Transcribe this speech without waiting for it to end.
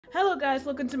Hello guys,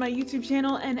 welcome to my YouTube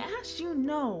channel, and as you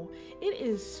know, it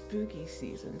is spooky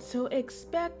season, so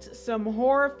expect some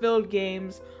horror-filled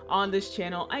games on this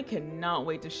channel. I cannot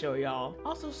wait to show y'all.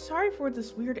 Also, sorry for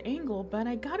this weird angle, but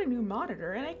I got a new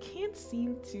monitor and I can't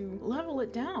seem to level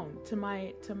it down to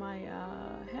my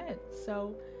head,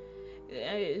 so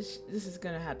this is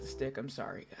gonna have to stick. I'm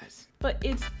sorry guys, but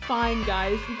it's fine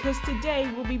guys, because today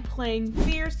we'll be playing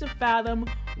Fears of Fathom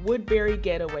Woodbury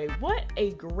Getaway. What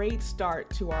a great start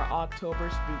to our October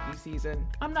spooky season.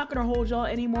 I'm not gonna hold y'all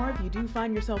anymore. If you do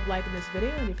find yourself liking this video,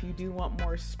 and if you do want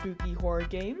more spooky horror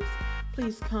games,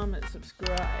 please comment,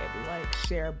 subscribe, like,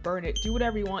 share, burn it, do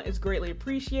whatever you want. It's greatly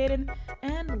appreciated,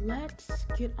 and let's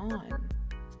get on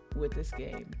with this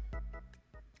game.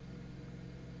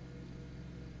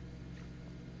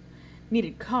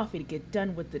 Needed coffee to get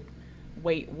done with the...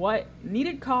 Wait, what?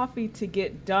 Needed coffee to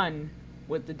get done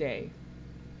with the day.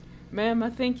 Ma'am, I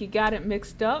think you got it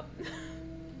mixed up.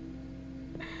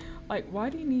 Like, why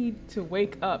do you need to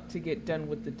wake up to get done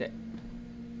with the day?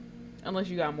 Unless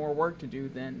you got more work to do,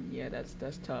 then yeah, that's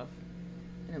tough.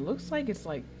 And it looks like it's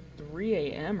like 3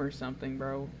 a.m. or something,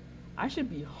 bro. I should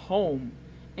be home,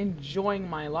 enjoying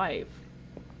my life.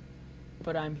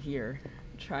 But I'm here,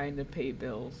 trying to pay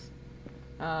bills.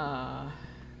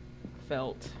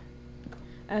 Felt.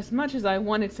 As much as I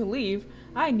wanted to leave,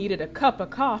 I needed a cup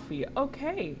of coffee.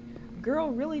 Okay,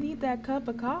 girl really need that cup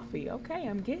of coffee. Okay,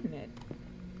 I'm getting it.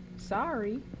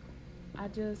 Sorry.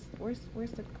 Where's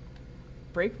the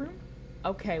break room?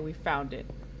 Okay, we found it.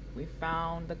 We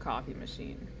found the coffee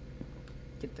machine.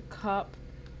 Get the cup.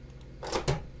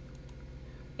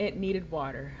 It needed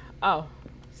water. Oh,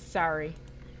 sorry.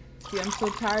 See, I'm so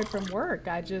tired from work.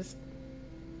 I just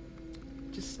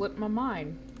slipped my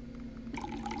mind.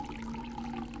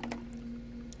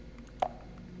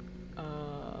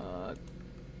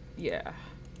 Yeah.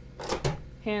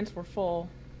 Hands were full.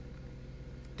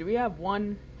 Do we have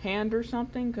one hand or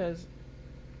something? Because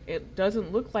it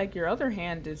doesn't look like your other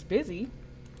hand is busy.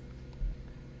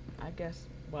 I guess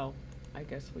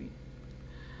we...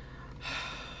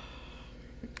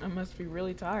 I must be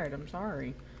really tired. I'm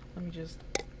sorry. Let me just...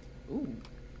 Ooh.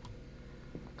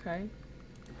 Okay.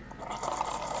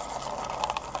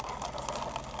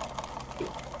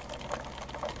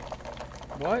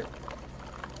 What?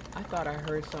 I thought I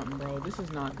heard something, bro. This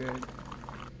is not good.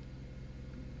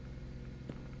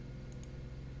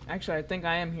 Actually, I think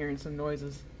I am hearing some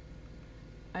noises.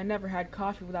 I never had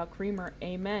coffee without creamer.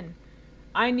 Amen.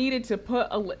 I needed to put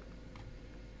a lid.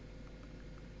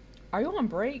 Are you on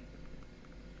break?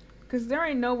 Because there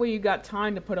ain't no way you got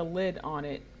time to put a lid on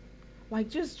it. Like,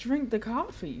 just drink the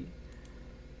coffee.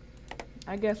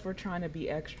 I guess we're trying to be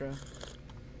extra.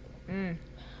 Mmm.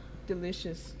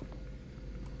 Delicious.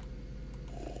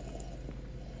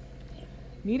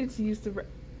 Needed to use the...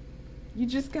 You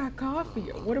just got coffee.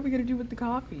 What are we gonna do with the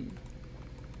coffee?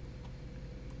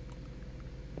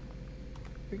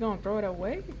 We gonna throw it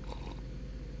away?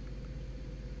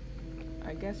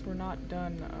 I guess we're not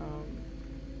done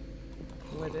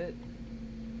with it.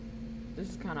 This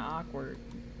is kind of awkward.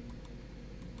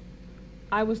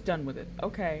 I was done with it.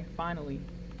 Okay, finally.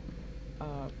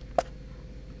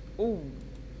 Ooh.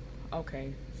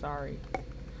 Okay, sorry.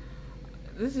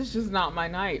 This is just not my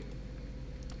night.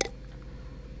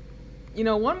 You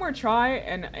know, one more try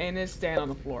and it's stand on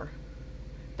the floor.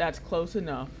 That's close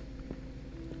enough.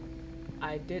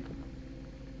 I did...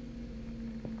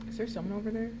 Is there someone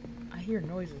over there? I hear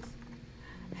noises.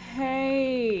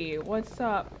 Hey, what's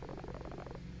up?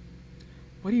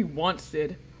 What do you want,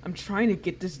 Sid? I'm trying to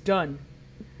get this done.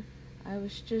 I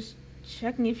was just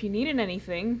checking if you needed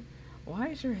anything. Why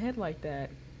is your head like that?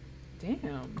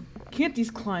 Damn. Can't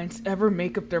these clients ever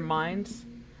make up their minds?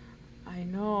 I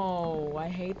know, I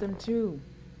hate them too.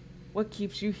 What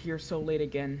keeps you here so late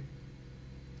again?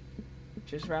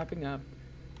 Just wrapping up.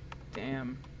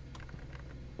 Damn.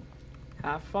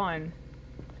 Have fun.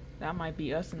 That might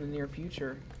be us in the near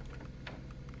future.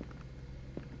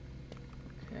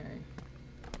 Okay.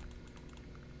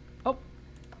 Oh.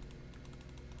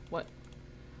 What?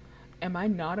 Am I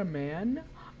not a man?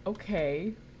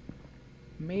 Okay.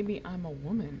 Maybe I'm a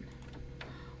woman.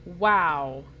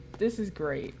 Wow. This is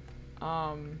great.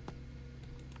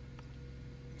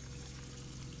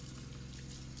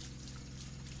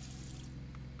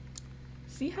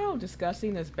 See how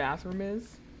disgusting this bathroom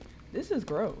is? This is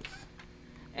gross.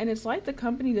 And it's like the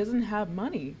company doesn't have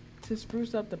money to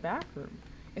spruce up the bathroom.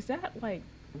 Is that like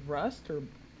rust or...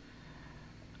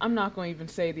 I'm not going to even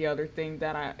say the other thing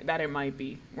that it might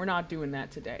be. We're not doing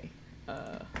that today.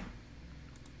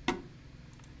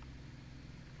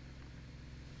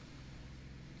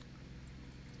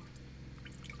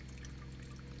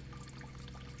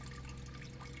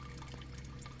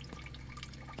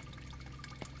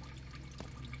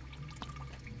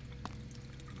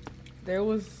 there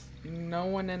was no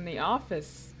one in the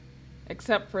office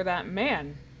except for that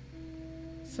man.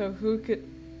 So who could...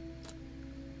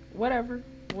 Whatever,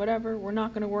 we're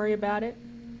not gonna worry about it.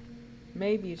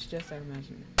 Maybe it's just our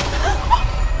imagination.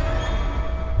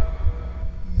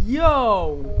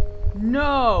 Yo!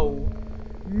 No!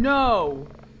 No!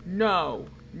 No!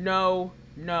 No!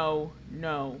 No!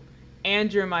 No!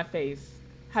 And you're in my face.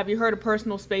 Have you heard of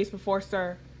personal space before,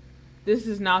 sir? This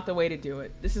is not the way to do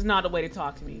it. This is not the way to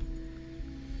talk to me.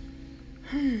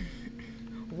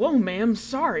 Whoa, ma'am,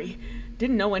 sorry.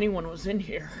 Didn't know anyone was in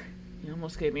here. You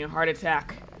almost gave me a heart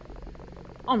attack.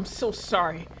 I'm so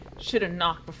sorry. Should have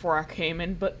knocked before I came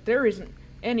in, but there isn't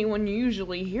anyone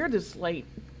usually here this late.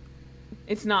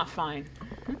 It's not fine.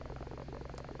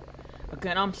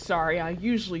 Again, I'm sorry. I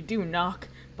usually do knock,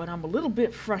 but I'm a little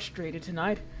bit frustrated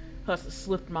tonight. Must have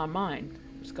slipped my mind.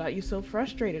 What's got you so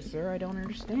frustrated, sir? I don't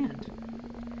understand.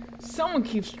 Someone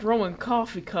keeps throwing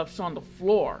coffee cups on the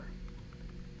floor.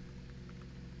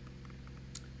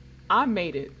 I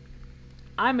made it.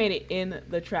 I made it in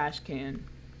the trash can.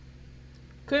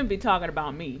 Couldn't be talking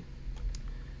about me.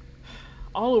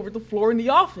 All over the floor in the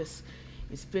office.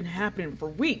 It's been happening for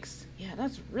weeks. Yeah,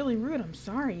 that's really rude. I'm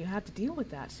sorry you had to deal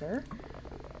with that, sir.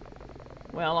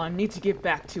 Well, I need to get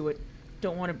back to it.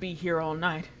 Don't want to be here all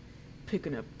night.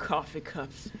 Picking up coffee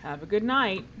cups. Have a good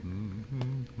night.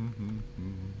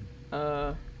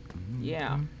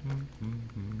 Yeah.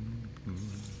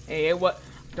 Hey, what?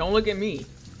 Don't look at me.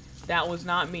 That was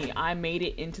not me. I made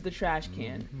it into the trash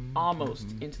can.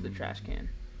 Almost into the trash can.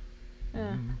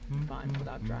 Fine,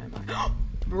 without drying my...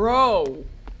 Bro!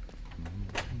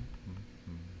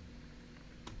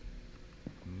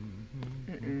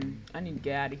 I need to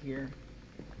get out of here.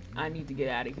 I need to get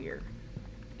out of here.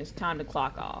 It's time to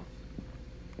clock off.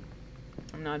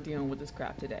 I'm not dealing with this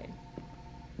crap today.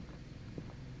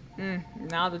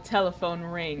 Now the telephone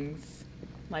rings.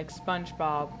 Like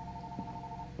SpongeBob.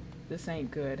 This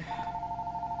ain't good.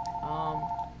 Okay.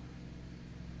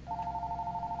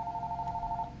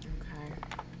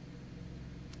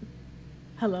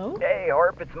 Hello? Hey,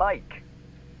 Harp, it's Mike.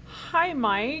 Hi,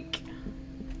 Mike.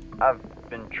 I've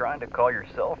been trying to call your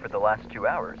cell for the last 2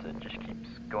 hours. It just keeps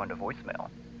going to voicemail.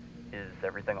 Is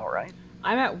everything alright?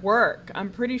 I'm at work.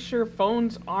 I'm pretty sure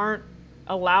phones aren't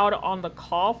allowed on the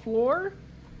call floor.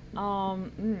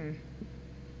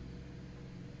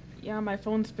 Yeah, my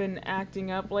phone's been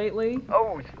acting up lately.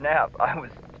 Oh, snap. I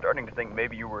was starting to think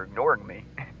maybe you were ignoring me.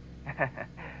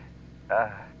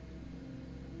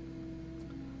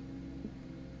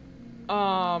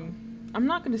 I'm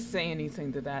not gonna say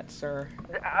anything to that, sir.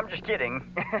 I'm just kidding.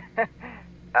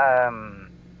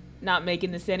 Not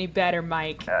making this any better,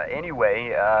 Mike. Anyway,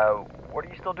 what are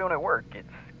you still doing at work? It's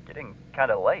getting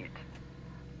kind of late.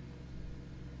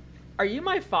 Are you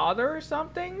my father or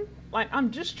something? Like,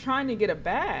 I'm just trying to get a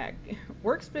bag.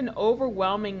 Work's been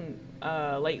overwhelming,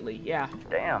 lately, yeah.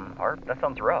 Damn, Harp, that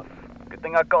sounds rough. Good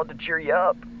thing I called to cheer you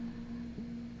up.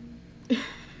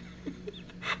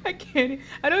 I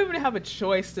don't even have a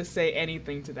choice to say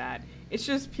anything to that. It's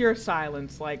just pure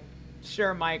silence, like,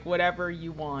 sure, Mike, whatever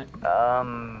you want.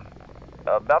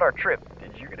 About our trip,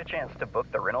 did you get a chance to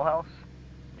book the rental house?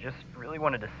 Just really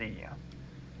wanted to see you.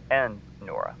 And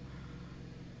Nora.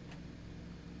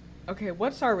 Okay,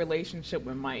 what's our relationship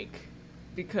with Mike?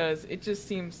 Because it just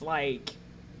seems like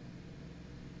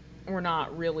we're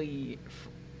not really...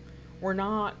 We're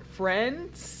not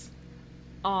friends.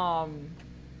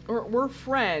 We're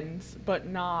friends, but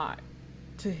not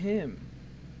to him.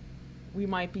 We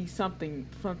might be something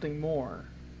more,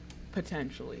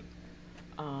 potentially.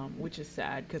 Which is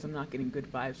sad, because I'm not getting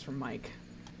good vibes from Mike.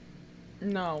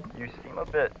 No. You seem a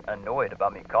bit annoyed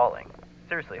about me calling.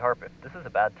 Seriously, Harp, if this is a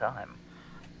bad time.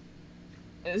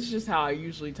 It's just how I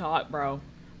usually talk, bro.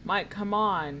 Mike, come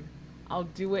on. I'll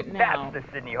do it now. That's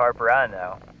the Sydney Harper I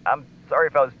know. I'm sorry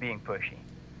if I was being pushy.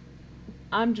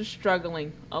 I'm just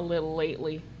struggling a little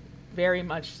lately. Very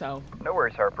much so. No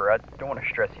worries, Harper. I don't want to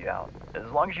stress you out. As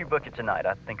long as you book it tonight,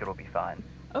 I think it'll be fine.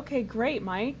 Okay, great,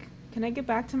 Mike. Can I get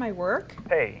back to my work?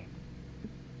 Hey.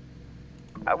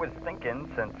 I was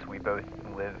thinking, since we both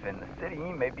live in the city,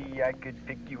 maybe I could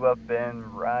pick you up and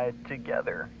ride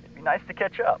together. It'd be nice to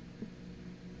catch up.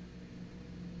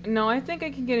 No, I think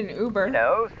I can get an Uber. You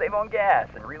know, save on gas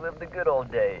and relive the good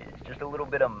old days. Just a little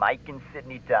bit of Mike and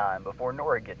Sydney time before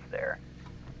Nora gets there.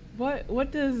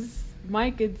 What does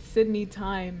Mike and Sydney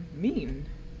time mean?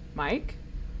 Mike?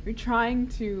 Are you trying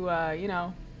to, you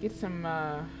know, get some,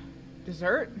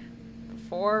 dessert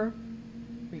before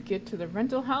we get to the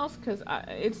rental house? Because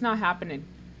it's not happening.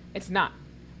 It's not.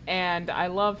 And I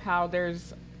love how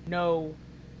there's no,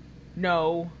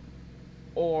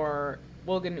 or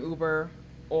we'll get an Uber, or, you know, get some dessert before we get to the rental house, because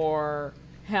it's not happening. It's not. And I love how there's no, or we'll get an Uber, or, or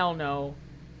hell no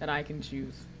that I can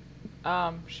choose.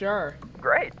 Sure.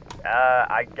 Great.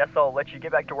 I guess I'll let you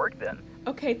get back to work then.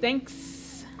 Okay,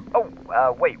 thanks. Oh,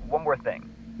 wait, one more thing.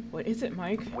 What is it,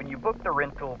 Mike? When you book the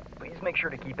rental, please make sure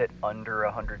to keep it under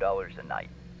 $100 a night.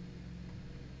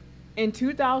 In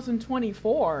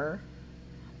 2024?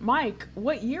 Mike,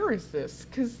 what year is this?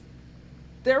 'Cause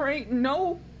there ain't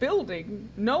no building,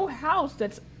 no house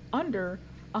that's under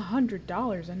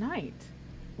 $100 a night.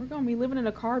 We're gonna be living in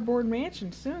a cardboard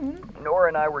mansion soon. Nora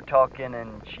and I were talking,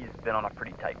 and she's been on a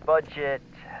pretty tight budget.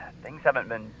 Things haven't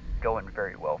been going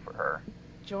very well for her.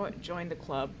 Join the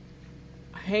club.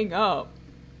 Hang up.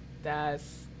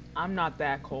 I'm not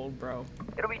that cold, bro.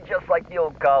 It'll be just like the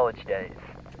old college days.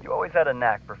 You always had a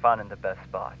knack for finding the best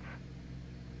spots.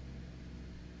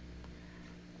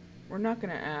 We're not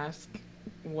gonna ask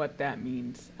what that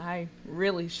means. I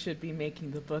really should be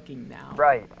making the booking now.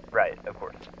 Right, of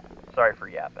course. Sorry for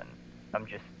yapping. I'm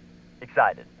just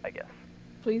excited, I guess.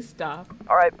 Please stop.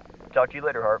 Alright, talk to you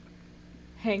later, Harp.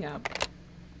 Hang up.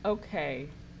 Okay,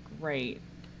 great.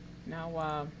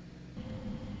 Now,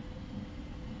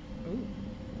 ooh.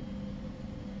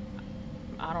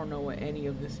 I don't know what any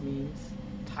of this means.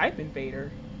 Type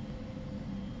invader?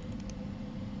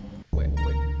 Wait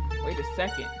a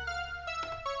second.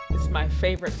 This is my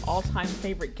favorite, all-time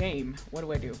favorite game. What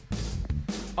do I do?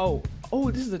 Oh,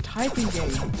 this is a typing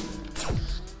game.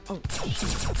 Oh,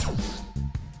 shoot.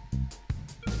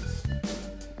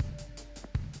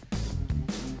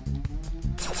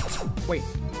 Wait,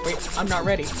 I'm not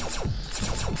ready.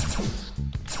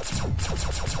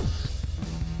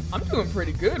 I'm doing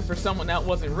pretty good for someone that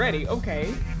wasn't ready.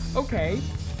 Okay.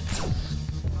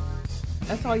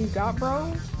 That's all you got,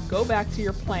 bro? Go back to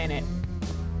your planet.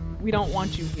 We don't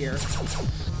want you here.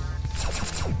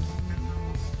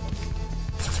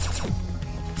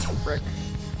 Frick.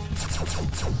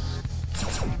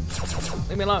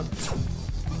 Leave me alone.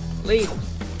 Leave.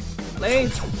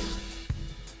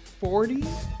 40?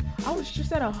 I was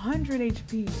just at 100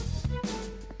 HP.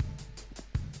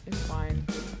 It's fine.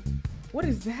 What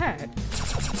is that?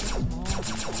 Small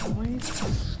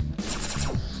noise?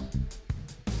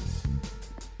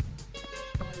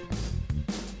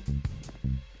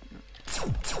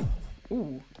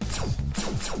 Ooh.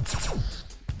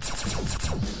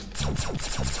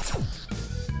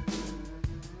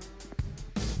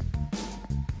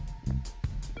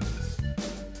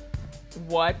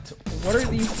 What? What are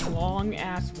these long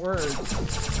ass words?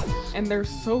 And they're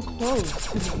so close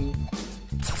to me.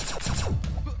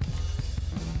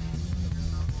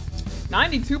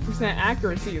 92%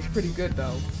 accuracy is pretty good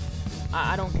though.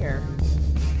 I don't care.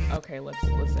 Okay, let's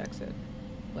exit.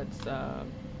 Let's I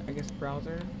guess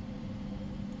browser.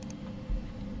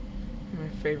 My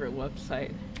favorite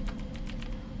website.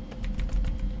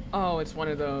 Oh, it's one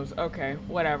of those. Okay,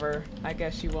 whatever. I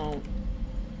guess you won't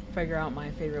figure out my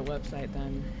favorite website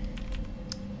then.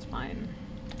 It's fine.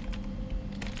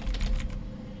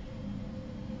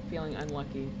 Feeling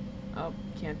unlucky. Oh,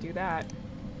 can't do that.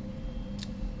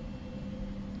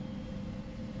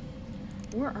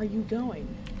 Where are you going?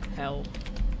 Hell.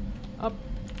 Up.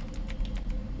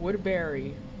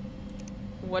 Woodbury.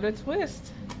 What a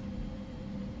twist.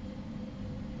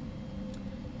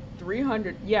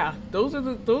 300. Yeah, those are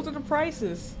the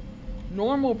prices.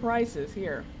 Normal prices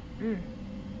here.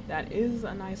 That is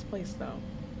a nice place though.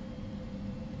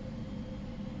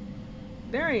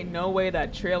 There ain't no way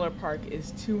that trailer park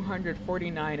is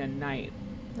 $249 a night.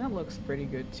 That looks pretty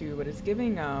good too, but it's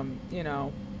giving you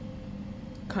know,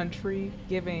 country,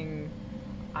 giving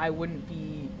I wouldn't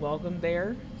be welcome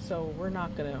there. So we're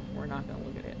not gonna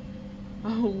look at it.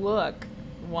 Oh look,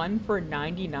 one for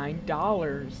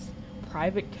 $99.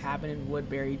 Private cabin in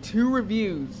Woodbury. 2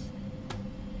 reviews.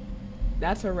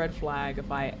 That's a red flag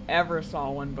if I ever saw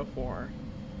one before.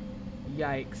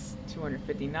 Yikes.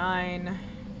 $259.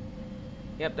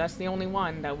 Yep, that's the only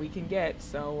one that we can get,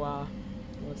 so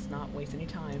let's not waste any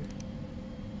time.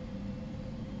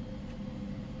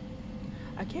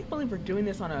 I can't believe we're doing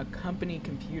this on a company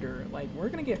computer. Like, we're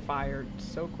gonna get fired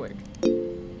so quick.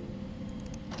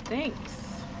 Thanks.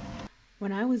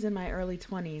 When I was in my early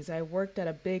 20s, I worked at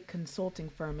a big consulting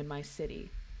firm in my city.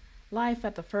 Life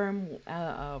at the firm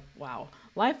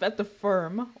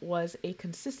was a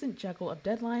consistent juggle of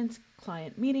deadlines,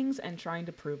 client meetings, and trying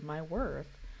to prove my worth.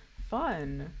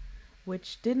 Fun,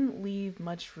 which didn't leave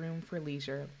much room for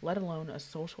leisure, let alone a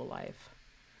social life.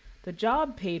 The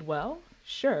job paid well,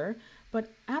 sure, but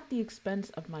at the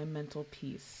expense of my mental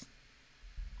peace.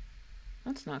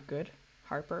 That's not good,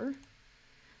 Harper.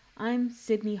 I'm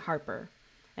Sydney Harper,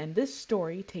 and this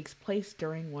story takes place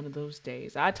during one of those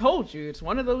days. I told you, it's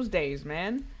one of those days,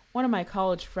 man. One of my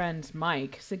college friends,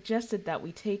 Mike, suggested that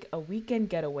we take a weekend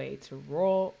getaway to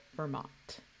rural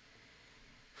Vermont.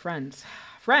 Friends,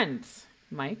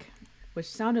 Mike, which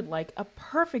sounded like a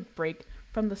perfect break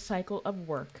from the cycle of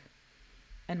work.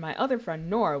 And my other friend,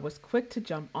 Nora, was quick to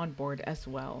jump on board as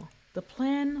well. The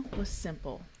plan was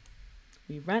simple.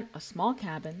 We rent a small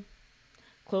cabin,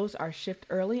 close our shift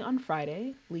early on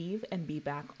Friday, leave and be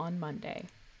back on Monday.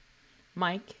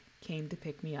 Mike came to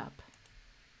pick me up.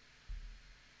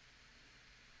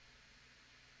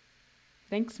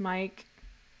 Thanks, Mike.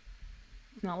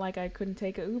 It's not like I couldn't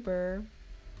take an Uber.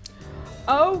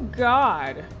 Oh,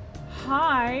 God.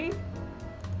 Hi.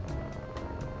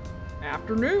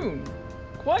 Afternoon.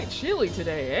 Quite chilly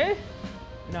today, eh?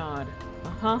 Nod.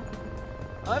 Uh-huh.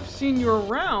 I've seen you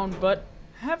around, but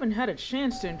haven't had a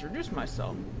chance to introduce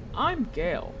myself. I'm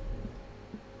Gail.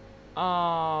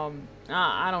 I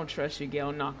don't trust you,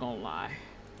 Gail, not gonna lie.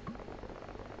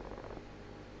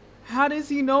 How does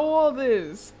he know all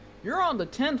this? You're on the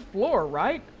 10th floor,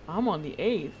 right? I'm on the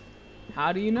 8th.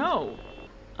 How do you know?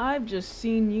 I've just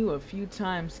seen you a few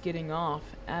times getting off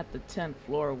at the 10th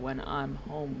floor when I'm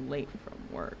home late from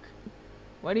work.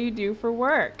 What do you do for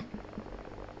work?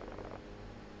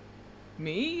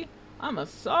 Me? I'm a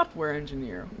software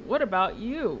engineer. What about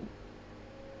you?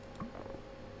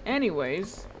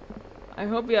 Anyways, I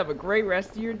hope you have a great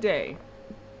rest of your day.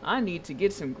 I need to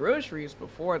get some groceries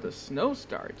before the snow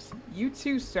starts. You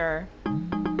too, sir.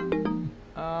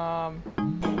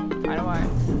 How do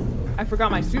I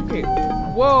forgot my suitcase.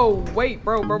 Whoa, wait,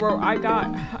 bro. I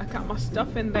got my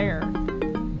stuff in there.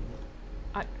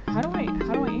 How do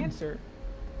I answer?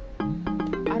 I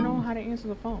don't know how to answer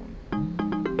the phone.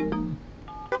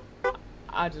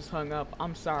 I just hung up.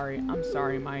 I'm sorry,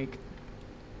 Mike.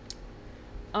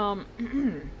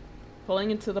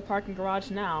 Pulling into the parking garage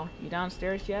now. You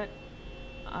downstairs yet?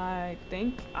 I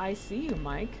think I see you,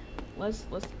 Mike. Let's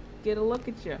get a look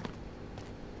at you.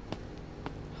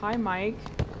 Hi, Mike.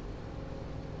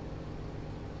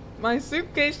 My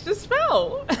suitcase just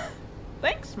fell.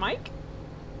 Thanks, Mike.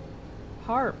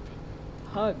 Harp.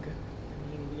 Hug.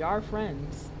 I mean, we are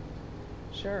friends.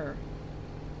 Sure.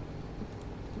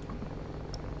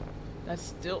 That's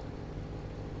still...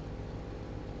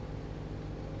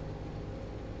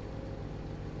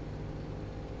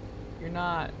 You're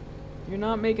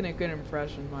not making a good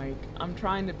impression, Mike. I'm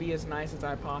trying to be as nice as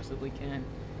I possibly can.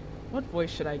 What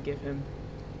voice should I give him?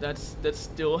 That's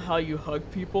still how you hug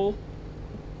people?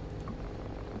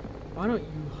 Why don't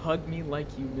you hug me like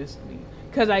you missed me?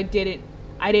 'Cause I didn't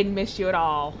miss you at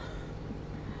all.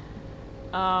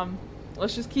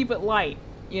 Let's just keep it light,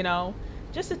 you know?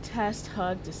 Just a test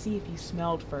hug to see if you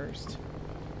smelled first.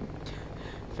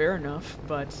 Fair enough,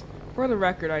 but for the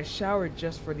record, I showered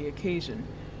just for the occasion.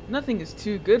 Nothing is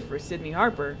too good for Sydney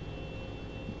Harper.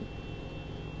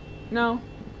 No.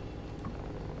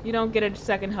 You don't get a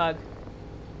second hug.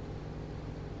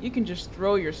 You can just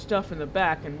throw your stuff in the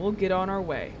back and we'll get on our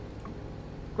way.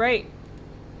 Great.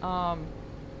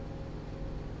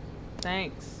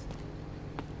 Thanks.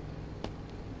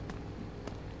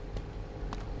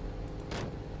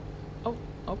 Oh,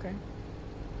 okay.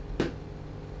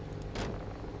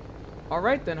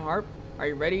 Alright then, Harp. Are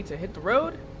you ready to hit the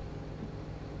road?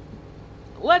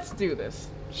 Let's do this.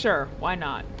 Sure, why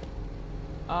not?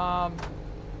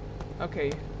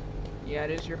 Okay. Yeah,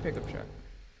 it is your pickup truck.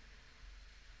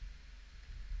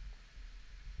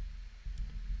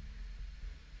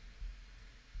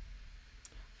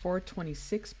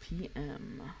 $4:26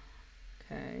 p.m.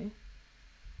 Okay.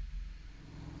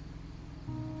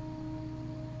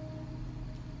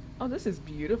 Oh, this is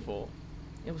beautiful.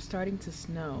 It was starting to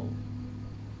snow.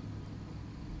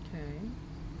 Okay.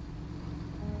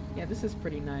 Yeah, this is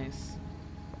pretty nice.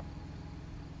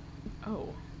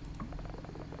 Oh.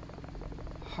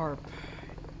 Harp.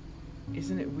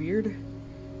 Isn't it weird?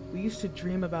 We used to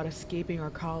dream about escaping our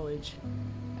college,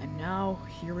 and now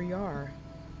here we are.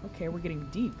 Okay, we're getting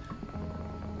deep.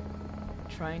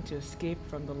 Trying to escape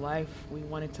from the life we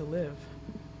wanted to live.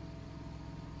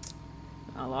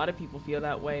 A lot of people feel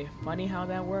that way. Funny how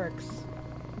that works.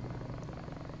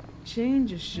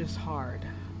 Change is just hard.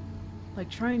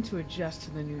 Like trying to adjust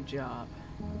to the new job.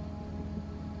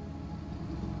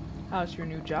 How's your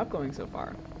new job going so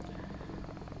far?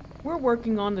 We're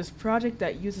working on this project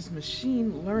that uses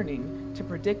machine learning to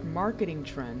predict marketing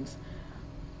trends.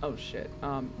 Oh shit.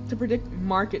 To predict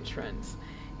market trends.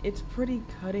 It's pretty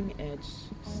cutting edge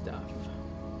stuff.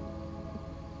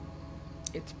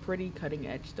 It's pretty cutting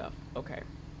edge stuff. Okay.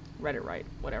 Read it right.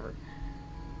 Whatever.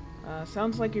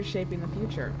 Sounds like you're shaping the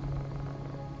future.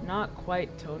 Not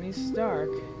quite Tony Stark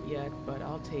yet, but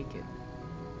I'll take it.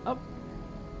 Oh.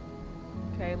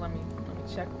 Okay, let me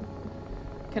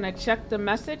Can I check the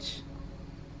message?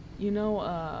 You know,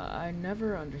 I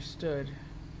never understood.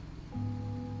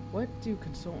 What do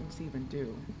consultants even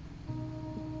do?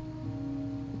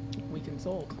 We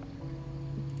consult.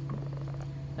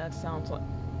 That sounds like...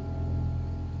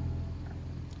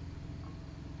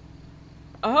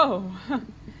 Oh,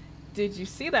 did you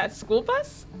see that school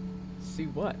bus? See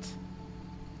what?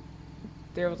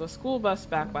 There was a school bus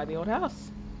back by the old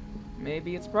house.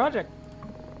 Maybe it's a project.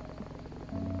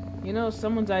 You know,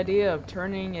 someone's idea of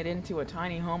turning it into a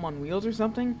tiny home on wheels or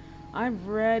something? I've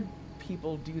read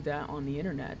people do that on the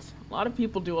internet. A lot of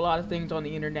people do a lot of things on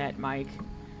the internet, Mike.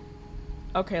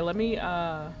 Okay, let me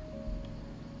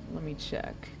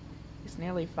check. It's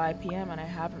nearly 5 p.m. and I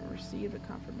haven't received a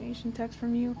confirmation text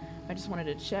from you. I just wanted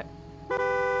to check.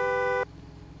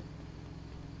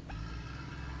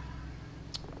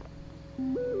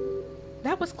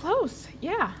 That was close,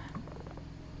 yeah.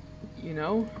 You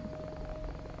know,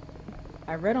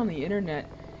 I read on the internet.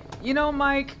 You know,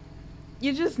 Mike,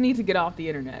 you just need to get off the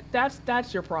internet.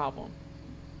 That's your problem.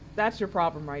 That's your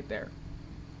problem right there.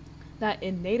 That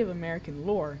in Native American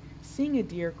lore, seeing a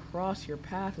deer cross your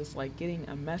path is like getting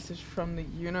a message from the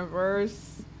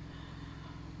universe.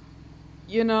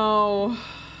 You know,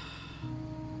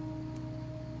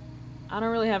 I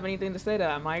don't really have anything to say to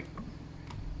that, Mike.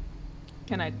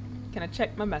 Can I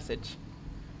check my message?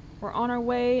 We're on our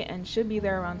way and should be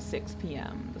there around 6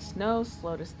 p.m. The snow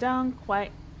slowed us down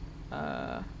quite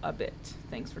a bit.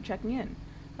 Thanks for checking in.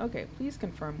 Okay, please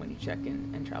confirm when you check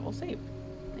in and travel safe.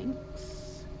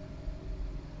 Thanks.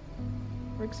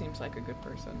 Rick seems like a good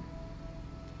person.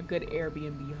 A good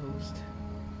Airbnb host.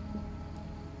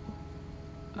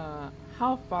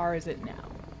 How far is it now?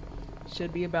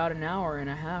 Should be about an hour and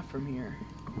a half from here.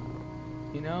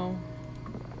 You know,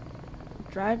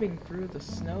 driving through the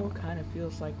snow kind of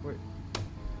feels like we're...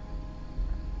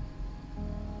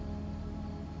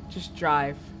 Just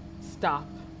drive. Stop.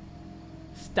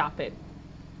 Stop it.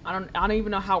 I don't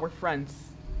even know how we're friends.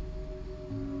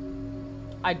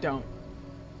 I don't.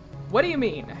 What do you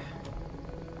mean?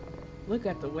 Look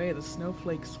at the way the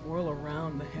snowflakes swirl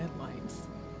around the headlights.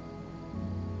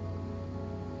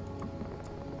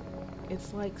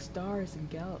 It's like stars and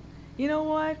gal. You know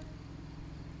what?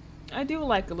 I do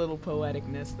like a little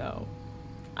poeticness, though.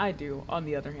 I do, on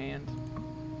the other hand.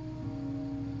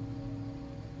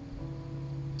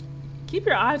 Keep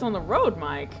your eyes on the road,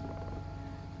 Mike.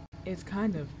 It's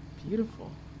kind of beautiful.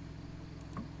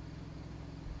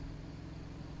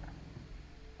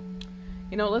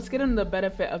 You know, let's get him the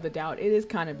benefit of the doubt. It is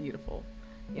kind of beautiful.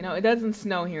 You know, it doesn't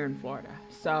snow here in Florida,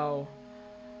 so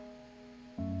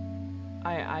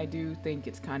I do think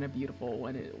it's kind of beautiful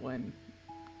when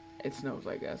it snows,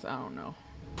 I guess. I don't know.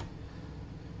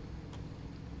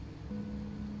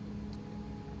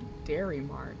 Dairy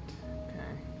Mart.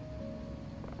 Okay.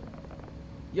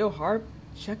 Yo, Harp,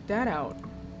 check that out.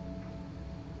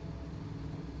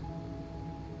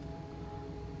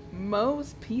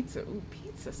 Moe's Pizza. Ooh,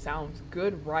 pizza sounds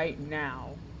good right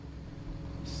now.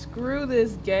 Screw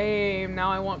this game.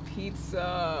 Now I want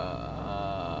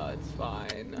pizza. It's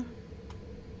fine.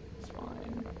 It's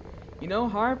fine. You know,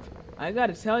 Harp, I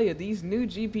gotta tell you, these new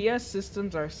GPS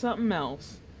systems are something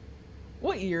else.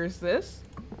 What year is this?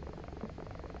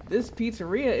 This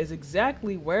pizzeria is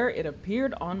exactly where it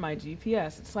appeared on my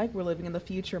GPS. It's like we're living in the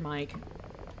future, Mike.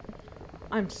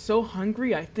 I'm so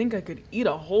hungry, I think I could eat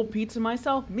a whole pizza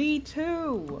myself. Me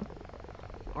too!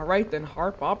 Alright then,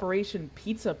 Harp, Operation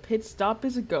Pizza Pit Stop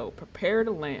is a go. Prepare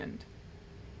to land.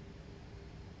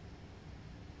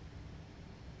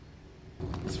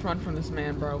 Let's run from this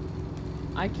man, bro.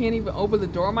 I can't even open the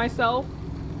door myself.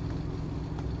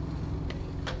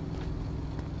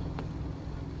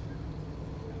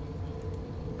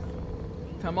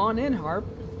 Come on in, Harp.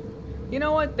 You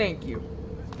know what? Thank you.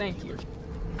 Thank you.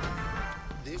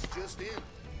 This just in.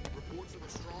 Reports of a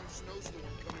strong snowstorm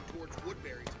coming towards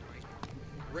Woodbury tonight.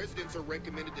 Residents are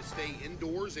recommended to stay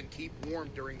indoors and keep warm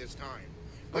during this time.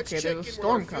 Let's okay, check there's a in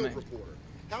storm with our coming. field reporter.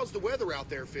 How's the weather out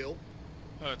there, Phil?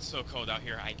 Oh, it's so cold out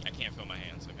here. I can't feel my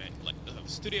hands. Okay, like the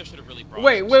studio should have really brought.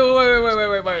 Wait.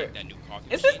 That new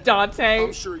coffee Is this machine. Dante?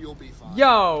 I'm sure you'll be fine.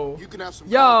 Yo. You can have some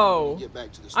Yo. coffee when you get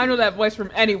back to the I know studio. that voice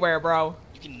from anywhere, bro.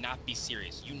 You cannot be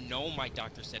serious. You know my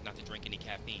doctor said not to drink any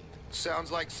caffeine.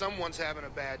 Sounds like someone's having a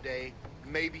bad day.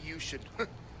 Maybe you should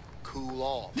cool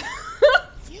off.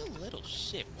 You little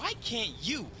shit. Why can't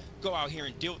you go out here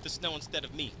and deal with the snow instead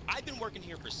of me? I've been working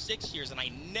here for 6 years and I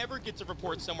never get to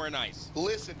report somewhere nice.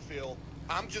 Listen, Phil,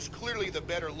 I'm just clearly the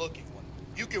better looking one.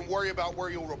 You can worry about where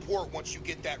you'll report once you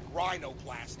get that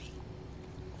rhinoplasty.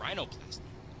 Rhinoplasty?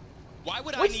 Why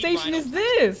would What I need station is rhinoplasty?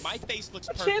 this? My face looks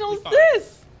What perfectly channel is fine.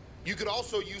 this? You could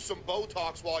also use some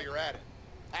Botox while you're at it.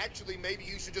 Actually, maybe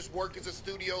you should just work as a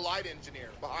studio light engineer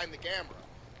behind the camera.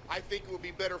 I think it would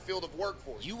be better field of work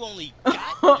for you. You only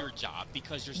got your job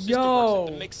because your sister works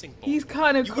at the mixing board. He's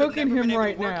kind of cooking him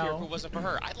right here now. if it wasn't for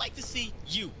her. I'd like to see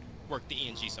you work the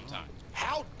ENG sometime.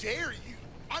 How dare you?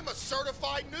 I'm a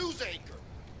certified news anchor.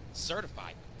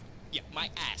 Certified? Yeah, my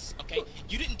ass, okay?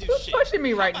 You didn't do Who's shit. pushing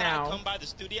me right How about now? I come by the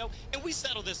studio and we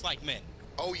settle this like men?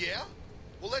 Oh, yeah?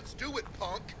 Well, let's do it,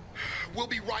 punk. We'll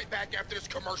be right back after this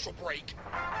commercial break.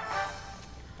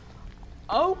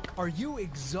 Oh, Are you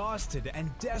exhausted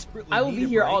and desperately I will need be a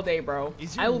here break? all day, bro.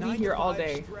 Is I your will be 9 to here all 5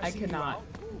 day. I stressing you cannot, out?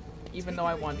 even though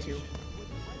I want to.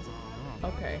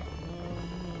 Okay.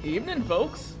 Evening,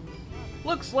 folks.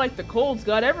 Looks like the cold's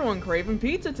got everyone craving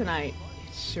pizza tonight.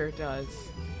 It sure does.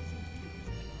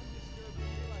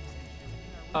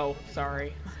 Oh,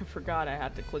 sorry. I forgot I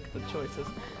had to click the choices.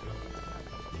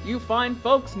 You fine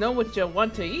folks know what you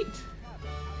want to eat?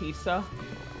 Pizza.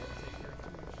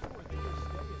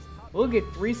 We'll get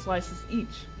 3 slices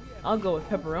each. I'll go with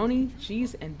pepperoni,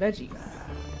 cheese, and veggie.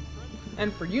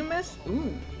 And for you, miss?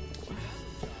 Ooh.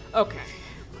 Okay.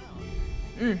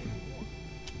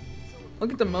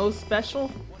 Look at the most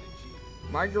special.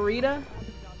 Margarita.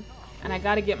 And I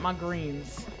gotta get my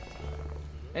greens.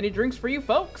 Any drinks for you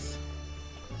folks?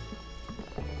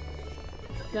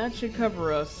 That should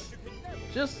cover us.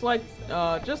 Just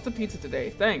the pizza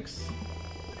today. Thanks.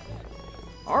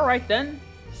 Alright then.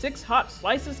 6 hot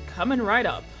slices coming right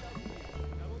up.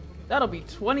 That'll be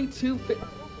 22.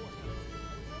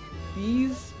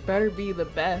 These better be the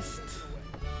best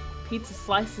pizza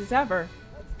slices ever,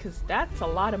 cause that's a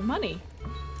lot of money.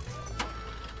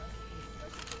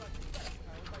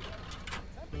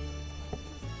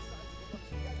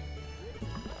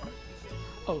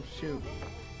 Oh shoot.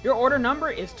 Your order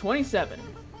number is 27.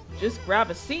 Just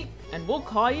grab a seat and we'll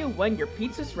call you when your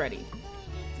pizza's ready.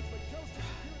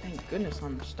 Thank goodness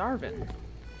I'm starving.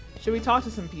 Should we talk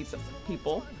to some pizza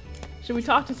people? Should we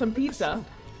talk to some pizza?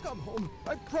 Come home.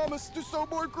 I promise to sow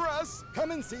more grass.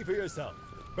 Come and see for yourself.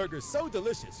 Burger's so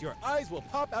delicious, your eyes will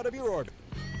pop out of your orbit.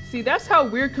 See, that's how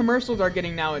weird commercials are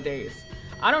getting nowadays.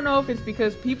 I don't know if it's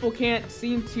because people can't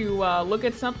seem to look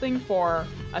at something for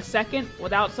a second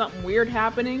without something weird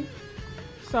happening.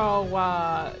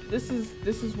 So this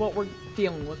is what we're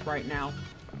dealing with right now.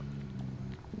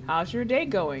 How's your day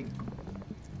going?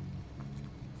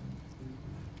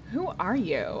 Who are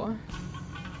you?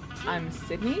 I'm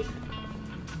Sydney.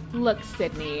 Look,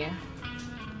 Sydney.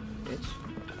 Bitch.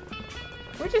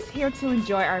 We're just here to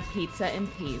enjoy our pizza in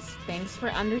peace. Thanks for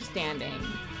understanding.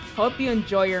 Hope you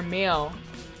enjoy your meal.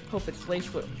 Hope it's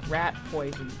laced with rat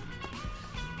poison.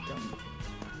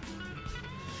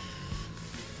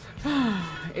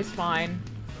 It's fine.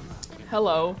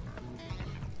 Hello.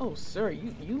 Oh, sir,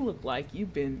 you look like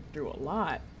you've been through a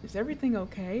lot. Is everything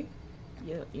okay?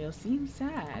 You seem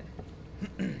sad.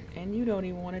 And you don't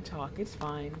even want to talk. It's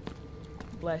fine.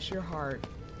 Bless your heart.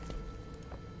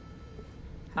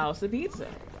 How's the pizza?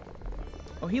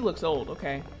 Oh, he looks old.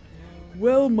 Okay.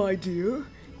 Well, my dear,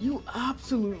 you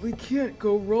absolutely can't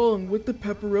go wrong with the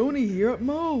pepperoni here at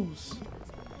Moe's.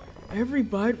 Every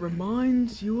bite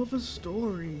reminds you of a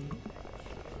story.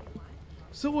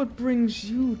 So what brings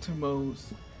you to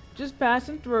Moe's? Just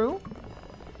passing through.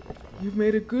 You've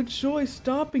made a good choice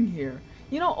stopping here.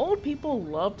 You know, old people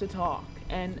love to talk.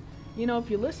 And, you know, if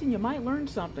you listen, you might learn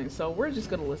something. So we're just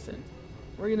gonna listen.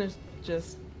 We're gonna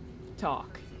just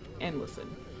talk and listen.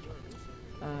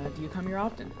 Do you come here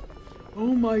often?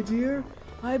 Oh, my dear,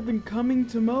 I've been coming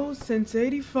to Moe's since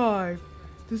 '85.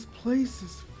 This place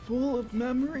is full of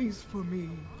memories for me.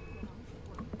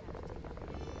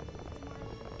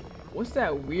 What's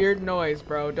that weird noise,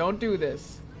 bro? Don't do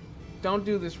this. Don't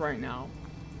do this right now.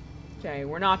 Okay,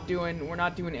 we're not doing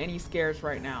any scares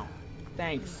right now.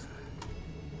 Thanks.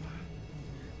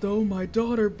 Though my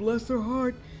daughter, bless her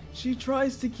heart, she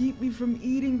tries to keep me from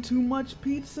eating too much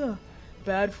pizza.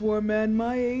 Bad for a man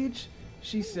my age,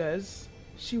 she says.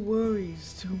 She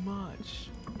worries too much.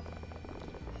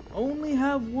 Only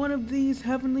have one of these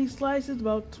heavenly slices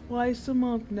about twice a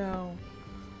month now.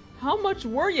 How much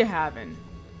were you having?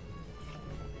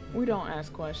 We don't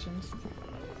ask questions.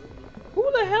 Who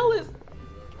the hell is...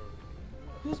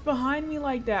 Who's behind me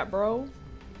like that, bro?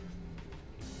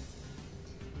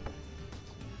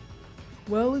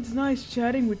 Well, it's nice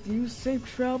chatting with you. Safe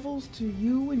travels to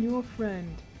you and your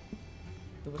friend.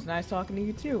 It was nice talking to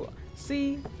you too.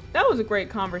 See, that was a great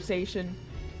conversation.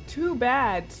 Too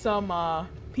bad some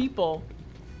people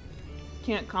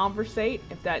can't conversate,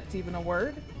 if that's even a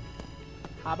word.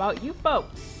 How about you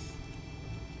folks?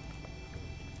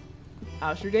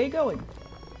 How's your day going?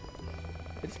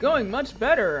 It's going much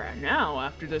better now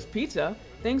after this pizza.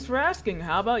 Thanks for asking.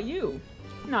 How about you?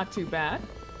 Not too bad.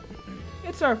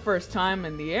 It's our first time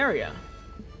in the area.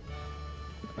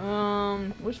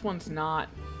 Which one's not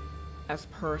as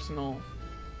personal?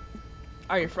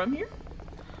 Are you from here?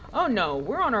 Oh no,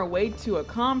 we're on our way to a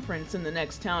conference in the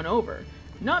next town over.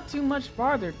 Not too much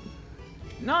farther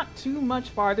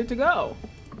to go.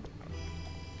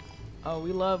 Oh,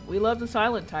 we love the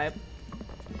silent type.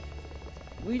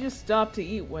 We just stop to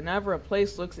eat whenever a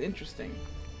place looks interesting.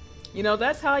 You know,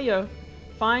 that's how you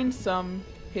find some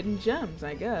hidden gems,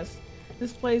 I guess.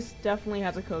 This place definitely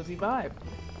has a cozy vibe.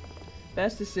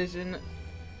 Best decision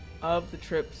of the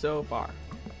trip so far.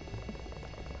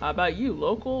 How about you,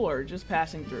 local or just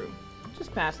passing through?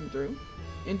 Just passing through.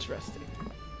 Interesting.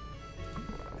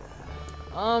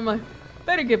 I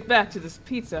better get back to this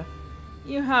pizza.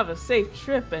 You have a safe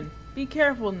trip and be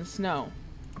careful in the snow.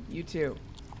 You too.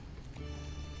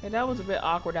 Okay, that was a bit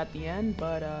awkward at the end,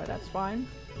 but that's fine.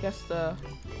 Guess the...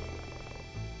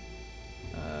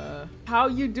 how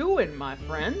you doing, my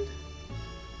friend?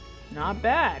 Not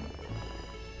bad.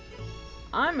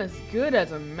 I'm as good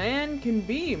as a man can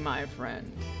be, my friend.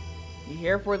 You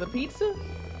here for the pizza?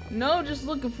 No, just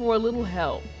looking for a little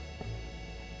help.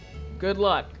 Good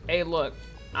luck. Hey, look,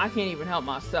 I can't even help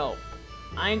myself.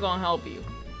 I ain't gonna help you.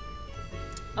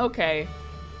 Okay,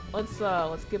 let's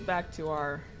get back to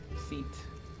our seat.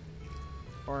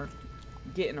 Or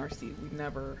get in our seat. We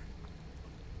never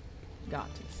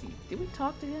got to the seat. Did we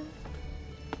talk to him?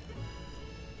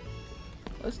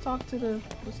 Let's talk to the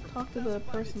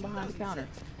person behind the counter.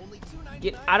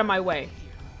 Get out of my way.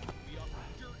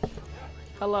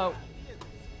 Hello.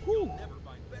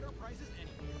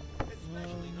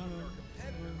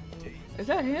 Is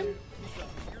that him?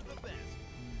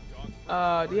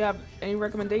 Do you have any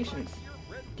recommendations?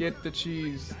 Get the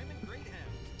cheese.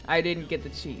 I didn't get the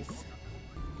cheese.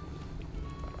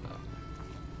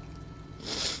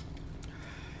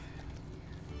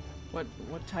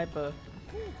 What type of...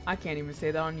 I can't even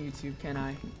say that on YouTube, can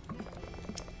I? It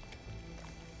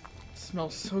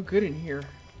smells so good in here.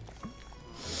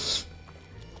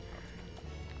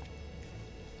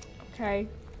 Okay.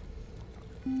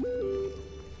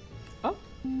 Oh.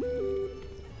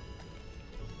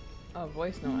 Oh,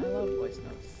 voice note. I love voice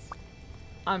notes.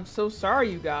 I'm so sorry,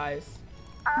 you guys.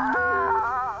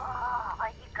 Oh,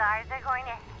 you guys are going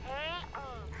to hate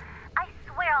me. I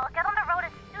swear I'll get on the road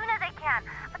as soon as I can.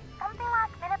 But something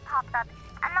last minute popped up.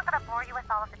 I'm not gonna bore you with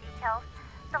all of the details.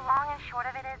 The long and short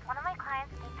of it is one of my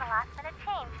clients needs a last minute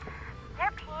change.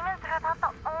 Their payments are about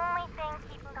the only thing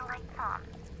keeping the lights on.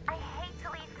 I hate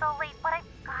to leave so late, but I've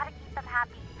gotta keep them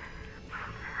happy.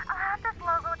 I'll have this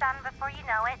logo done before you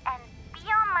know it and be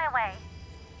on my way.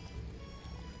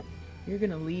 You're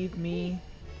gonna leave me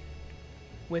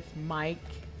with Mike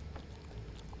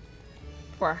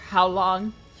for how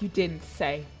long? You didn't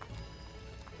say.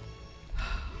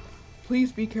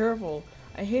 Please be careful.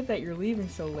 I hate that you're leaving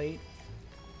so late.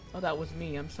 Oh, that was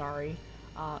me. I'm sorry.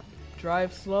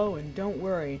 Drive slow and don't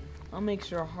worry. I'll make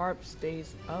sure Harp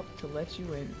stays up to let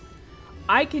you in.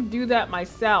 I can do that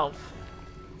myself.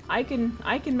 I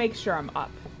can make sure I'm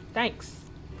up. Thanks.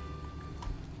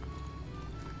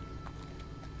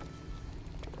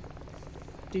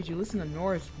 Did you listen to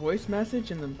Nora's voice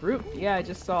message in the group? Yeah, I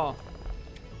just saw.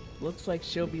 Looks like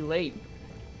she'll be late.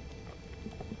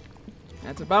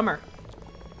 That's a bummer.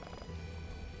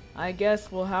 I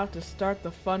guess we'll have to start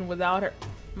the fun without her.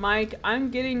 Mike,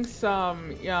 I'm getting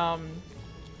some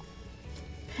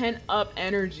pent-up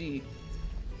energy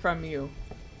from you.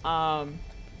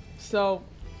 So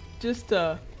just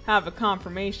to have a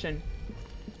confirmation,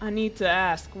 I need to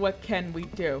ask, what can we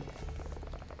do?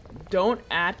 Don't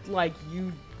act like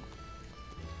you...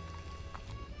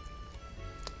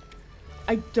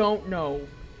 I don't know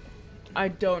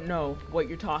what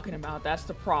you're talking about. That's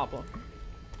the problem.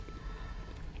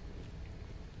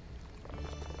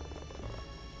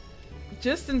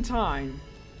 Just in time.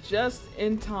 Just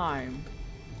in time.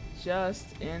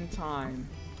 Just in time.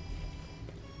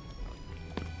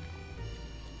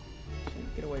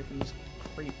 Get away from this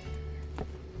creep.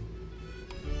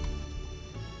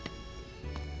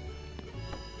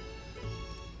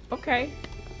 Okay.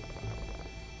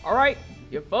 Alright.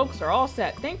 You folks are all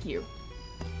set. Thank you.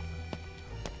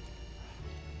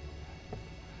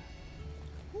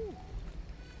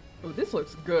 Oh, this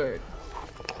looks good.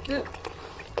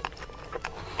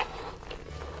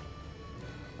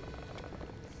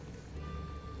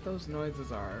 Those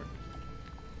noises are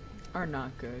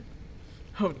not good.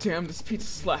 Oh damn, this pizza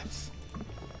slaps.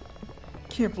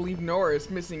 Can't believe Nora is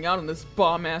missing out on this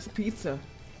bomb-ass pizza.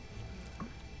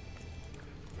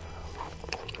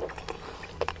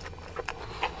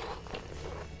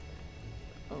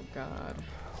 God.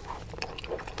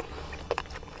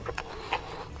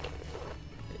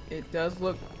 It does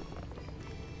look...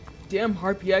 Damn,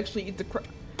 Harp, you actually eat the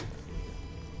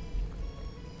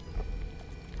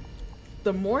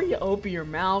The more you open your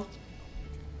mouth,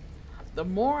 the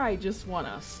more I just want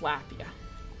to slap you.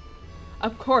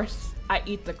 Of course, I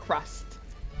eat the crust.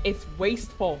 It's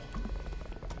wasteful.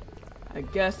 I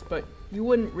guess, but you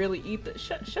wouldn't really eat the...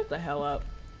 Shut the hell up.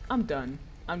 I'm done.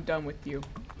 I'm done with you.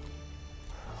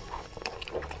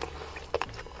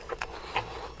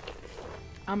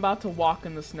 I'm about to walk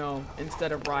in the snow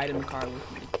instead of ride in the car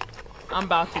with you. I'm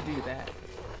about to do that.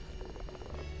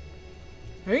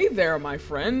 Hey there, my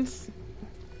friends.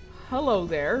 Hello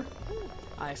there.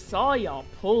 I saw y'all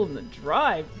pulling the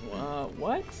drive.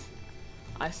 What?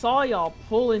 I saw y'all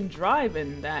pulling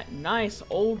driving that nice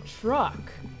old truck.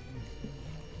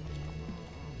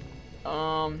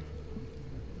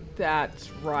 That's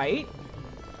right.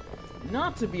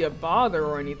 Not to be a bother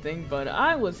or anything, but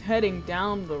I was heading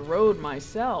down the road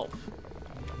myself.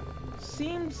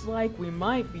 Seems like we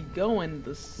might be going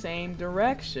the same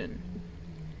direction.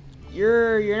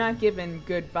 You're not giving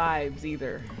good vibes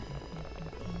either.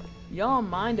 Y'all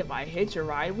mind if I hitch a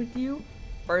ride with you?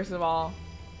 First of all,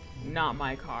 not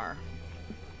my car.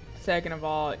 Second of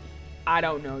all, I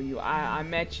don't know you. I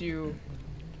met you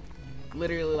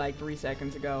literally like 3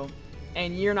 seconds ago,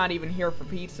 and you're not even here for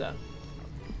pizza.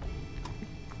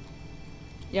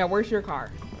 Yeah, where's your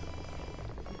car?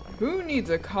 Who needs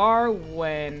a car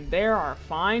when there are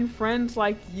fine friends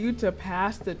like you to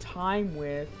pass the time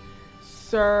with,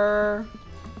 sir?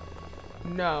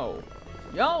 No.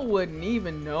 Y'all wouldn't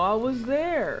even know I was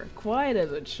there. Quiet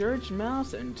as a church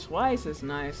mouse and twice as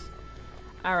nice.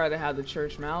 I'd rather have the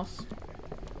church mouse.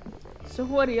 So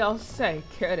what do y'all say?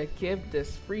 Care to give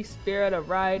this free spirit a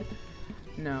ride?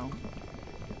 No.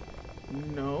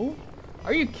 No?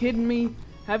 Are you kidding me?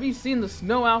 Have you seen the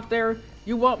snow out there?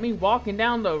 You want me walking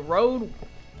down the road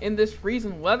in this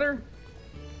freezing weather?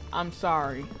 I'm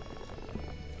sorry.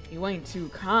 You ain't too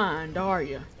kind, are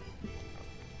you?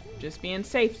 Just being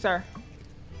safe, sir.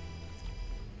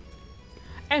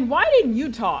 And why didn't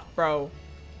you talk, bro?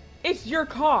 It's your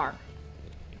car.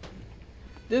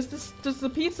 Does the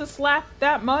pizza slap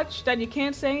that much that you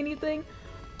can't say anything?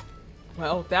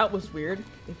 Well, that was weird.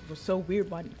 If it was so weird,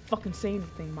 why didn't you fucking say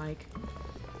anything, Mike?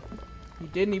 You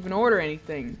didn't even order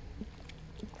anything.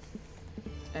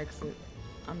 Exit.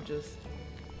 I'm just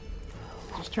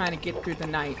trying to get through the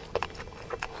night.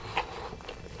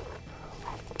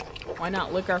 Why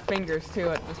not lick our fingers too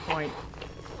at this point?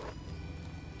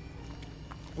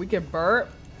 We can burp.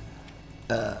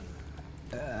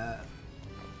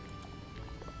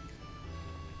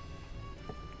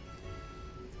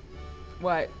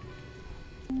 What?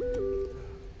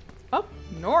 Oh,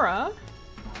 Nora.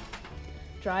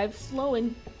 Drive slow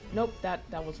and... Nope, that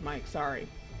was Mike, sorry.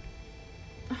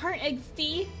 Heart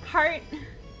XD, heart.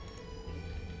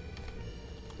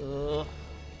 Ugh.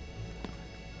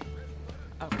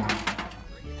 Okay.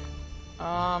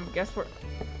 Guess we're...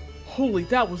 Holy,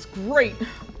 that was great!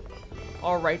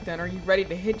 Alright then, are you ready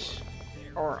to hitch...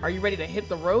 Or are you ready to hit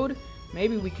the road?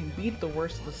 Maybe we can beat the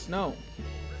worst of the snow.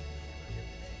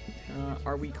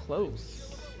 Are we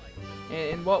close?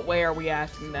 In what way are we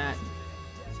asking that?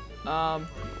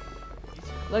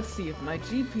 Let's see, if my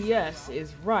GPS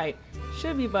is right,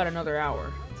 should be about another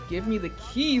hour. Give me the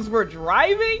keys, we're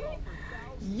driving?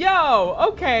 Yo,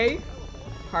 okay.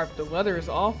 Harp, the weather is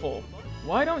awful.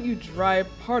 Why don't you drive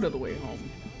part of the way home?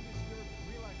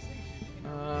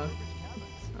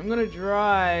 I'm gonna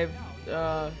drive,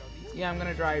 yeah, I'm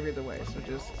gonna drive either way, so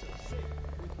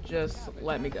just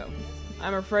let me go.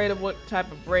 I'm afraid of what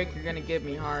type of break you're gonna give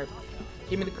me, Harp.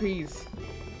 Give me the keys.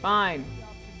 Fine.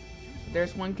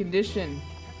 There's one condition.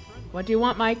 What do you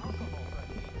want, Mike?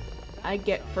 I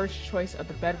get first choice of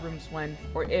the bedrooms when,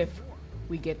 or if,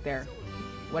 we get there.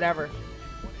 Whatever.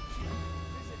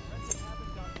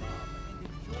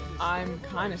 I'm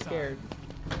kinda scared.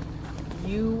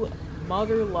 You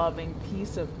mother-loving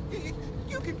piece of...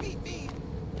 You can beat me!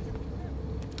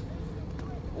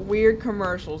 Weird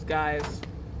commercials, guys.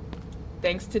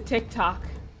 Thanks to TikTok.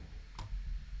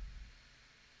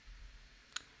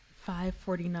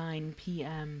 5:49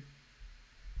 p.m.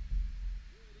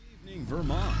 Evening,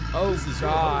 Vermont. Oh, this is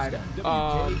God. Your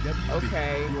host, WKWB,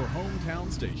 okay. Your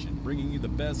hometown station, bringing you the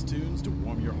best tunes to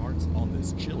warm your hearts on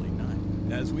this chilly night.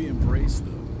 As we embrace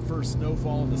the first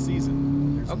snowfall of the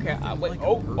season, there's okay, nothing wait. like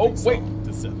a perfect song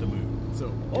to set the mood.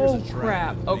 So here's a track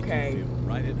crap. that'll make Okay. you feel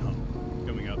right at home.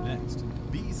 Coming up next,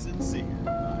 Be Sincere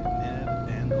by Ned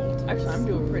and Alton. Actually, I'm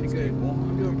doing pretty Stay good. warm.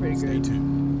 I'm doing pretty Stay good.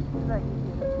 tuned.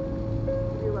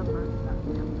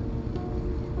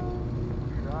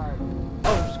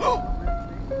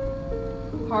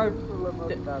 Hard.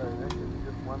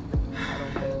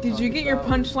 Did you get your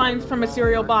punchlines from a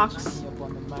cereal box?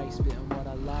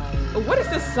 What is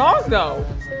this song though?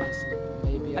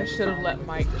 I should have let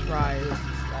Mike try.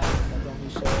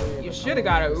 You should have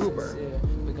got an Uber.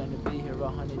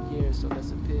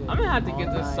 I'm gonna have to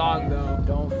get this song though.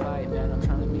 Don't fight, man. I'm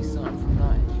trying to be something from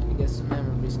nothing. You get some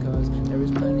memories, cause there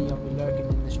is plenty of me lurking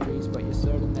in the streets, but you're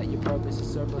certain that your purpose is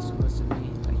surplus to listen to me.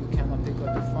 Like you cannot pick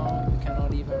up the phone, you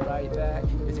cannot even write back.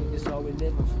 You think this all we're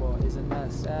living for? Isn't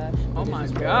that sad? Oh my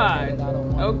god.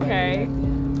 Okay.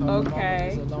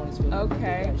 Okay.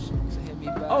 Okay.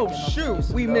 Oh shoot,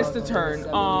 we missed a turn. It's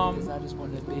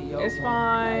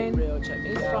fine.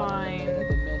 It's fine.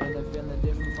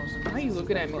 Why are you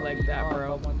looking at me like that,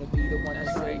 bro?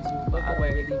 That's right. Look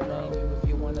away.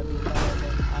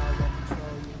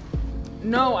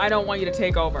 No, I don't want you to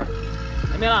take over.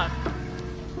 Leave me alone.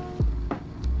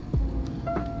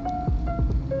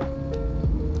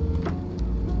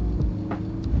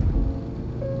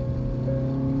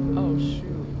 Oh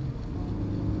shoot.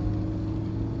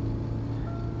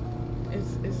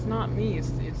 It's not me. It's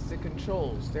the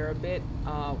controls. They're a bit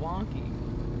wonky.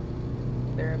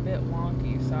 They're a bit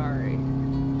wonky, sorry.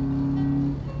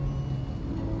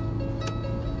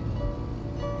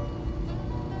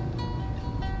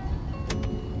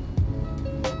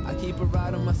 I keep a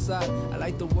ride on my side. I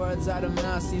like the words out of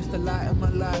mouth, seems to lighten my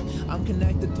life. I'm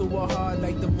connected to a heart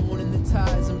like the moon and the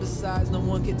tides. And besides, no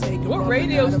one can take it. What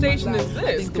radio station is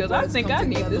this? Because I think I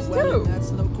need this too.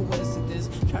 That's no coincidence.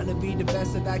 Trying to be the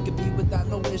best that I could be without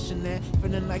no wishing that.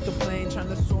 Feeling like a plane trying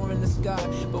to soar in the sky.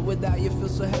 But without you feel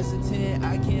so hesitant,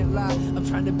 I can't lie. I'm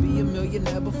trying to be a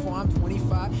millionaire before I'm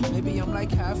 25. Maybe I'm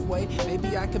like halfway,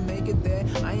 maybe I can make it there.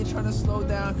 I ain't trying to slow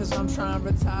down cause I'm trying to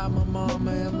retire my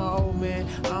mama and my old man.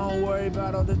 I don't worry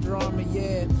about all the drama,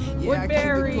 yeah. Yeah,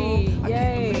 Woodbury, I keep it cool, I keep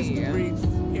it mystery.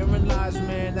 Herein lies,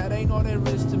 man, that ain't all there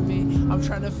is to me. I'm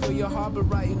trying to feel your heart, but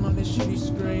writing on this shitty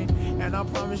screen. And I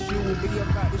promise you will be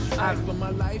about the strife, but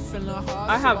my life in the heart.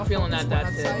 I have a feeling that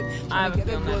that's it. I have a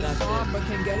feeling that that's it. But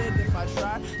can't get it if I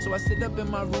try. So I sit up in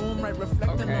my room, right,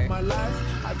 reflecting on my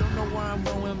life. I don't know where I'm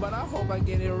going, but I hope I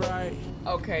get it right.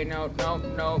 Okay, no.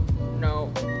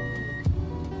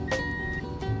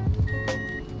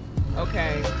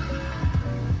 Okay.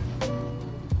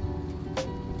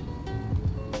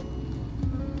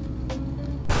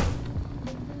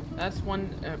 That's one,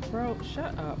 bro,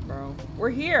 shut up, bro. We're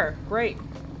here, great.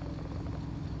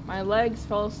 My legs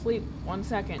fell asleep, 1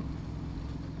 second.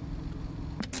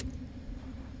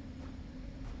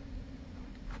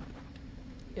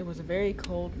 It was a very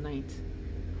cold night.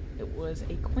 It was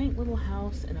a quaint little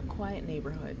house in a quiet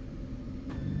neighborhood.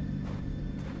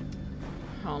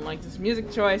 I don't like this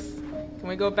music choice. Can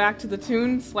we go back to the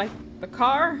tunes like the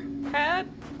car had?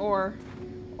 Or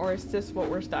is this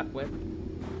what we're stuck with?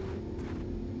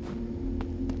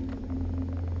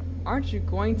 Aren't you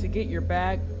going to get your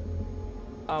bag?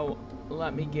 Oh,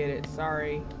 let me get it.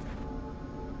 Sorry.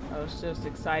 I was just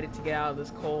excited to get out of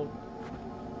this cold.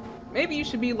 Maybe you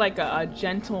should be like a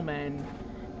gentleman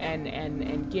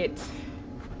and get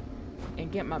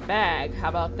my bag. How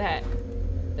about that?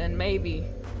 Then maybe,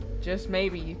 just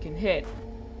maybe, you can hit.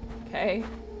 Okay?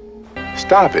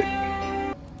 Stop it.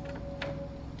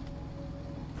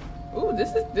 Ooh,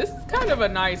 this is kind of a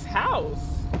nice house.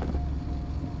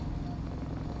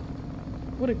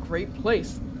 What a great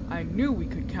place. I knew we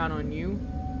could count on you.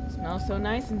 It smells so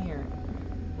nice in here.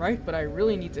 Right, but I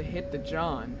really need to hit the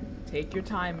John. Take your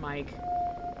time, Mike.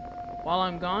 While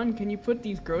I'm gone, can you put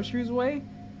these groceries away?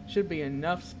 Should be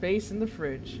enough space in the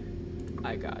fridge.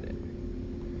 I got it.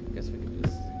 Guess we can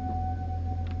just...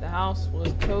 The house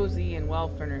was cozy and well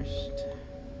furnished.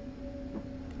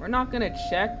 We're not gonna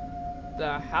check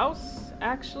the house,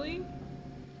 actually.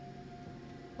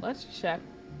 Let's check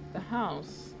the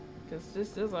house. Because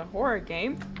this is a horror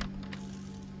game.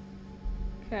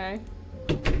 Okay.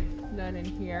 None in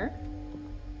here.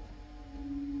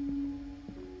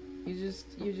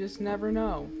 You just never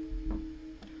know.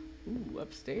 Ooh,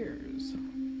 upstairs.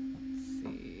 Let's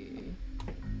see.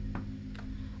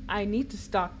 I need to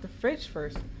stock the fridge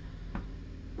first.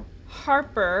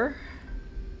 Harper.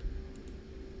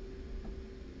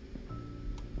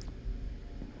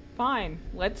 Fine,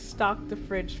 let's stock the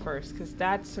fridge first, because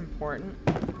that's important.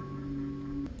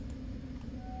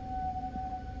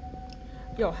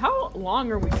 Yo, how long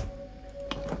are we...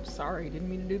 Sorry, didn't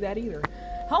mean to do that either.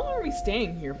 How long are we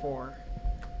staying here for?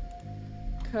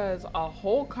 Because a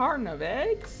whole carton of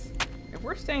eggs? If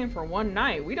we're staying for one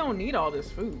night, we don't need all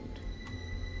this food.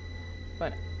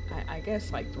 But I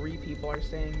guess like 3 people are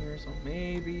staying here, so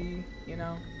maybe, you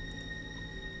know.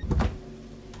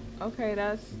 Okay,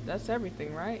 that's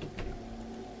everything, right?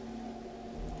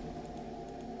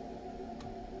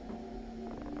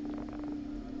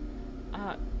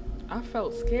 I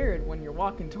felt scared when you're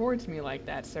walking towards me like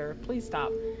that, sir. Please stop.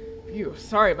 Phew,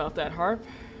 sorry about that, Harp.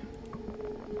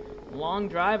 Long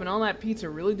drive and all that pizza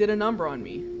really did a number on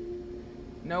me.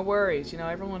 No worries, you know,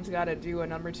 everyone's gotta do a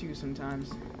number 2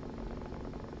 sometimes.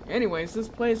 Anyways, this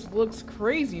place looks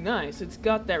crazy nice. It's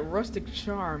got that rustic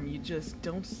charm you just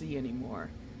don't see anymore.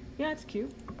 Yeah, it's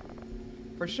cute.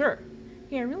 For sure.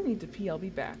 Yeah, I really need to pee. I'll be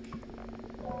back.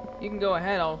 You can go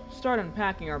ahead. I'll start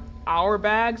unpacking our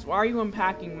bags. Why are you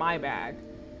unpacking my bag?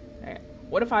 Hey,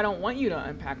 what if I don't want you to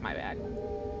unpack my bag?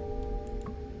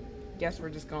 Guess we're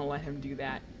just gonna let him do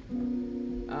that.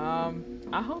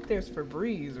 I hope there's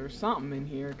Febreze or something in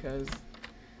here, cause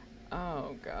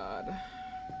oh god.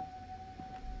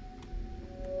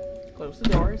 Close the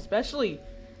door, especially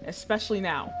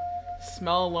now.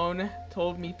 Smell alone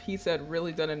told me pizza had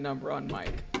really done a number on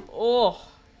Mike. Oh,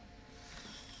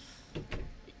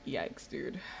 yikes,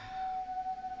 dude.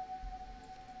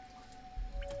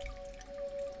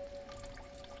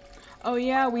 Oh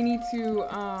yeah, we need to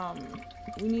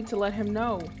let him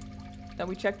know that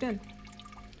we checked in.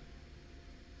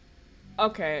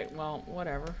 Okay, well,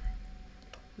 whatever.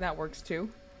 That works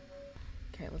too.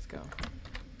 Okay, let's go.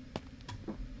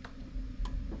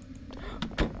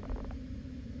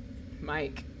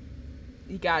 Mike,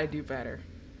 you gotta do better.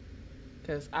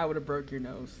 Because I would have broke your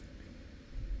nose.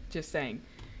 Just saying.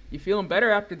 You feeling better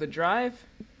after the drive?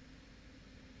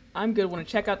 I'm good. Want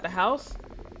to check out the house?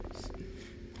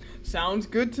 Sounds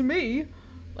good to me.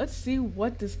 Let's see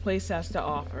what this place has to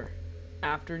offer.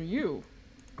 After you.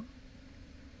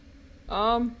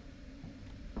 Well,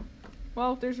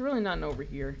 there's really nothing over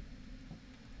here.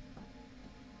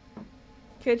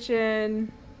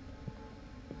 Kitchen.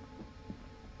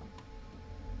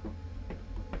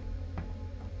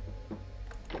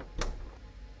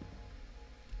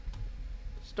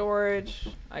 Storage,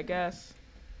 I guess.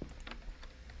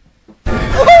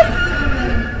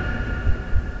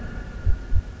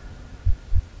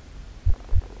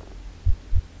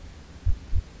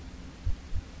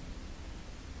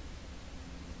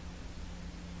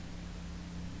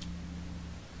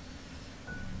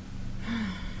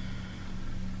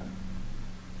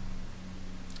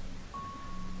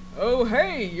 Oh,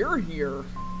 hey, you're here.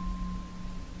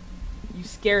 You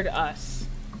scared us.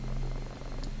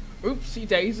 Oopsie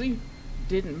daisy.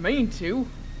 Didn't mean to.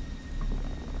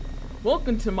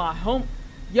 Welcome to my home.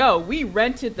 Yo, we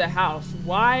rented the house.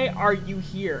 Why are you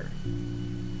here?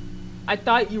 I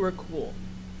thought you were cool.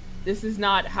 This is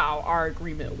not how our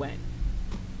agreement went.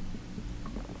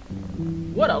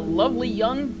 What a lovely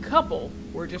young couple.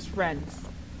 We're just friends.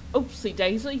 Oopsie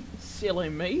daisy. Silly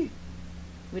me.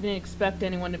 We didn't expect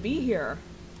anyone to be here.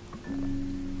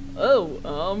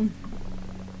 Oh,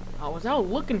 I was out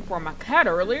looking for my cat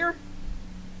earlier.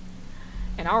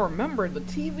 And I remember the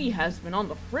TV has been on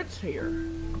the fritz here.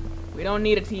 We don't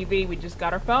need a TV, we just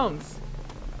got our phones.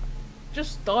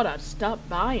 Just thought I'd stop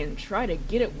by and try to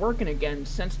get it working again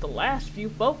since the last few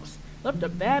folks left a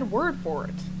bad word for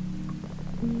it.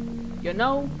 You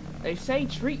know, they say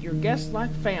treat your guests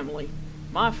like family.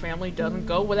 My family doesn't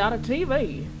go without a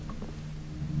TV.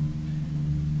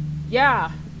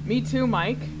 Yeah, me too,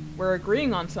 Mike. We're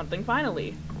agreeing on something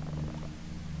finally.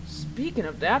 Speaking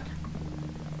of that,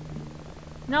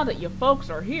 now that you folks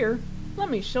are here, let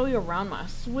me show you around my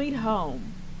sweet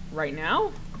home. Right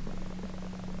now?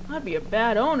 I'd be a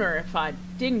bad owner if I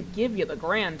didn't give you the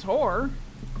grand tour.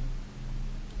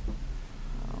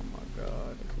 Oh my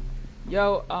god.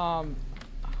 Yo,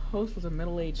 host was a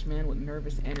middle-aged man with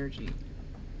nervous energy.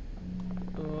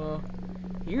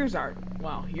 Here's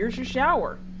your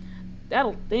shower.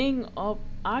 That'll thing up.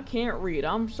 I can't read.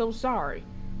 I'm so sorry.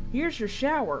 Here's your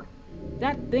shower.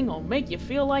 That thing'll make you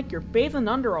feel like you're bathing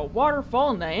under a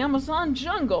waterfall in the Amazon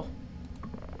jungle.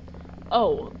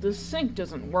 Oh, the sink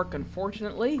doesn't work,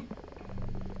 unfortunately.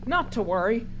 Not to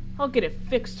worry. I'll get it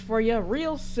fixed for you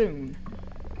real soon.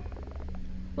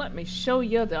 Let me show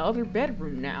you the other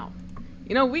bedroom now.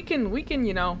 You know, we can,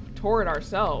 you know, tour it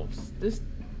ourselves. This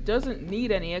doesn't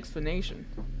need any explanation.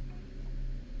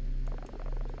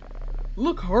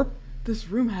 Look, Harp, this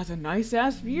room has a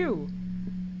nice-ass view.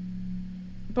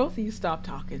 Both of you stop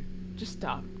talking. Just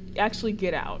stop. Actually,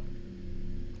 get out.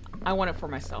 I want it for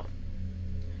myself.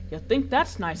 You think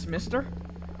that's nice, mister?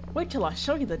 Wait till I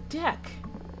show you the deck.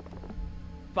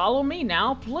 Follow me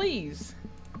now, please.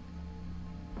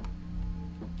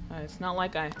 It's not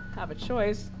like I have a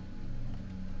choice.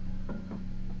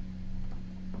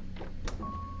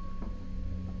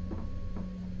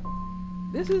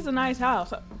 This is a nice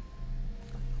house.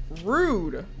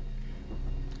 Rude.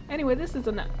 Anyway, this is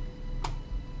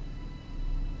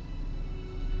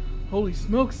holy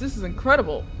smokes, this is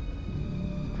incredible.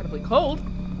 Incredibly cold.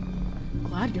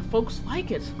 Glad you folks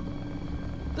like it.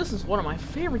 This is one of my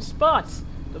favorite spots.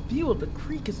 The view of the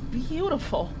creek is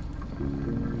beautiful.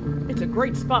 It's a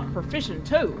great spot for fishing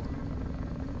too.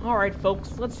 Alright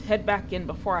folks, let's head back in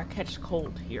before I catch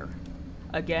cold here.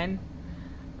 Again.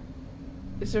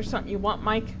 Is there something you want,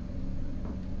 Mike?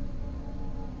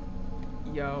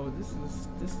 Yo, this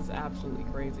is absolutely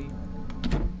crazy.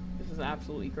 This is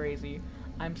absolutely crazy.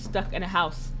 I'm stuck in a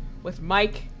house with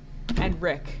Mike and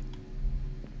Rick.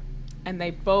 And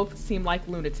they both seem like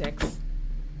lunatics.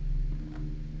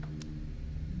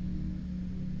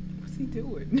 What's he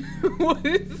doing? What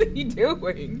is he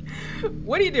doing?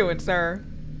 What are you doing, sir?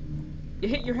 You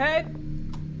hit your head?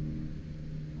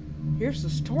 Here's the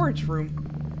storage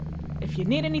room. If you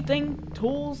need anything,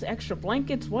 tools, extra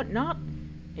blankets, whatnot,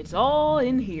 it's all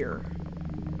in here.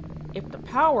 If the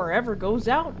power ever goes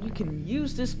out, you can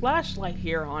use this flashlight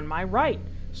here on my right.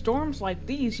 Storms like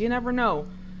these, you never know.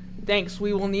 Thanks,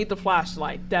 we will need the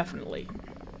flashlight, definitely.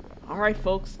 Alright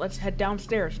folks, let's head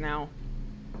downstairs now.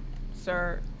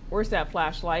 Sir, where's that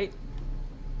flashlight?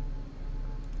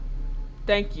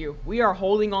 Thank you. We are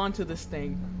holding on to this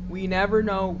thing. We never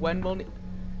know when we'll need...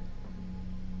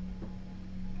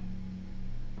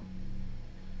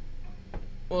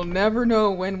 We'll never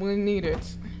know when we need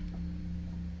it.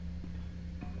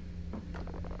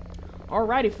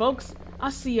 Alrighty folks, I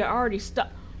see you already stuck.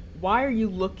 Why are you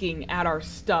looking at our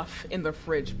stuff in the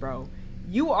fridge, bro?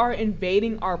 You are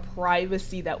invading our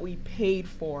privacy that we paid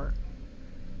for.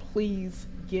 Please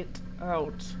get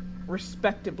out.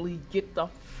 Respectably, get the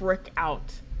frick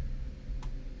out.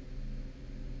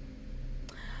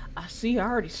 I see you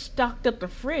already stocked up the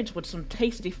fridge with some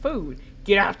tasty food.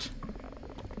 Get out.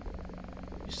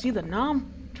 You see the knob?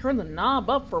 Turn the knob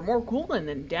up for more cooling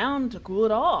and down to cool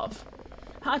it off.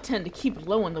 I tend to keep it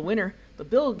low in the winter. The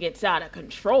bill gets out of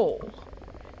control.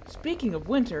 Speaking of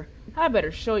winter, I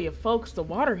better show you folks the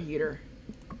water heater.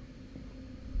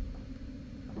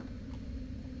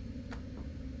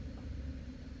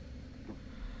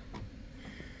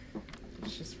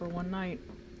 It's just for one night.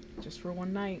 Just for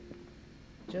one night.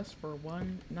 Just for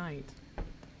one night.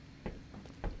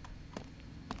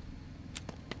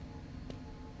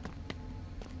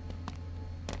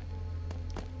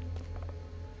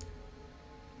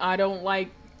 I don't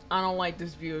like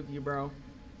this view of you, bro.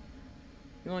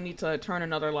 You're gonna need to turn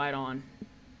another light on.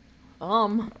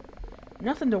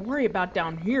 Nothing to worry about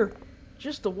down here.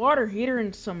 Just the water heater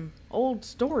and some old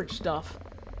storage stuff.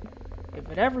 If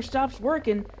it ever stops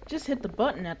working, just hit the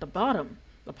button at the bottom.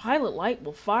 The pilot light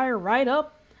will fire right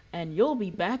up, and you'll be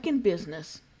back in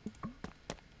business.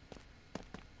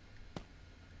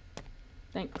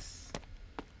 Thanks.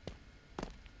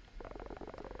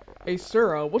 Hey,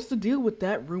 sir, what's the deal with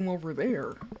that room over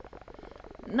there?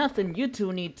 Nothing you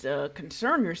two need to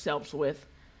concern yourselves with.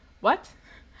 What?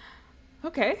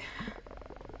 Okay.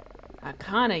 I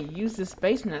kinda use this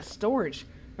basement as storage.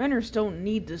 Renters don't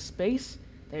need this space.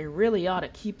 They really ought to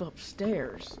keep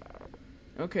upstairs.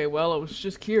 Okay, well, I was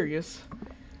just curious.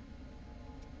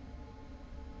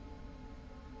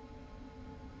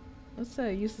 Let's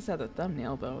use this as a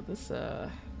thumbnail, though. This,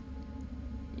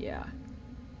 yeah.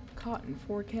 Caught in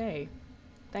 4K.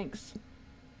 Thanks.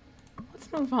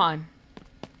 Let's move on.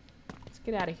 Let's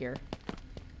get out of here.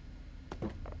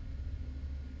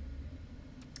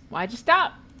 Why'd you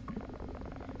stop?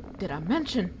 Did I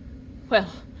mention? Well,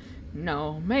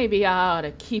 no, maybe I ought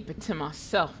to keep it to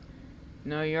myself.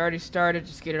 No, you already started,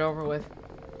 just get it over with.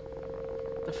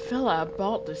 The fella I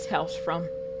bought this house from,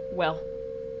 well,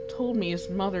 told me his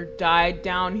mother died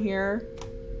down here.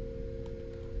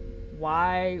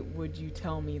 Why would you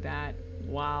tell me that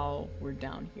while we're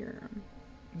down here?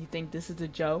 You think this is a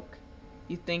joke?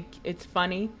 You think it's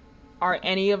funny? Are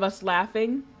any of us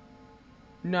laughing?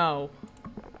 No.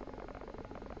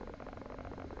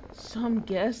 Some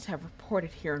guests have reported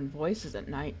hearing voices at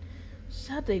night.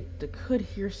 Said they could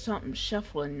hear something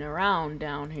shuffling around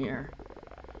down here.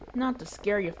 Not to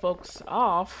scare you folks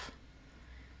off,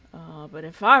 but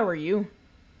if I were you,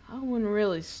 I wouldn't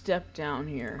really step down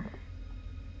here.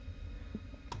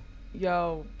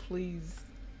 Yo, please,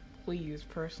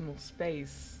 personal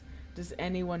space. Does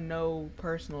anyone know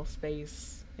personal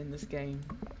space in this game?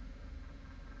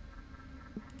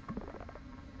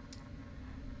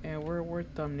 And we're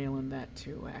thumbnailing that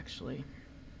too, actually.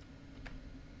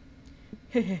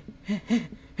 The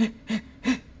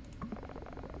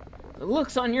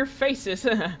looks on your faces.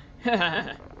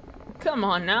 Come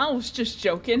on now, I was just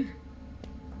joking.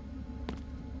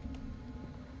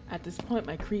 At this point,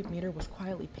 my creep meter was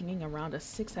quietly pinging around a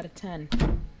 6 out of 10.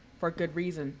 For good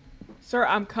reason. Sir,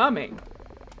 I'm coming.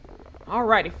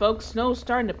 Alrighty, folks. Snow's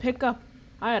starting to pick up.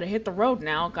 I gotta hit the road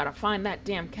now. Gotta find that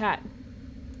damn cat.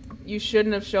 You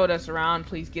shouldn't have showed us around.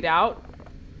 Please get out.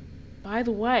 By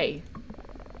the way,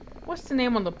 what's the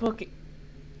name on the book?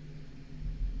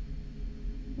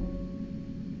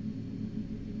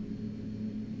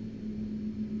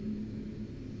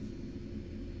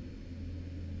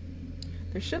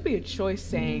 There should be a choice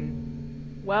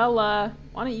saying, well,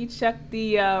 why don't you check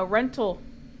the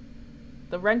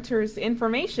renter's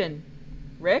information,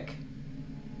 Rick?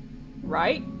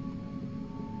 Right?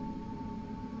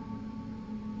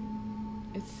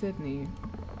 It's Sydney.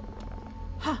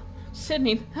 Ha!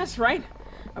 Sydney, that's right.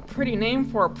 A pretty name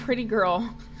for a pretty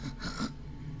girl.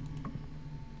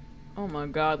 Oh my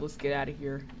god, let's get out of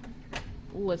here.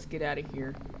 Let's get out of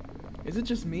here. Is it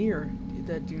just me, or did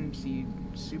that dude seem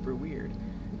super weird?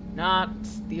 Not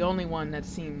the only one that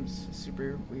seems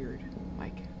super weird,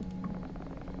 Mike.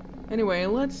 Anyway,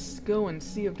 let's go and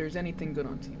see if there's anything good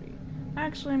on TV.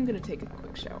 Actually, I'm gonna take a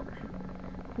quick shower.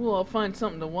 Cool, I'll find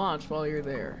something to watch while you're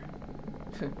there.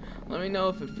 Let me know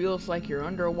if it feels like you're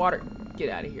underwater. Get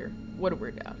out of here. What a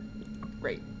weird out.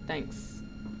 Great, thanks.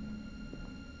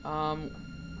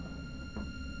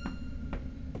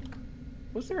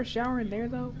 Was there a shower in there,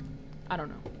 though? I don't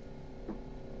know.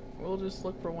 We'll just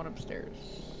look for one upstairs.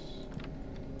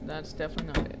 That's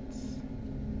definitely not it.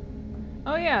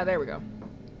 Oh yeah, there we go.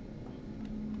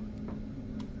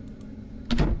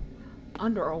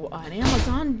 Under an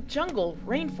Amazon jungle,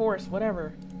 rainforest,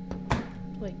 whatever.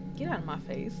 Like, get out of my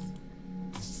face.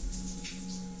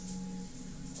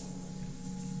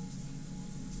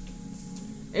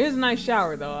 It is a nice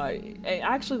shower, though.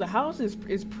 Actually, the house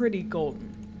is pretty golden.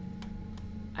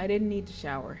 I didn't need to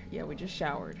shower. Yeah, we just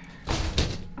showered.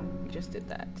 We just did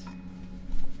that.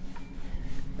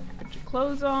 Put your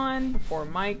clothes on before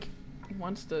Mike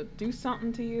wants to do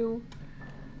something to you.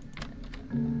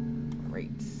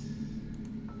 Great.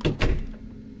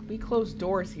 We close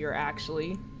doors here,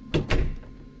 actually.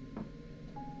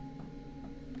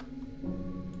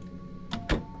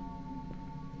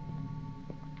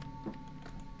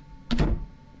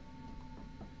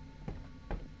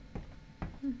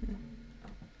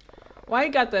 Why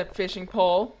you got that fishing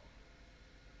pole?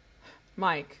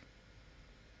 Mike,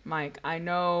 I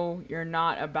know you're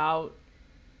not about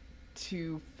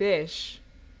to fish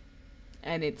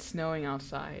and it's snowing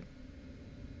outside.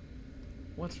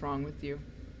 What's wrong with you?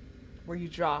 Were you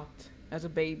dropped as a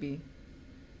baby?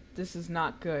 This is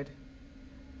not good.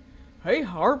 Hey,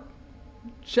 Harp,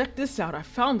 check this out. I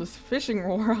found this fishing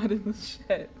rod in the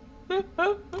shed.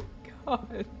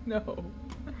 God, no.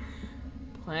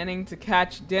 Planning to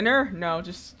catch dinner? No,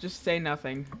 just say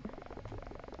nothing.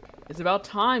 It's about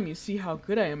time you see how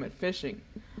good I am at fishing.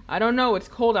 I don't know, it's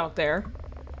cold out there.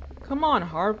 Come on,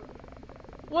 Harp.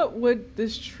 What would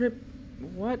this trip...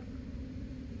 What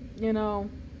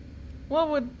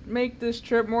would make this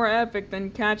trip more epic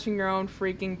than catching your own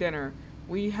freaking dinner?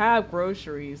 We have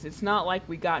groceries. It's not like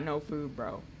we got no food,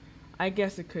 bro. I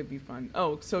guess it could be fun.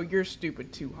 Oh, so you're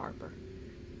stupid too, Harper.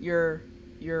 You're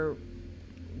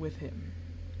with him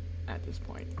at this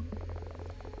point.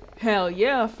 Hell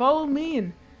yeah, follow me,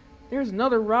 and there's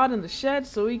another rod in the shed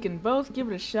so we can both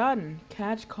give it a shot and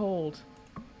catch cold.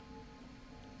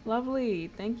 Lovely,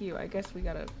 thank you. I guess we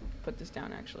gotta put this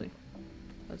down, actually.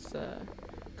 Let's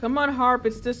come on, Harp,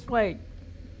 it's this way.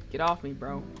 Get off me,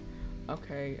 bro.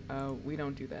 Okay, we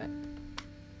don't do that.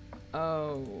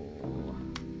 Oh,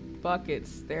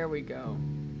 buckets, there we go.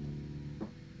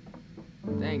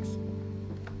 Thanks.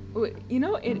 Ooh, you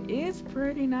know, it is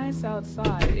pretty nice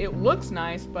outside. It looks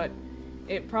nice, but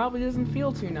it probably doesn't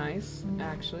feel too nice,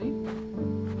 actually.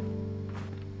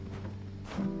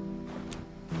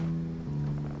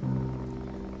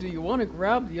 Do you want to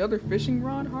grab the other fishing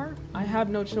rod, Harp? I have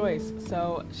no choice,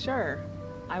 so sure,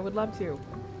 I would love to.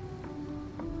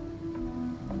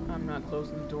 I'm not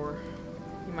closing the door.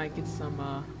 You might get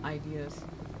some ideas.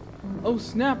 Oh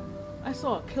snap! I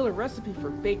saw a killer recipe for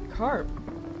baked carp.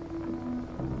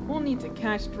 We'll need to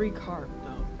catch 3 carp,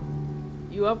 though.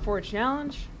 You up for a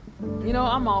challenge? You know,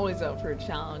 I'm always up for a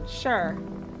challenge, sure.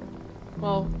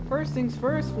 Well, first things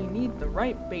first, we need the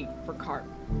right bait for carp.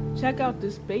 Check out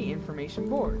this bait information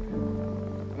board.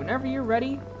 Whenever you're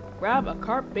ready, grab a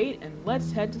carp bait and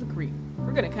let's head to the creek.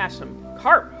 We're gonna catch some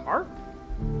carp, Harp.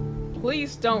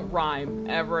 Please don't rhyme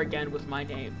ever again with my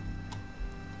name.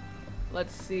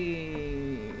 Let's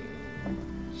see...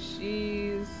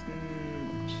 Cheese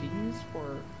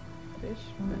for fish?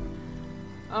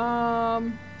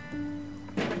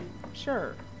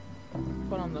 Sure.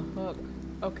 Put on the hook.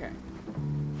 Okay.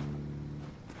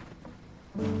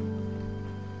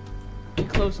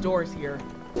 closed doors here.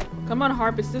 Come on,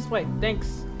 Harp, it's this way.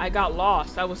 Thanks. I got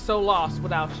lost. I was so lost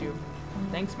without you.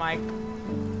 Thanks, Mike.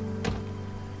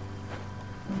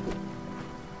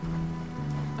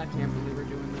 I can't believe we're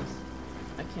doing this.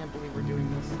 I can't believe we're doing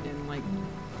this in, like,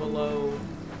 below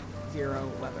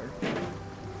 0 weather.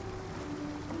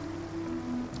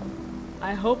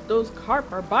 I hope those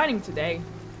carp are biting today.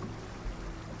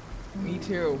 Me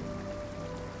too.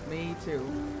 Me too.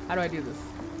 How do I do this?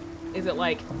 Is it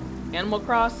like Animal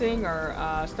Crossing or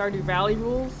Stardew Valley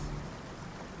rules?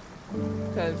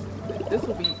 Because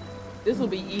this will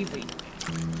be easy.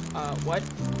 What?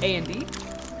 A and D?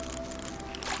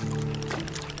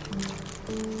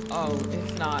 Oh,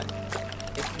 it's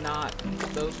not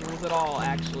those rules at all,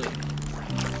 actually.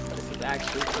 This is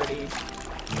actually pretty...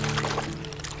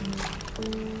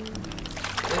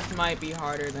 This might be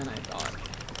harder than I thought.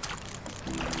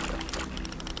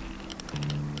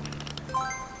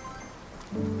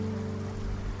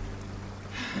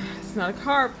 It's not a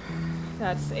carp.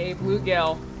 That's a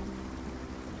bluegill.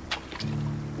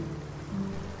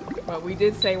 But we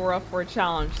did say we're up for a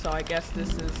challenge, so I guess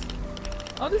this is...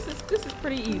 Oh, this is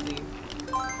pretty easy.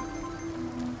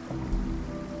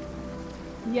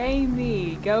 Yay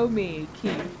me, go me,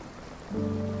 Keith.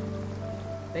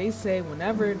 They say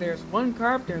whenever there's one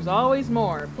carp, there's always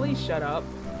more. Please shut up.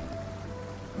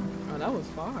 Oh, that was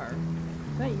far.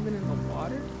 Is that even in the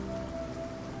water?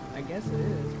 I guess it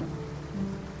is.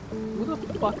 Who the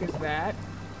fuck is that?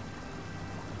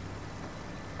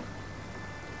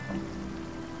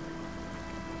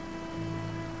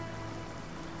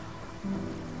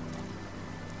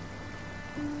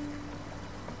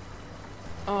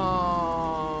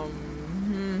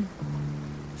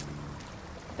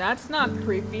 That's not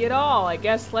creepy at all. I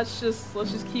guess let's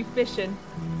just keep fishing.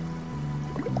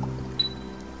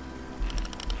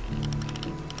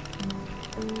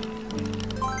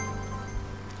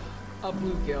 A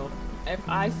bluegill. If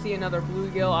I see another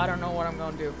bluegill, I don't know what I'm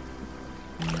gonna do.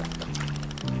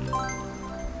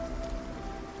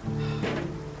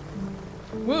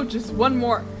 Woo, just one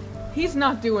more. He's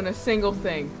not doing a single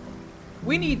thing.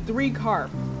 We need 3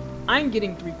 carp. I'm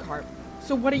getting 3 carp.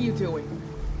 So what are you doing?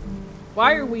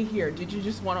 Why are we here? Did you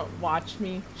just want to watch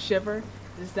me shiver?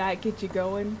 Does that get you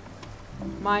going,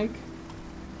 Mike?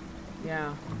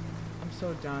 Yeah. I'm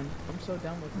so done. I'm so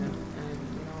done with him. And,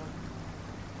 you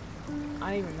know,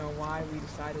 I don't even know why we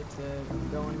decided to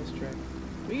go on this trip.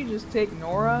 We could just take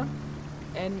Nora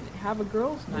and have a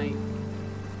girls' night.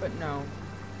 But no.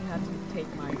 We had to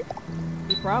take Mike.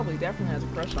 He probably definitely has a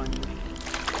crush on you.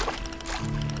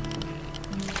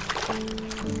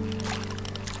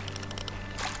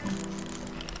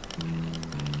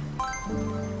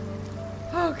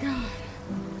 Oh god.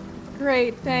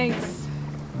 Great, thanks.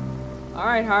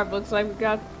 Alright, Harp, looks like we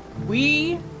got...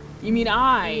 You mean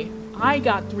I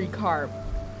got 3 carp.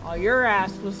 While your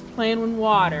ass was playing with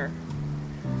water.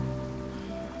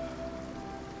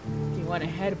 Do you want to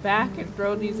head back and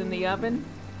throw these in the oven?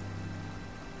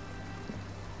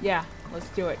 Yeah, let's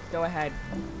do it. Go ahead.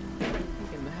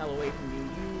 Getting the hell away from you.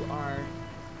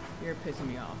 You're pissing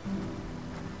me off.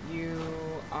 You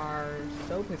are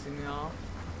so pissing me off.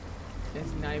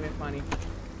 It's not even funny.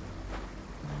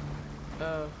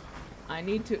 I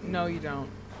need to... No, you don't.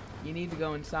 You need to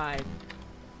go inside.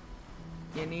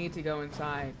 You need to go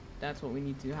inside. That's what we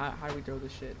need to... How do we throw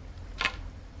this shit?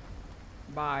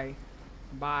 Bye.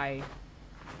 Bye.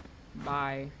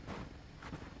 Bye.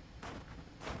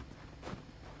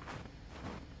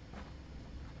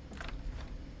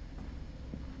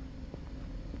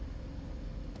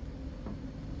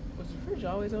 Was the fridge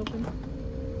always open?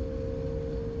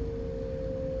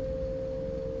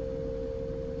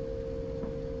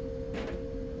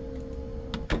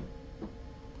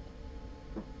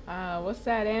 What's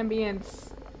that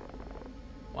ambience?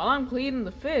 While I'm cleaning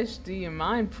the fish, do you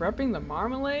mind prepping the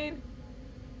marmalade?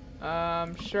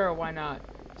 Sure, why not?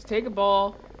 Just take a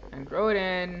bowl and throw it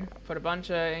in, put a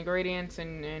bunch of ingredients,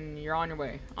 and you're on your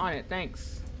way. On it,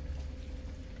 thanks.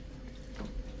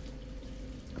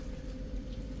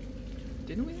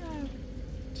 Didn't we have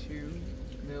 2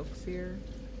 milks here?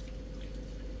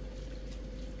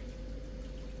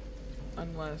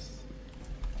 Unless,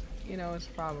 you know, it's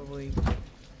probably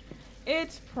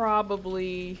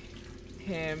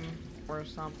him or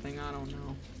something, I don't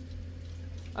know.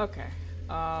 Okay.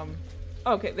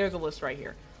 Okay, there's a list right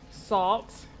here.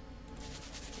 Salt,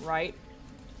 right?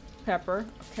 Pepper,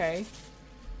 okay.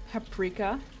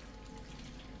 Paprika.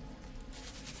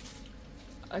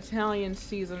 Italian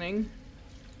seasoning.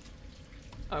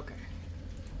 Okay.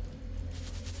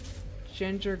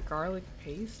 Ginger garlic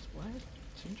paste? What?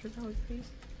 Ginger garlic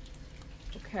paste?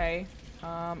 Okay.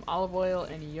 Olive oil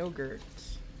and yogurt.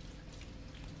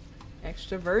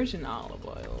 Extra virgin olive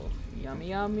oil. Yum,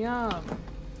 yum, yum.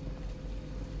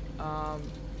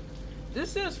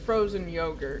 This says frozen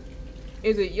yogurt.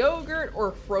 Is it yogurt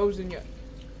or frozen yogurt?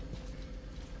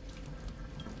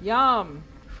 Yum!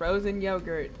 Frozen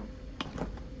yogurt.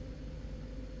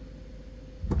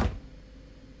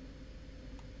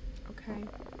 Okay.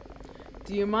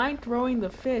 Do you mind throwing the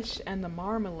fish and the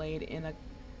marmalade in a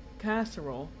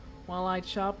casserole while I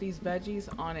chop these veggies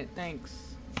on it?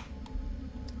 Thanks.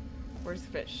 Where's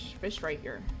the fish? Fish right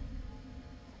here.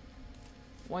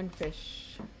 One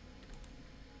fish.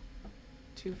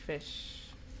 Two fish.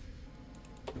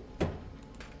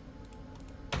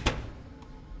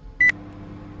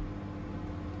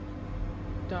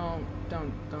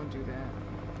 Don't do that.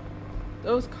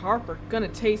 Those carp are gonna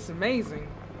taste amazing.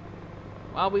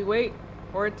 While we wait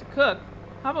for it to cook,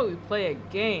 how about we play a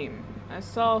game? I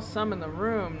saw some in the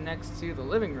room next to the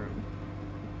living room.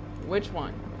 Which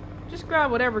one? Just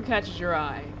grab whatever catches your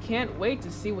eye. Can't wait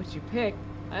to see what you pick.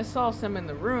 I saw some in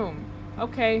the room.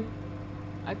 Okay.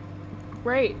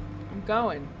 Great. I'm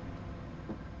going.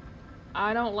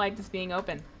 I don't like this being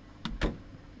open.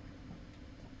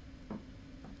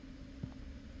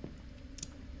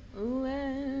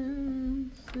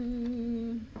 Let's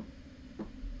see.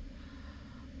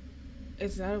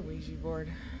 Is that a Ouija board?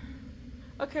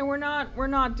 Okay, we're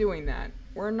not doing that.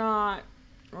 We're not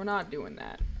doing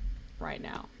that right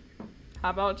now.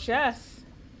 How about chess?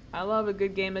 I love a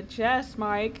good game of chess,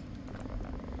 Mike.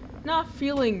 Not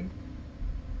feeling...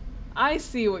 I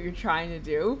see what you're trying to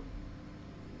do.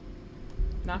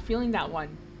 Not feeling that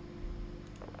one.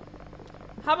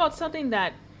 How about something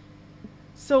that...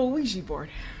 So, a Ouija board.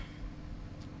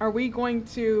 Are we going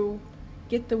to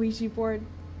get the Ouija board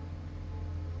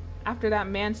after that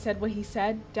man said what he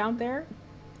said down there?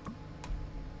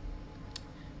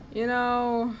 You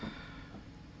know...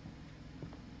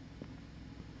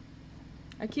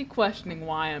 I keep questioning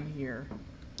why I'm here.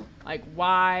 Like,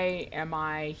 why am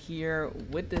I here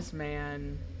with this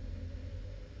man?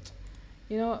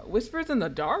 You know, whispers in the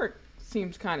dark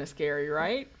seems kind of scary,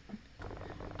 right?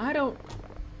 I don't...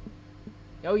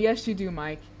 Oh, yes you do,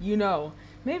 Mike. You know.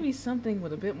 Maybe something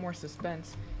with a bit more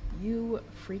suspense. You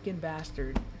freaking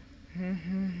bastard.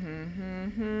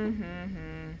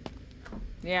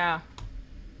 Yeah.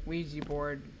 Ouija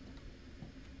board.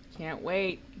 Can't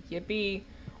wait. Yippee.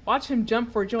 Watch him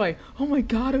jump for joy. Oh my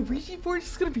god, a Ouija board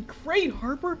is gonna be great,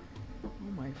 Harper.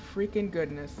 Oh my freaking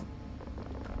goodness.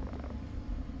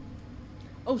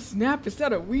 Oh snap, is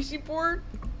that a Ouija board?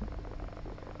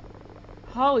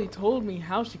 Holly told me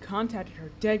how she contacted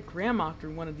her dead grandma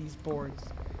through one of these boards.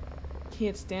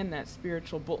 Can't stand that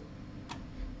spiritual bull.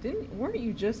 Weren't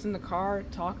you just in the car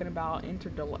talking about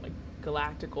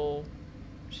intergalactical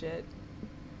shit?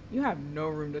 You have no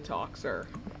room to talk, sir.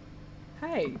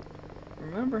 Hey.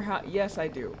 Remember how... Yes, I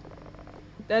do.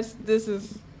 This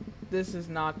is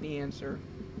not the answer.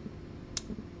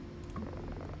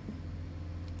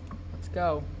 Let's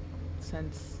go.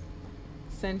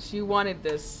 Since you wanted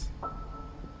this.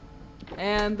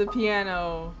 And the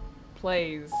piano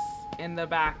plays in the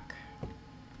back.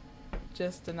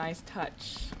 Just a nice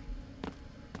touch.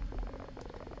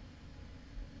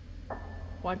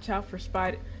 Watch out for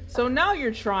spider... So now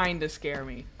you're trying to scare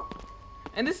me.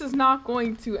 And this is not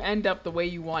going to end up the way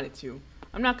you want it to.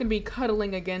 I'm not going to be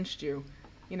cuddling against you.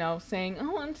 You know, saying,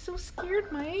 oh, I'm so scared,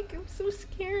 Mike. I'm so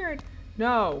scared.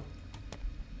 No.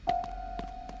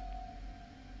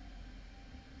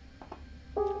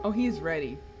 Oh, he's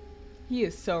ready. He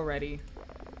is so ready.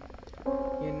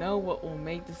 You know what will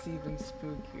make this even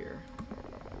spookier?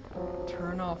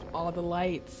 Turn off all the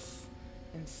lights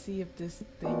and see if this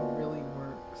thing really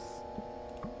works.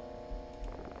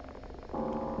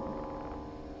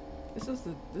 This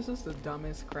is the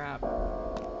dumbest crap.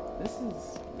 This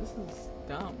is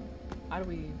dumb. How do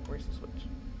we... Where's the switch?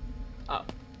 Oh.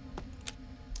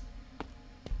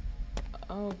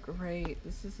 Oh great.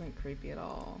 This isn't creepy at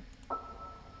all.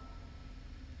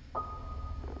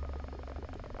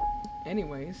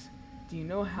 Anyways, do you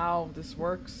know how this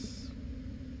works?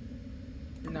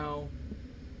 No.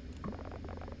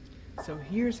 So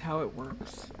here's how it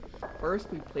works.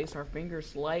 First, we place our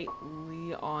fingers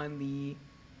lightly on the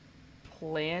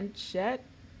planchette.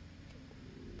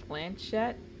 I'm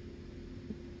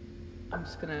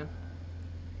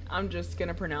just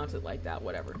gonna pronounce it like that,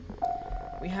 whatever.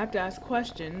 We have to ask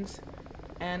questions,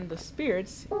 and the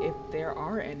spirits, if there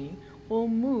are any, will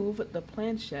move the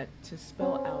planchette to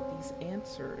spell out these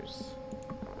answers.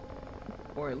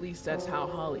 Or at least that's how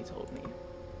Holly told me.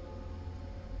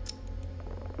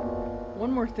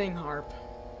 One more thing, Harp.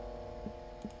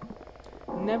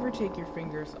 Never take your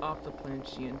fingers off the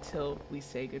planchette until we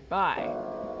say goodbye.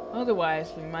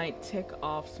 Otherwise, we might tick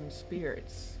off some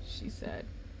spirits, she said.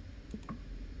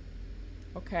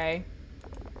 Okay.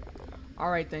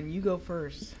 Alright then, you go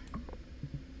first.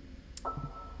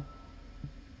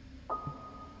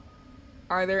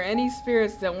 Are there any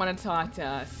spirits that want to talk to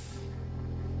us?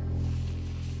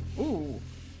 Ooh.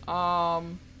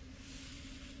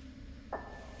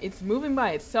 It's moving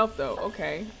by itself though.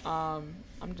 Okay.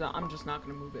 I'm just not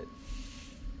gonna move it.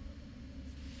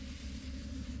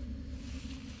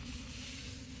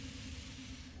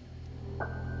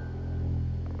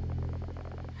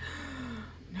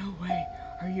 No way.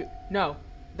 Are you? No,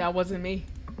 that wasn't me.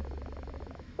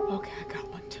 Okay, I got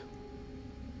one too.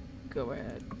 Go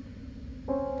ahead.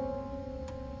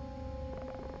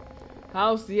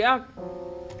 House, yeah.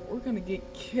 We're gonna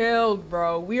get killed,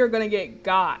 bro. We are gonna get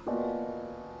got.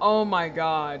 Oh my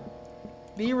god.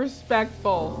 Be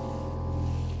respectful.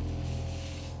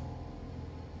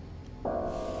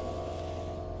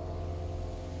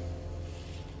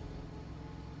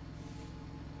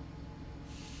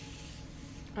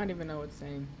 I don't even know what it's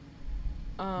saying.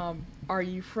 Are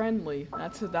you friendly?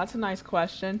 That's a nice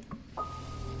question.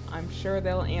 I'm sure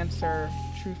they'll answer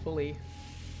truthfully.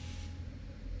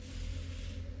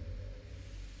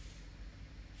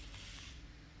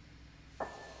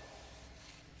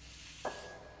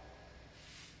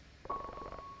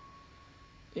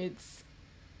 It's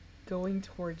going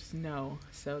towards no,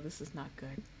 so this is not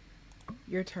good.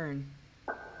 Your turn.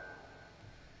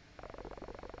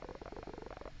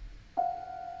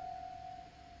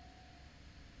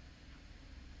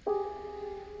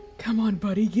 Come on,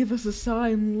 buddy, give us a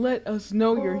sign. Let us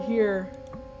know you're here.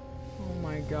 Oh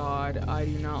my god, I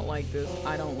do not like this.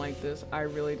 I don't like this. I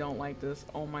really don't like this.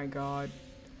 Oh my god.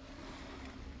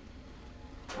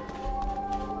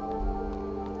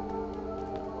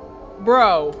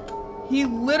 Bro, he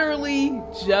literally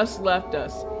just left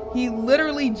us. He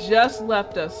literally just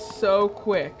left us so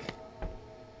quick.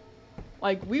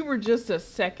 Like, we were just a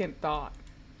second thought.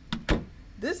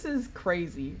 This is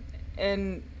crazy.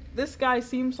 And this guy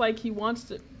seems like he wants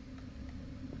to...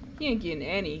 He ain't getting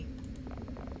any.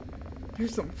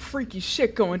 There's some freaky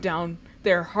shit going down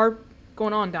there, Harp.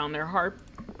 Going on down there, Harp.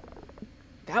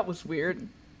 That was weird.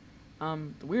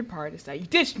 The weird part is that you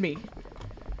ditched me.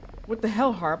 What the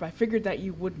hell, Harp? I figured that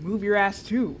you would move your ass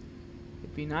too.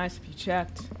 It'd be nice if you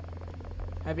checked.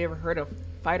 Have you ever heard of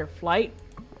fight or flight?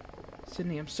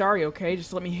 Sydney, I'm sorry, okay?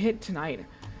 Just let me hit tonight.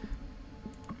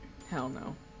 Hell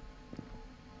no.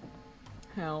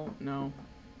 Hell no.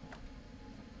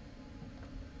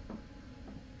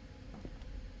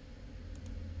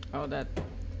 Oh, that...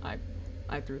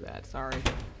 I threw that. Sorry.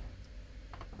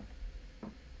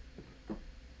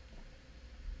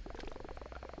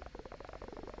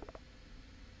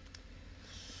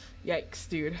 Yikes,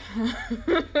 dude.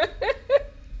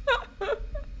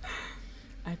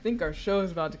 I think our show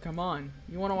is about to come on.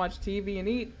 You want to watch TV and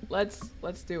eat? Let's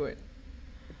do it.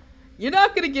 You're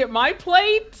not gonna get my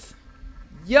plate?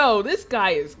 Yo, this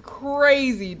guy is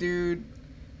crazy, dude.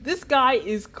 This guy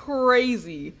is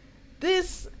crazy.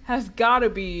 This has gotta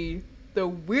be the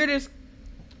weirdest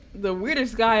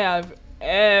guy I've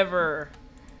ever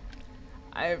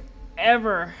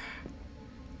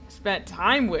spent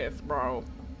time with, bro.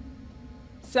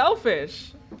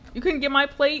 Selfish. You couldn't get my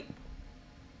plate?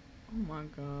 Oh my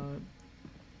god.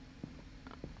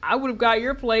 I would have got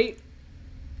your plate.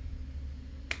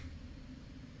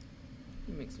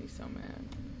 He makes me so mad.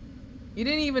 You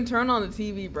didn't even turn on the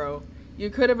TV, bro. You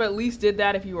could have at least did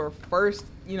that if you were first,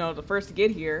 you know, the first to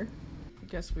get here. I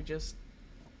guess we just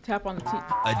tap on the TV.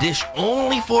 A dish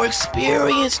only for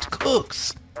experienced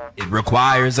cooks. It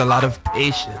requires a lot of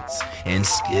patience and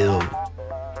skill.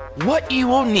 What you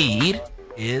will need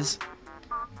is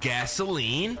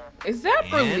gasoline. Is that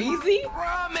Berlizzi?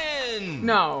 Ramen.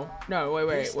 No,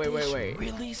 wait.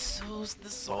 Really soothes the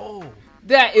soul.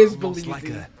 That is Almost Berlizzi. like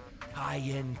a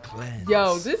high-end cleanse.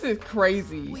 Yo, this is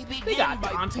crazy. They got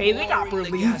Dante, they got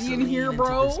Berlizzi in here,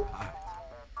 bro.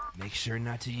 Make sure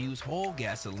not to use whole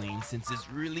gasoline since it's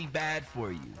really bad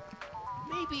for you.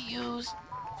 Maybe use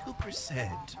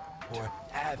 2% or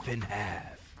half and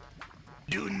half.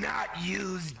 Do not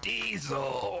use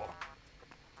diesel.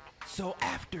 So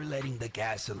after letting the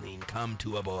gasoline come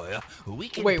to a boil, we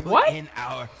can put in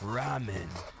our ramen.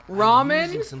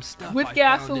 Ramen some stuff with I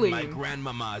gasoline. found in my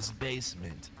grandmama's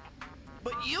basement.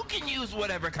 But you can use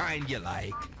whatever kind you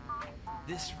like.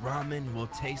 This ramen will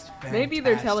taste fantastic. Maybe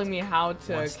they're telling me how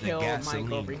to once kill the Mike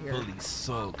gasoline over here. fully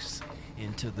soaks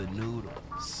into the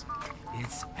noodles.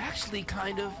 It's actually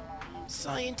kind of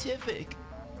scientific.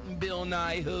 Bill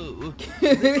Nye who?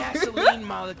 The gasoline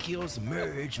molecules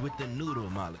merge with the noodle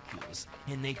molecules,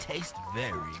 and they taste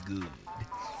very good.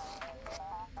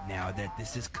 Now that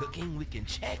this is cooking, we can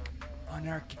check on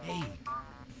our cake.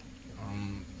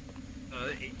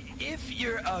 If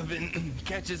your oven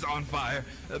catches on fire,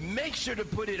 make sure to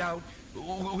put it out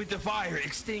with the fire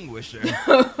extinguisher.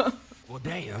 Well,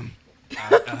 damn.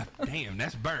 Damn,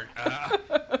 that's burnt.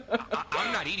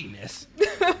 I'm not eating this.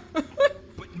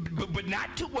 But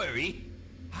not to worry.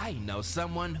 I know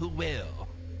someone who will.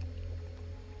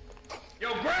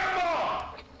 Yo, Grandma!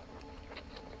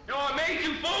 Yo, I made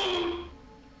you food!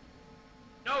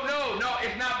 No,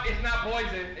 it's not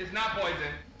poison. It's not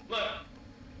poison. Look.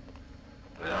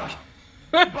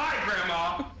 Bye,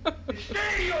 Grandma.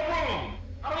 Stay in your room.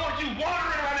 I don't want you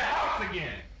wandering around the house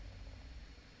again.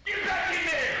 Get back in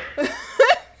there.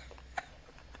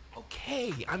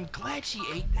 Okay, I'm glad she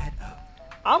ate that up.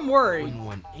 I'm worried. I wouldn't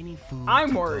want any food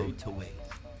I'm to worried. go to waste.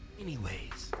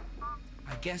 Anyways,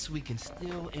 I guess we can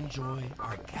still enjoy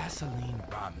our gasoline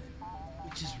ramen,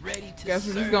 which is ready to Guess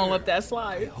we're just serve. gonna let that I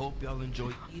slide. hope y'all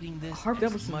enjoy eating this. Harp, that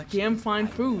as was some much damn as fine I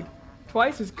food. will.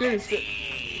 Twice as good as it.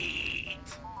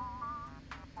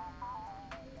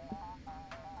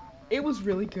 It was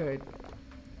really good.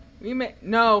 We may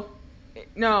no.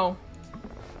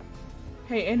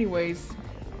 Hey, anyways,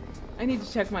 I need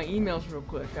to check my emails real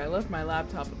quick. I left my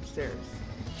laptop upstairs.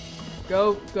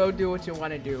 Go do what you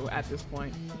want to do at this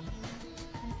point.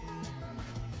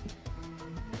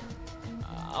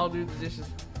 I'll do the dishes.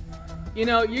 You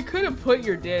know, you could have put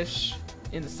your dish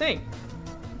in the sink.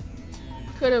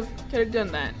 Could have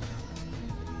done that.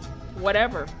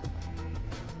 Whatever.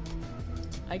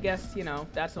 I guess, you know,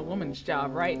 that's a woman's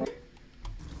job, right?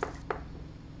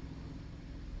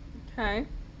 Okay.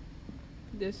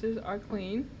 Dishes are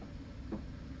clean.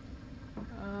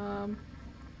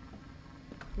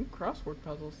 Ooh, crossword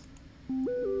puzzles.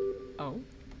 Oh.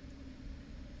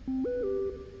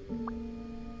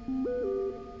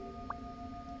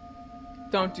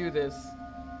 Don't do this.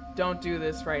 Don't do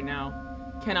this right now.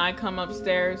 Can I come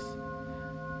upstairs?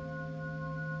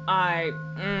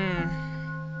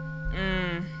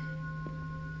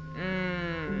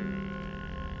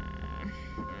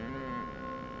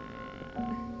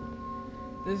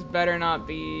 This better not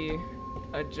be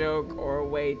a joke or a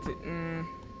way to.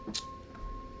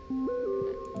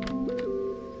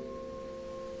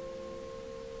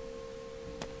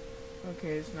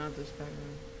 Okay, it's not this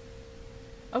bedroom.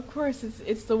 Of course,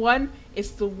 it's the one.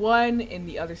 It's the one in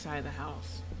the other side of the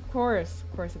house. Of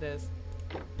course it is.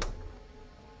 Oh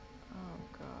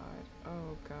god!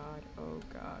 Oh god! Oh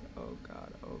god! Oh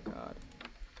god! Oh god!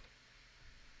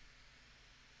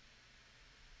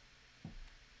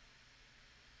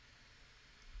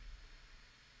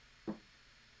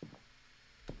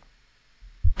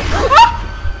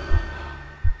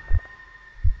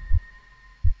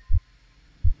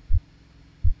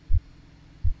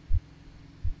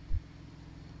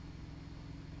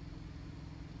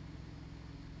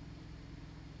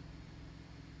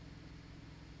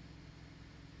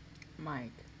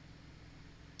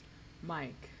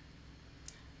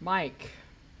 Mike.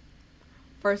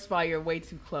 First of all, you're way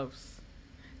too close.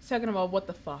 Second of all, what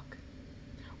the fuck?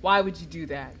 Why would you do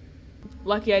that?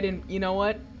 Lucky I didn't. You know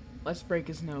what? Let's break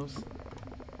his nose.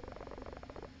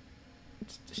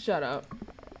 Shut up.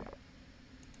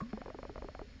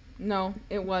 No,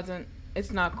 it wasn't.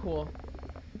 It's not cool.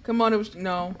 Come on, it was.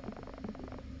 No.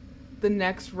 The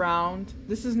next round.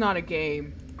 This is not a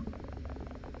game.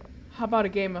 How about a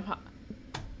game of.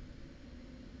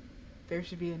 There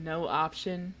should be a no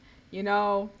option. You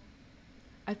know,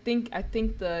 I think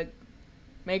the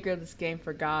maker of this game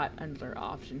forgot another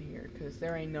option here, because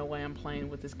there ain't no way I'm playing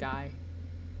with this guy.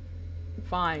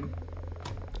 Fine.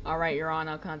 Alright, you're on.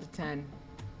 I'll count to 10.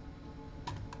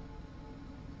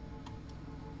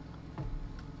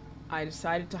 I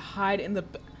decided to hide in the...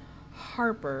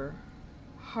 Harper,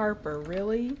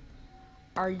 really?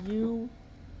 Are you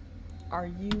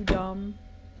dumb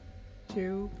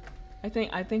too? I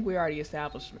think we already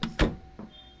established this.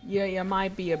 Yeah, you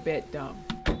might be a bit dumb.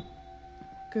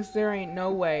 Cause there ain't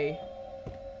no way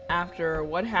after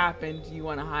what happened you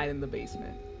want to hide in the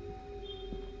basement.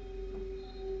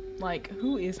 Like,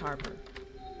 who is Harper?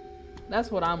 That's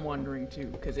what I'm wondering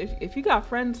too. Cause if you got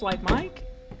friends like Mike,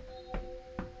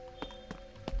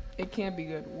 it can't be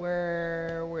good.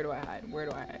 Where do I hide? Where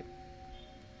do I hide?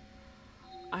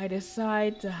 I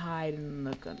decide to hide and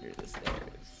look under the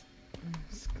stairs.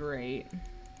 It's great.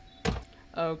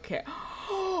 Okay.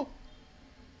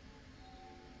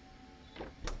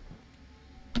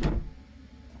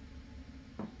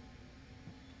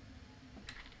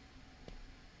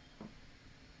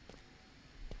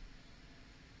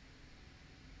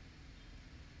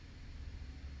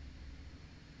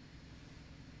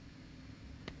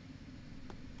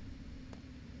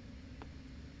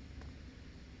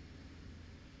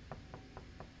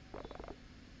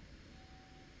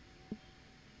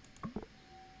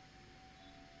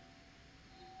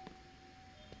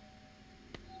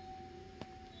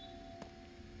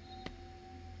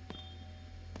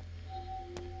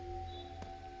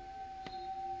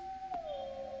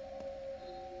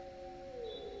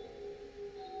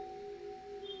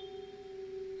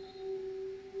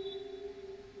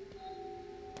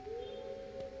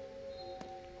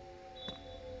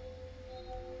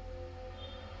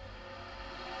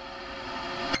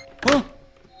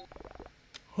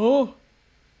 Oh!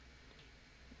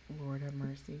 Lord have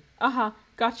mercy. Aha!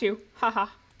 Got you! Haha!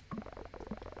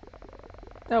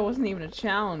 That wasn't even a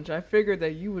challenge. I figured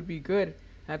that you would be good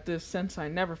at this since I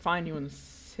never find you in the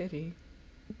city.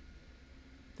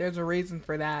 There's a reason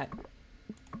for that.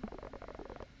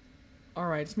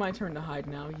 Alright, it's my turn to hide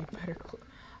now. You better...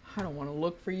 I don't want to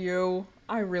look for you.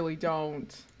 I really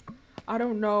don't. I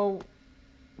don't know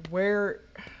where...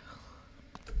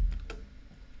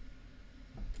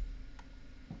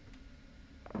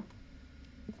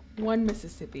 1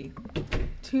 Mississippi.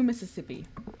 2 Mississippi.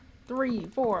 3,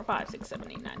 4, 5, 6,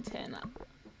 7, 8, 9, 10.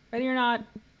 Ready or not?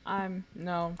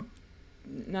 No.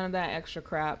 None of that extra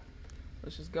crap.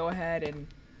 Let's just go ahead and...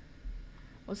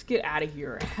 Let's get out of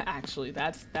here. Actually,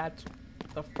 that's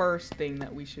the first thing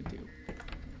that we should do.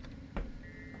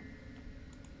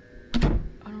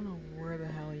 I don't know where the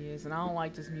hell he is, and I don't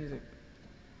like this music.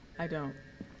 I don't.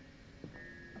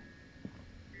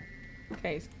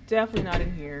 Okay, it's definitely not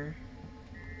in here.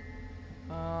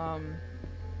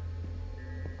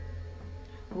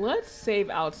 Let's save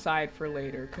outside for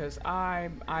later, because I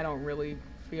don't really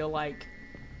feel like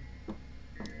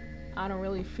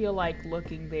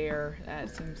looking there.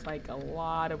 That seems like a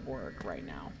lot of work right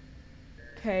now.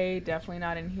 Okay, definitely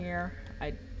not in here.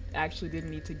 I actually didn't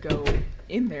need to go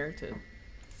in there to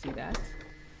see that.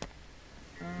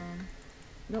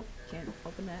 Nope, can't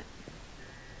open that.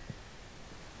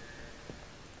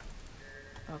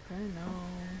 Okay, no.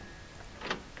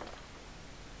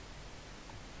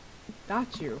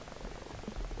 Got you.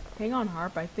 Hang on,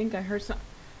 Harp. I think I heard some...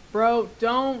 Bro,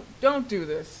 don't do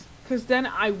this. Because then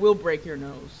I will break your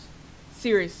nose.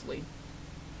 Seriously.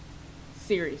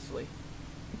 Seriously.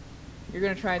 You're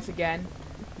gonna try this again?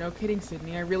 No kidding,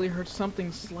 Sydney. I really heard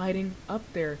something sliding up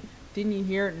there. Didn't you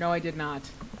hear it? No, I did not.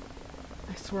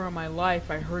 I swear on my life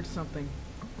I heard something.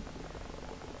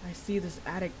 I see this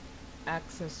attic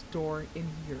access door in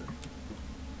here.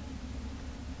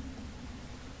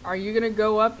 Are you gonna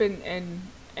go up and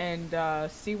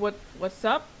see what's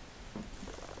up?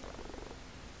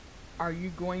 Are you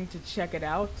going to check it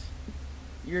out?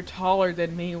 You're taller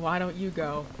than me. Why don't you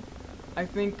go? I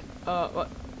think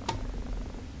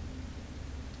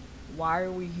why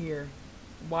are we here?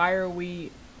 Why are we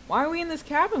in this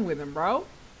cabin with him, bro?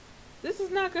 This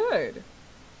is not good.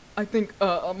 I think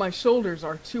my shoulders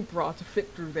are too broad to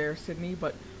fit through there, Sydney,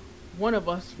 but one of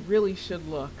us really should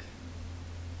look.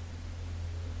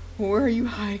 Where are you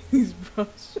hiding these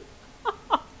bros?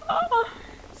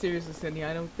 Seriously, Sydney,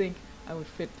 I don't think I would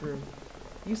fit through.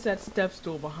 Use that step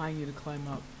stool behind you to climb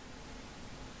up.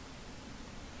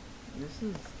 This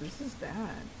is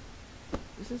bad.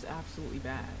 This is absolutely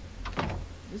bad.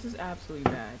 This is absolutely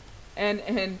bad.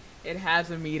 And it has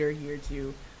a meter here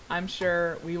too. I'm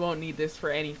sure we won't need this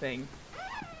for anything.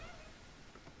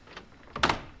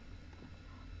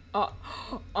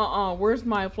 Where's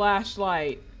my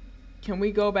flashlight? Can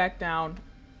we go back down?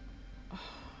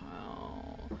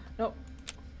 Oh, nope.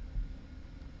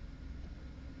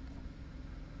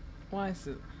 Why is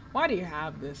it? Why do you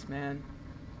have this, man?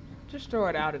 Just throw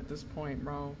it out at this point,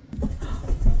 bro.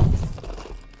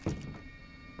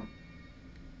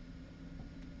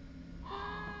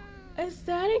 Is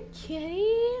that a kitty?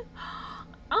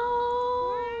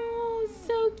 Oh,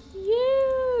 so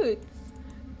cute.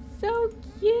 So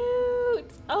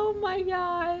cute. Oh my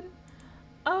god.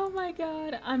 Oh my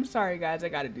god. I'm sorry, guys. I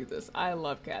gotta do this. I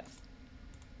love cats.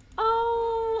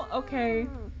 Oh, okay.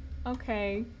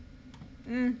 Okay.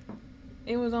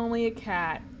 It was only a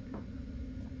cat.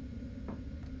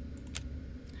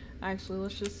 Actually,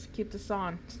 let's just keep this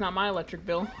on. It's not my electric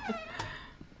bill.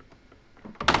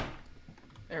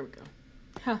 There we go.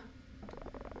 Huh.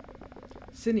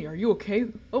 Sydney, are you okay?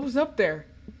 What was up there?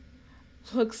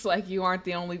 Looks like you aren't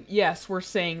the only... Yes, we're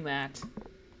saying that.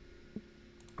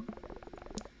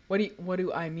 What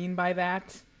do I mean by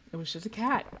that? It was just a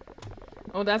cat.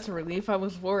 Oh, that's a relief. I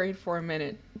was worried for a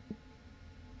minute.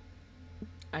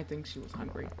 I think she was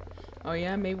hungry. Oh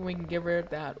yeah, maybe we can give her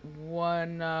that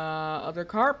one other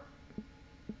carp.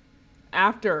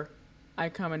 After I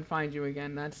come and find you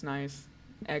again. That's nice.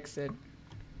 Exit.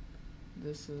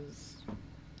 This is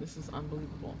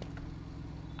unbelievable.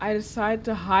 I decided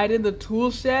to hide in the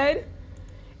tool shed?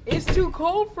 It's too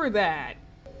cold for that.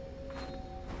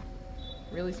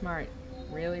 Really smart.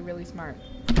 Really, really smart.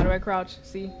 How do I crouch?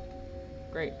 See?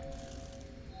 Great.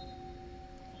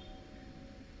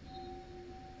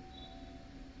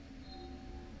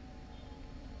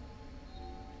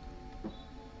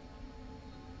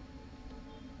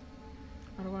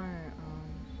 How do I,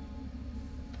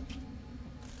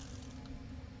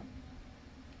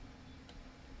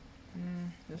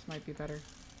 this might be better.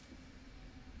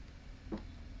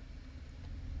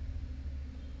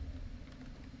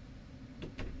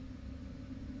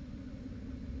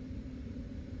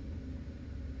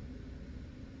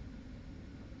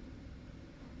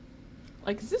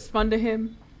 Like, is this fun to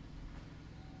him?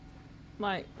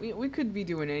 Like, we could be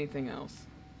doing anything else.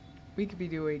 We could be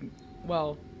doing,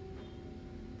 well,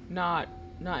 not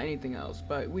anything else,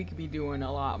 but we could be doing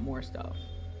a lot more stuff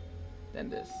than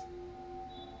this.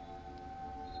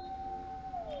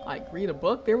 Like, read a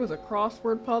book. There was a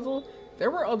crossword puzzle.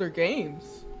 There were other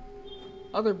games.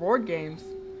 Other board games.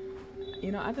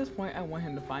 You know, at this point, I want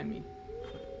him to find me.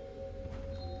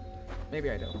 Maybe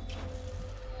I don't.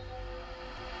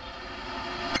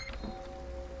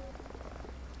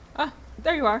 Ah,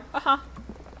 there you are. Haha.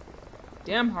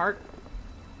 Damn, Hart.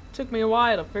 Took me a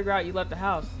while to figure out you left the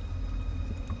house.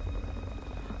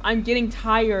 I'm getting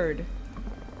tired.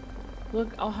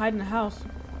 Look, I'll hide in the house.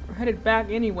 We're headed back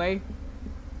anyway.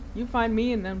 You find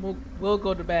me and then we'll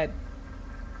go to bed.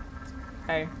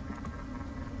 Okay.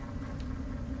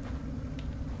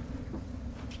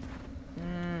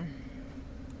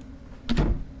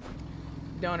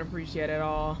 Don't appreciate it at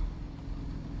all.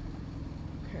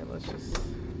 Okay,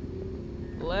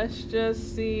 let's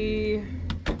just see.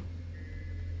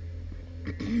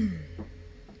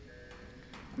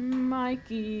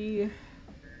 Mikey,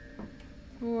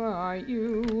 where are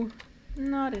you?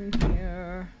 Not in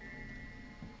here.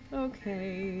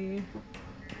 Okay.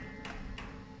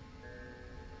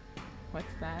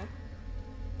 What's that?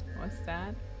 What's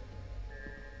that?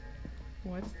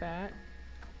 What's that?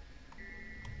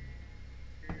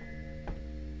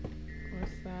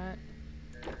 What's that?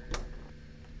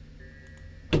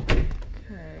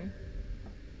 Okay.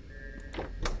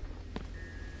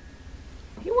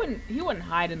 He wouldn't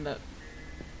hide in the...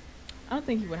 I don't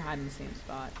think he would hide in the same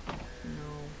spot.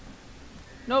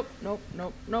 No. Nope.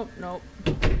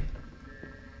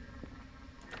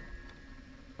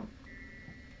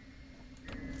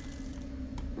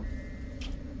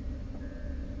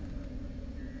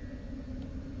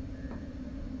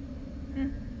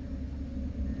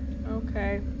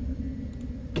 Okay.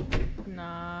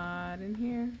 Not in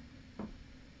here.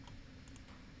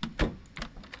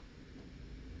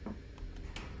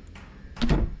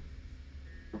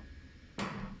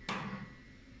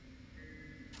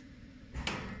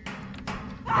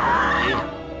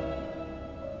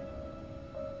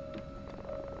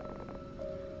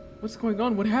 What's going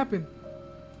on? What happened?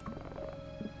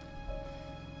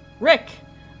 Rick!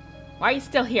 Why are you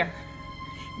still here?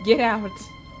 Get out.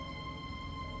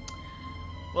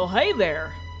 Well, hey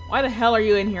there. Why the hell are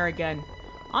you in here again?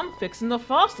 I'm fixing the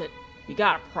faucet. You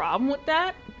got a problem with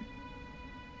that?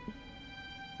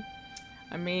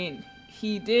 I mean,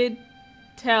 he did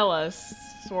tell us,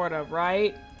 sort of,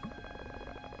 right?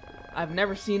 I've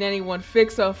never seen anyone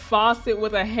fix a faucet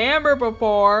with a hammer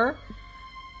before.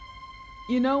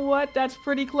 You know what? That's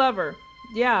pretty clever.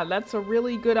 Yeah, that's a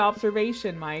really good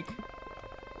observation, Mike.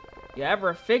 You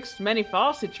ever fixed many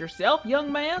faucets yourself,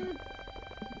 young man?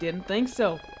 Didn't think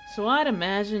so. So I'd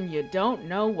imagine you don't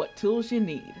know what tools you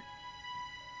need.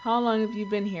 How long have you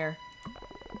been here?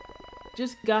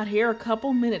 Just got here a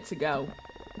couple minutes ago.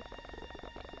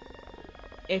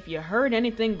 If you heard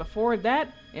anything before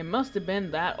that, it must have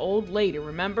been that old lady,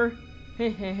 remember?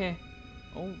 Hehehe.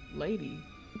 Old lady.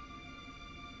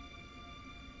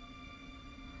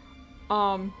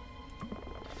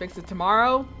 Fix it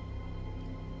tomorrow?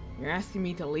 You're asking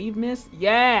me to leave, miss?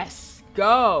 Yes!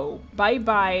 Go!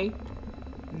 Bye-bye.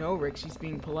 No, Rick, she's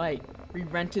being polite. We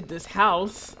rented this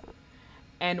house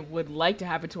and would like to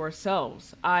have it to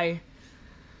ourselves.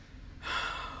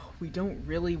 We don't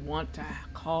really want to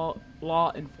call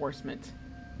law enforcement.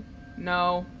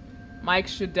 No, Mike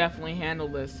should definitely handle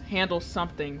this. Handle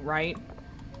something, right?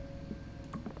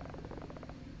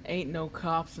 Ain't no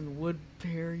cops in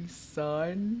Woodbury,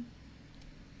 son.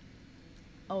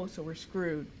 Oh, so we're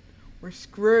screwed. We're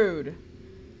screwed.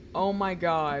 Oh my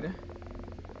god.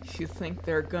 You think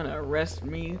they're gonna arrest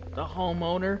me, the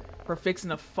homeowner, for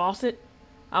fixing a faucet?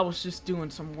 I was just doing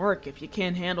some work. If you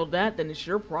can't handle that, then it's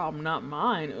your problem, not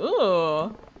mine.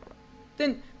 Ugh.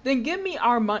 Then give me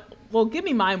our money. Well, give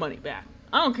me my money back.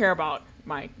 I don't care about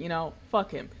Mike, you know.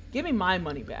 Fuck him. Give me my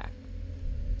money back.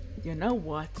 You know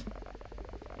what?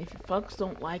 If you fucks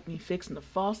don't like me fixing the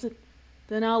faucet,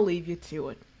 then I'll leave you to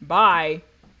it. Bye.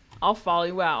 I'll follow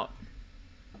you out.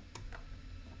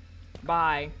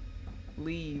 Bye.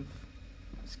 Leave.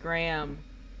 Scram.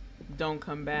 Don't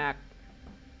come back.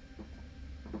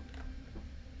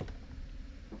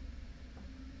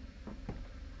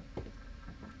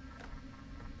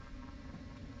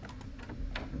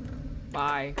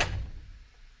 Bye.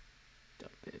 Dumb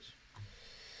bitch.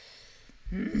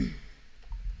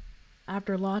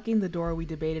 After locking the door, we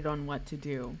debated on what to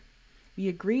do. We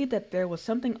agreed that there was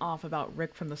something off about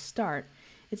Rick from the start.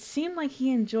 It seemed like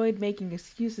he enjoyed making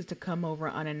excuses to come over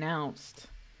unannounced.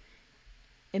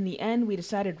 In the end, we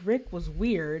decided Rick was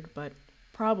weird, but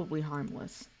probably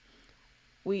harmless.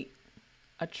 We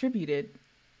attributed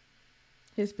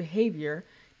his behavior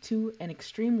to an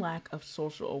extreme lack of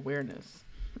social awareness.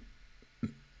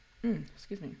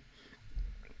 Excuse me.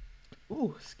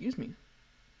 Ooh, excuse me.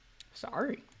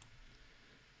 Sorry.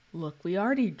 Look, we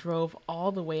already drove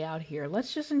all the way out here.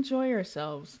 Let's just enjoy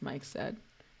ourselves, Mike said.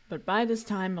 But by this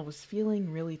time, I was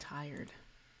feeling really tired.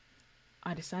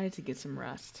 I decided to get some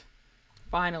rest.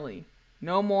 Finally,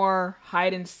 no more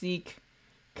hide-and-seek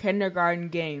kindergarten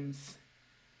games.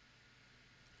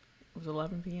 It was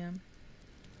 11 p.m.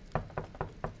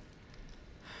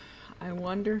 I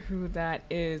wonder who that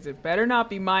is. It better not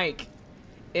be Mike.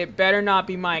 It better not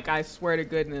be Mike, I swear to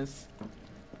goodness.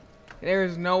 There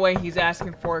is no way he's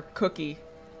asking for a cookie.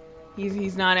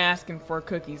 He's not asking for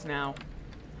cookies now.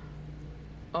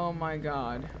 Oh my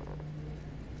god.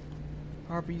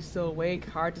 Harper, you still awake?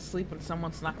 Hard to sleep when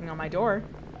someone's knocking on my door.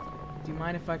 Do you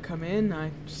mind if I come in?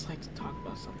 I'd just like to talk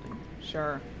about something.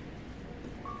 Sure.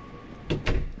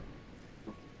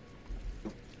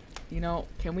 You know,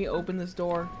 can we open this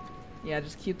door? Yeah,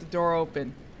 just keep the door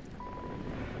open.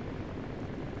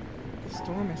 The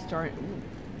storm is starting.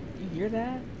 Ooh, you hear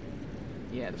that?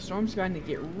 Yeah, the storm's starting to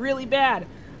get really bad.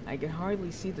 I can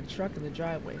hardly see the truck in the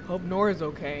driveway. Hope Nora's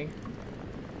okay.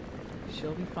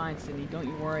 She'll be fine, Cindy. Don't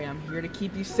you worry. I'm here to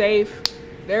keep you safe.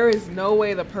 There is no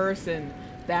way the person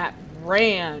that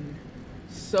ran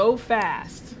so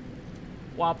fast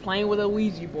while playing with a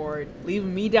Ouija board,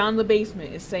 leaving me down in the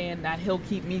basement, is saying that he'll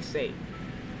keep me safe.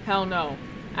 Hell no.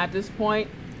 At this point,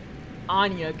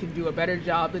 Anya can do a better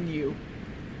job than you.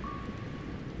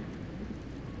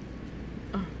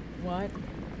 What?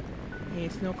 Hey,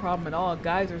 it's no problem at all.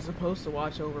 Guys are supposed to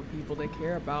watch over people they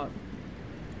care about.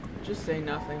 Just say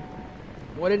nothing.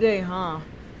 What a day, huh?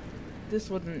 This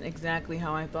wasn't exactly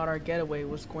how I thought our getaway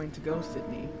was going to go,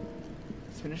 Sydney.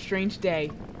 It's been a strange day.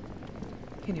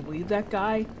 Can you believe that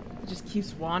guy? He just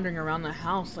keeps wandering around the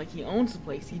house like he owns the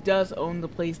place. He does own the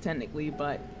place technically,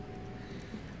 but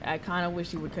I kind of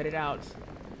wish he would cut it out.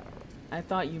 I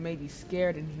thought you may be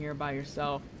scared in here by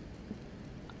yourself.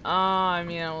 I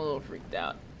mean, I'm a little freaked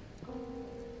out.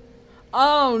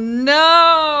 Oh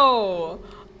no!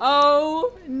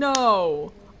 Oh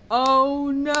no!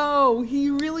 Oh no! He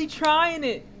really trying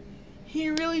it! He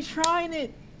really trying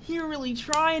it! He really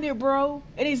trying it, bro!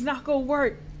 And it's not gonna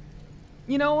work!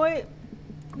 You know what?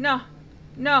 No.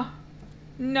 No.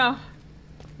 No.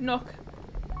 No.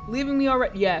 Leaving me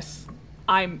already? Yes.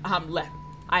 I'm left.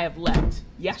 I have left.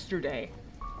 Yesterday.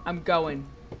 I'm going.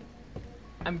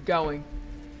 I'm going.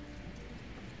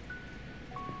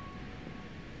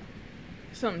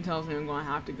 Something tells me I'm gonna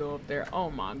have to go up there.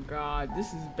 Oh my god,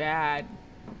 this is bad.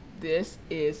 This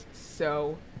is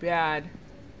so bad.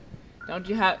 Don't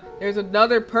you have... There's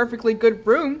another perfectly good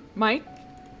room, Mike.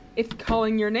 It's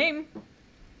calling your name.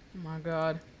 Oh my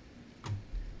god.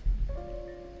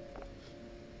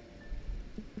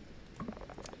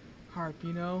 Harp,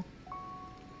 you know,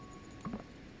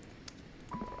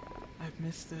 I've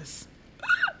missed this.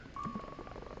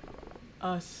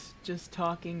 Us just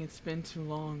talking, it's been too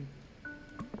long.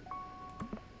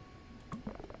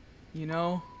 You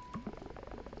know,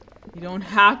 you don't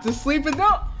have to sleep in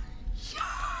the...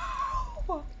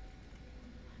 Yo!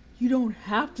 You don't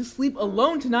have to sleep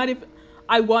alone tonight if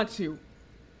I want to.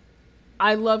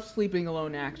 I love sleeping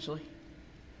alone, actually.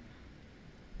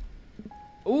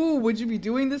 Ooh, would you be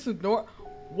doing this with Nora?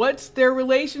 What's their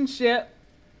relationship?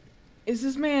 Is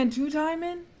this man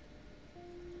two-timing?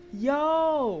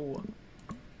 Yo!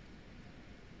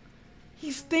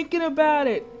 He's thinking about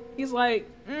it. He's like,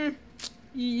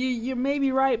 you may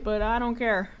be right, but I don't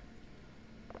care.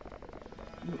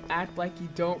 You act like you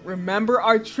don't remember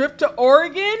our trip to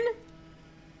Oregon?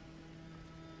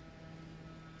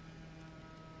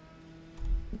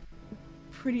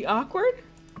 Pretty awkward?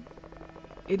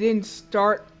 It didn't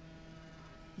start...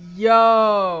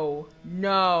 Yo!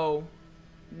 No.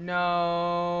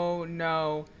 No.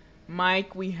 No.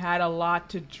 Mike, we had a lot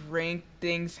to drink.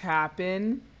 Things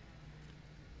happen.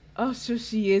 Oh, so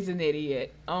she is an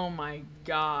idiot. Oh my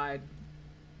god.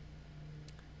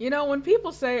 You know, when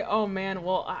people say, oh man,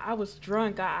 well, I was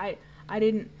drunk. I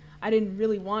didn't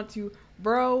really want to.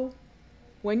 Bro,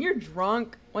 when you're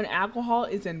drunk, when alcohol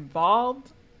is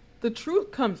involved, the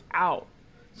truth comes out.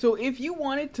 So if you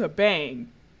wanted to bang,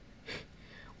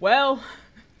 well,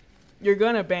 you're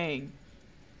gonna bang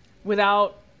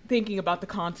without thinking about the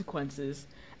consequences.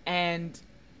 And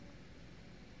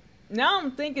now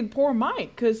I'm thinking poor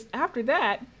Mike, because after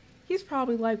that, he's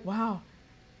probably like, wow,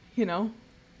 you know,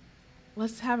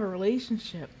 let's have a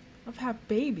relationship. Let's have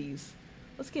babies.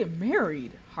 Let's get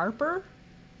married, Harper.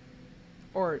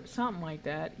 Or something like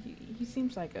that. He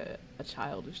seems like a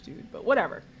childish dude, but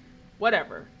whatever.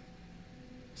 Whatever.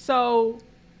 So,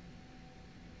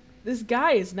 this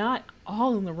guy is not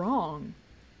all in the wrong.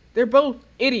 They're both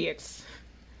idiots.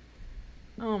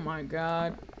 Oh my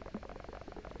god.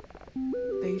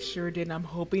 They sure did. I'm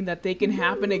hoping that they can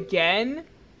happen again.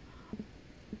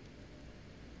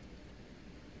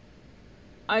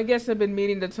 I guess I've been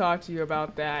meaning to talk to you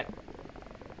about that.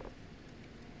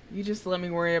 You just let me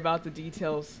worry about the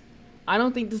details. I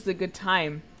don't think this is a good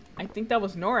time. I think that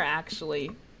was Nora,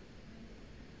 actually.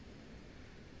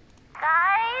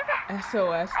 Guys?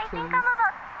 SOS, I please. think I'm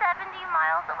about 70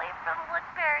 miles away from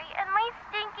Woodbury, and my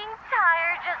stinking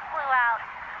tire just blew out.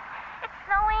 It's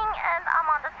snowing, and I'm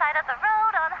on the side of the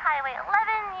road on Highway 11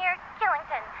 near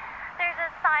Killington. There's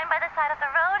a sign by the side of the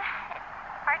road. It's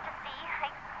hard to see.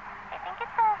 I think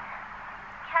it says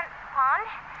Kent Pond.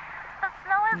 The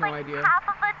snow is like half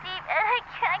a foot deep, and I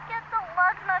can't get the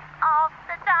lug nuts off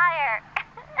the tire.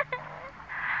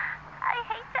 I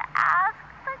hate to ask,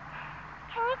 but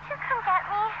can you two come get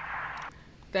me?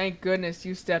 Thank goodness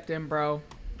you stepped in, bro.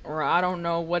 Or I don't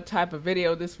know what type of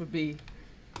video this would be.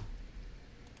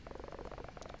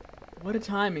 What a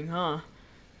timing, huh?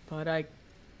 But I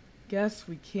guess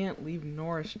we can't leave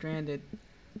Nora stranded.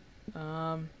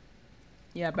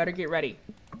 Yeah, better get ready.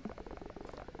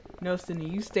 No, Sydney,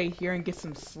 you stay here and get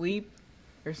some sleep.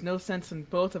 There's no sense in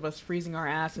both of us freezing our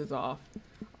asses off.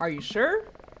 Are you sure?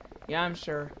 Yeah, I'm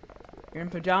sure. You're in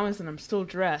pajamas and I'm still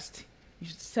dressed. You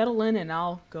should settle in and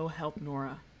I'll go help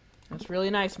Nora. That's really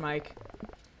nice, Mike.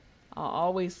 I'll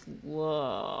always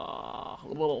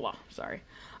sorry.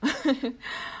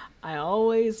 I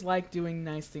always like doing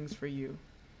nice things for you.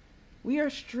 We are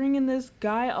stringing this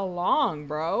guy along,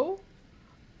 bro.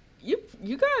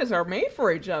 You guys are made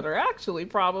for each other, actually,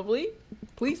 probably.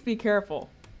 Please be careful.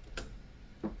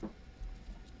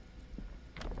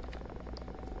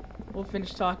 We'll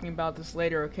finish talking about this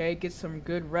later, okay? Get some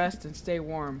good rest and stay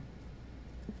warm.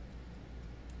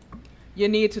 You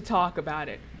need to talk about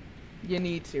it. You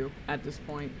need to, at this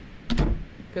point.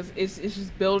 Because it's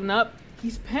just building up.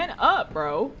 He's pent up,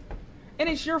 bro. And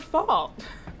it's your fault.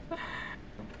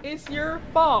 It's your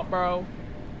fault, bro.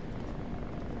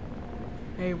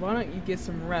 Hey, why don't you get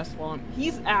some rest while I'm...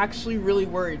 He's actually really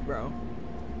worried, bro.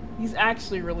 He's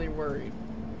actually really worried.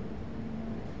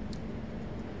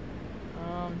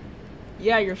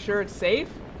 Yeah, you're sure it's safe?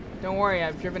 Don't worry,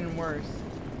 I've driven worse.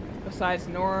 Besides,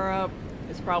 Nora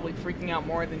is probably freaking out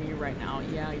more than you right now.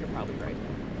 Yeah, you're probably right.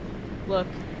 Look,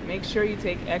 make sure you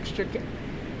take extra care.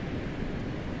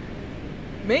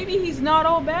 Maybe he's not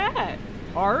all bad.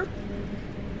 Hart?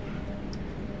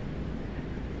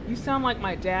 You sound like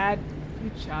my dad. You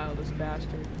childish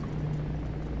bastard.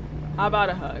 How about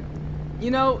a hug? You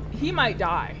know, he might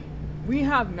die. We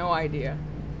have no idea.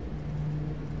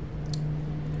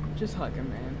 Just hug him,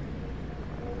 man.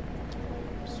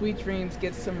 Sweet dreams,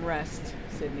 get some rest,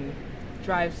 Sydney.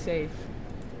 Drive safe.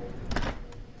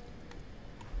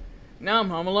 Now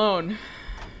I'm home alone.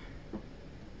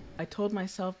 I told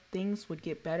myself things would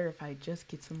get better if I just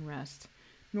get some rest.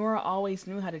 Nora always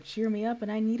knew how to cheer me up,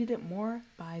 and I needed it more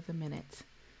by the minute.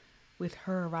 With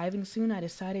her arriving soon, I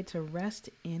decided to rest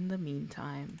in the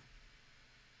meantime.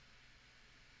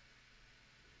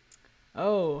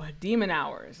 Oh, demon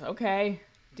hours. Okay.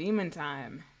 Demon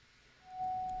time.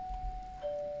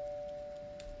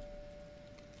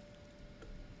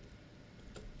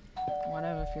 Why do I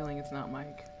have a feeling it's not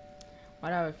Mike? Why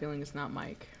do I have a feeling it's not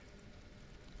Mike?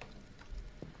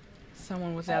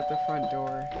 Someone was at the front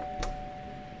door.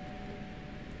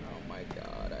 Oh my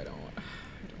god, I don't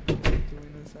feel like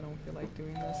doing this. I don't feel like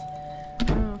doing this. I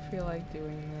don't feel like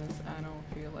doing this. I don't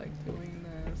feel like doing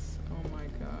this. Oh my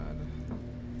god.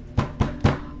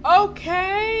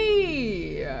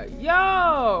 Okay!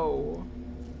 Yo!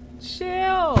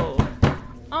 Chill!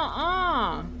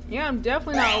 Yeah, I'm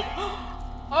definitely not...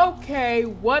 Okay,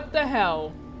 what the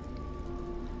hell?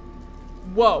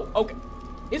 Whoa, okay.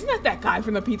 Isn't that guy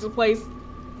from the pizza place?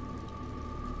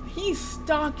 He's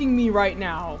stalking me right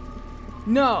now.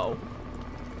 No.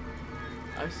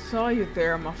 I saw you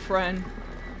there, my friend.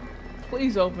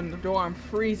 Please open the door. I'm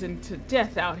freezing to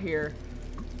death out here.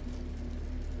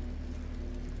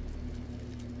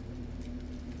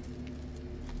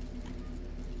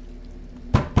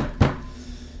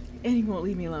 And he won't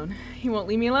leave me alone. He won't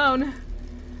leave me alone.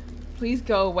 Please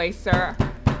go away, sir.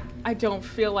 I don't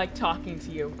feel like talking to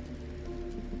you.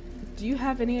 Do you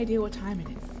have any idea what time it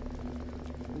is?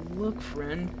 Look,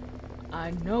 friend. I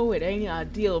know it ain't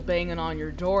ideal banging on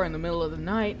your door in the middle of the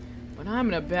night, but I'm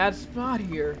in a bad spot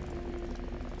here.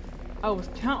 I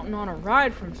was counting on a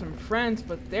ride from some friends,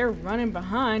 but they're running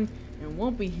behind, and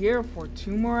won't be here for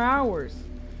 2 more hours.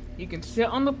 You can sit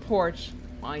on the porch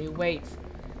while you wait.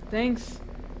 Thanks,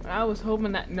 but I was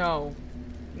hoping that no,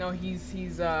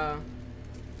 he's out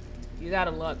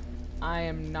of luck. I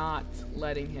am not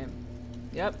letting him.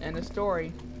 Yep, end of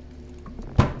story.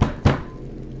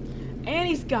 And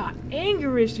he's got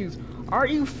anger issues. Are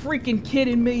you freaking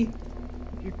kidding me?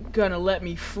 You're gonna let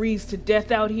me freeze to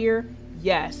death out here?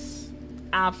 Yes,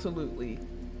 absolutely.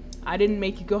 I didn't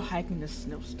make you go hiking in a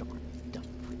snowstorm.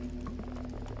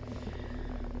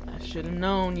 I should have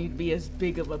known you'd be as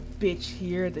big of a bitch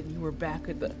here than you were back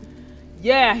at the...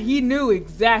 Yeah, he knew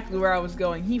exactly where I was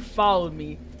going. He followed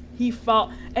me.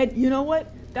 And you know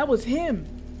what? That was him.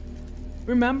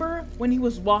 Remember when he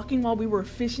was walking while we were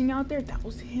fishing out there? That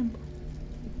was him.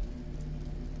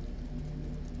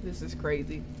 This is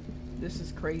crazy. This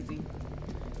is crazy.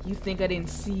 You think I didn't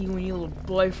see you and your little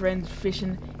boyfriend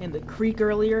fishing in the creek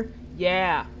earlier?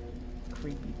 Yeah.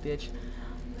 Creepy bitch.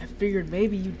 I figured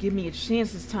maybe you'd give me a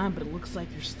chance this time, but it looks like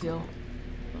you're still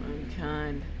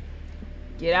unkind.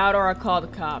 Get out or I'll call the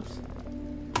cops.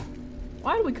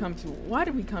 Why did we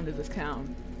come to this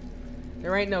town?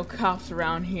 There ain't no cops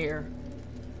around here.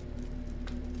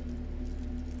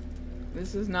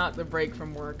 This is not the break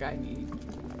from work I need.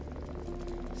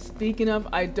 Speaking of,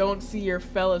 I don't see your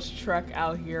fella's truck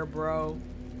out here, bro.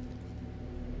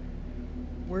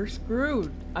 We're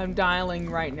screwed. I'm dialing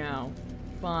right now.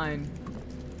 Fine.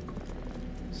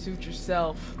 Suit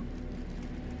yourself.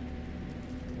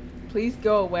 Please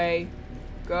go away.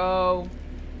 Go.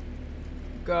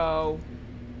 Go.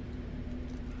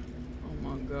 Oh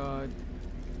my god.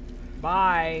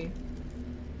 Bye.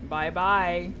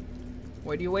 Bye-bye.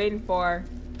 What are you waiting for?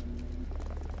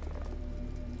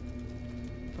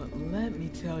 But let me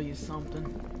tell you something.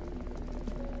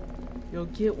 You'll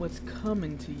get what's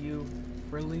coming to you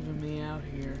for leaving me out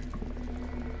here.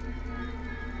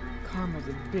 Karma's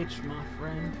a bitch, my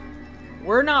friend.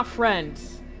 We're not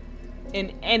friends.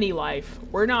 In any life.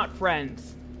 We're not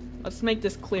friends. Let's make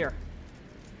this clear.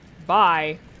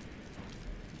 Bye.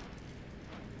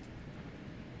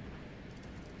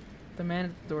 The man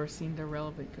at the door seemed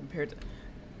irrelevant compared to...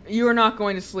 You are not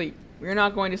going to sleep. We're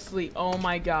not going to sleep. Oh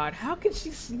my god. How can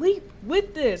she sleep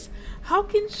with this? How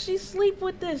can she sleep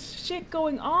with this shit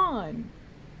going on?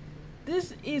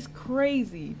 This is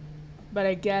crazy. But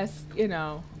I guess, you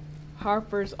know,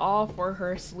 Harper's all for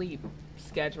her sleep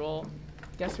schedule.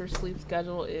 Guess her sleep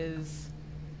schedule is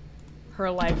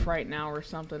her life right now or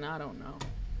something. I don't know.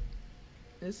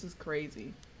 This is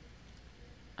crazy.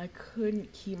 I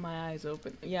couldn't keep my eyes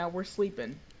open. Yeah, we're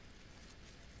sleeping.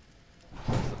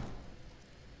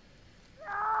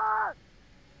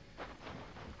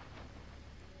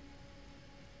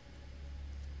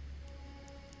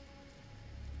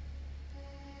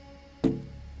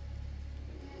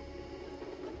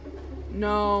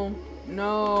 No,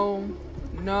 no,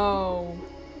 no,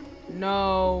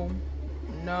 no,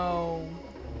 no,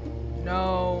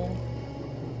 no.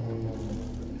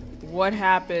 What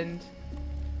happened?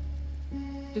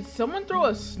 Did someone throw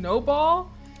a snowball?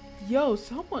 Yo,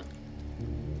 someone...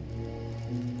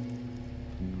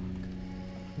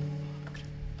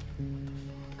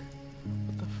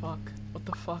 What the fuck? What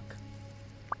the fuck?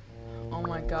 Oh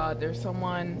my god, there's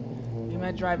someone we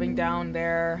met driving down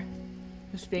there.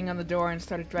 Just being on the door and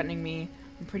started threatening me.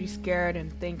 I'm pretty scared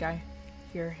and think I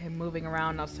hear him moving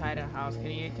around outside the house.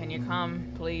 Can you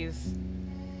come, please?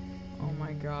 Oh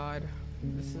my god.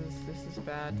 This is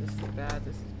bad. This is bad.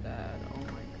 This is bad. Oh my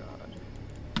god.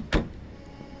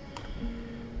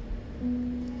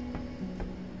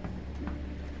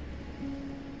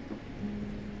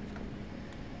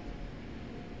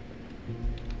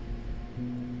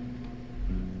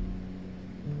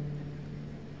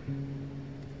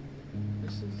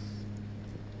 This is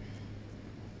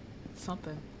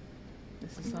something.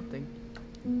 This is something.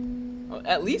 Oh,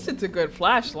 at least it's a good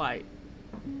flashlight.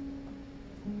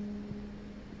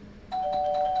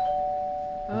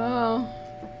 Oh,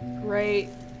 great.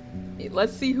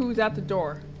 Let's see who's at the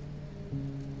door.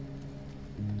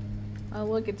 Oh,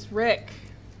 look, it's Rick.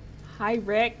 Hi,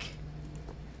 Rick.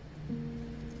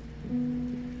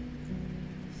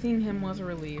 Seeing him was a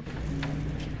relief.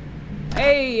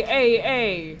 Hey, hey,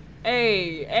 hey.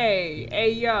 Hey, hey,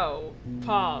 hey, yo.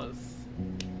 Pause.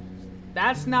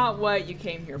 That's not what you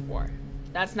came here for.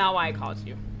 That's not why I called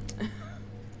you.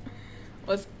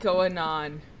 What's going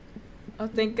on? Oh,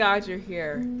 thank God you're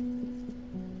here.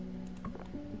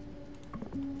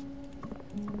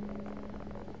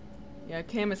 Yeah, I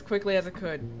came as quickly as I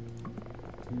could.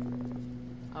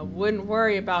 I wouldn't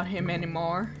worry about him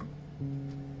anymore.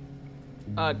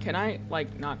 Can I,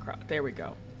 like, not crouch? There we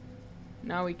go.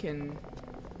 Now we can...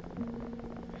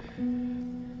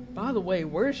 By the way,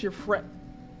 where's your friend?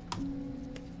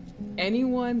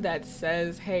 Anyone that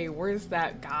says, hey, where's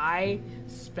that guy?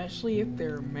 Especially if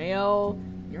they're male,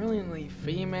 you're only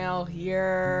female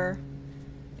here.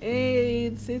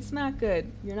 It's not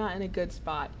good. You're not in a good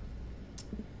spot.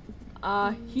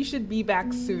 He should be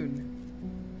back soon.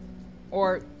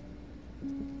 Or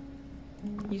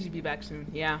he should be back soon,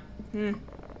 yeah.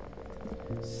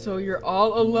 So you're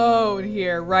all alone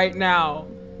here right now.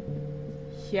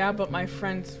 Yeah, but my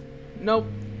friends... Nope.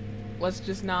 Let's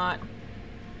just not.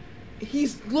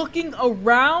 He's looking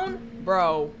around?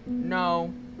 Bro,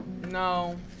 no.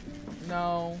 No.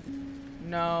 No.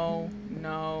 No.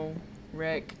 No.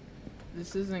 Rick.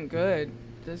 This isn't good.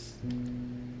 This...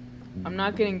 I'm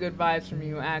not getting good vibes from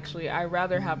you, actually. I'd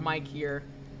rather have Mike here.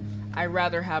 I'd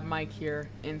rather have Mike here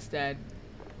instead.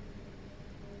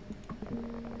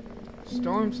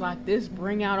 Storms like this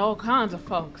bring out all kinds of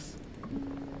folks.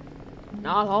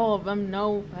 Not all of them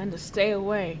know when to stay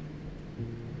away.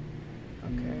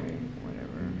 Okay,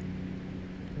 whatever.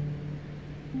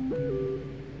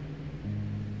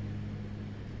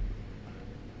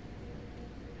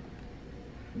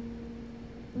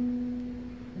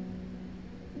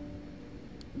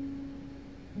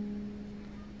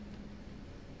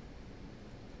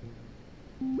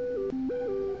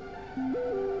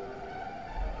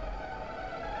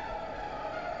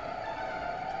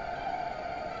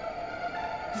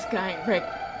 This guy ain't Rick.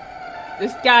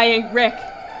 This guy ain't Rick.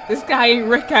 This guy ain't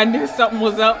Rick. I knew something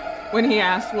was up when he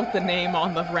asked what the name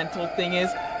on the rental thing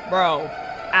is. Bro,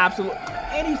 absolutely.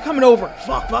 And he's coming over.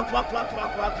 Fuck.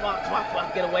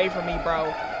 Get away from me,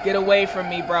 bro. Get away from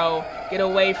me, bro. Get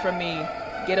away from me.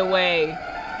 Get away.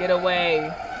 Get away.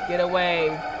 Get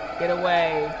away. Get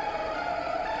away.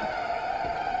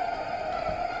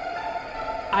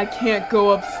 I can't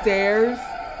go upstairs.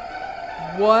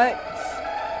 What?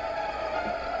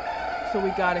 So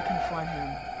we gotta confront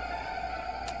him.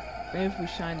 Maybe if we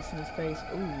shine this in his face.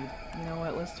 Ooh, you know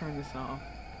what? Let's turn this off.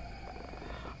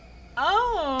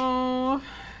 Oh,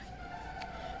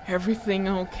 everything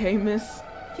okay, miss?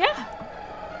 Yeah.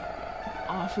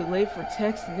 Awfully late for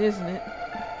texting, isn't it?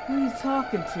 Who are you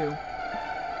talking to?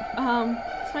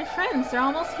 It's my friends. They're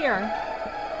almost here.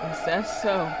 Is that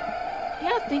so?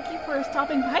 Yeah, thank you for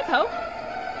stopping by, though.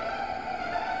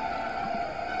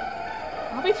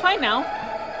 I'll be fine now.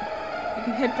 You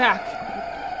can head back.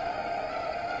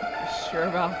 You sure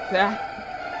about that?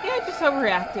 Yeah, I just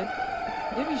overreacted.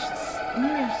 Maybe I should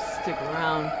stick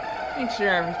around. Make sure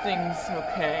everything's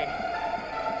okay.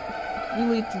 You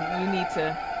need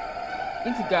to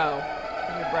go.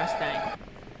 Your breast thing.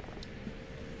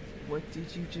 What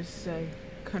did you just say?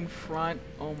 Confront?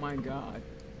 Oh my god.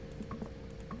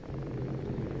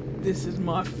 This is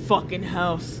my fucking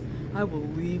house. I will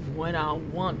leave when I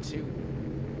want to.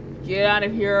 Get out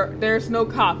of here. There's no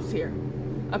cops here.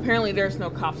 Apparently there's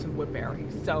no cops in Woodbury.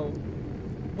 So,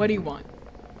 what do you want?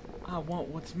 I want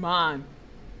what's mine.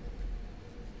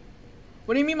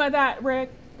 What do you mean by that,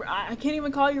 Rick? I can't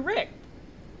even call you Rick.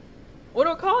 What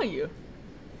do I call you?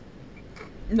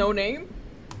 No name?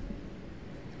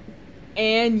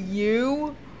 And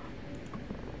you?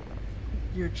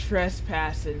 You're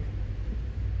trespassing.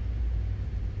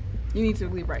 You need to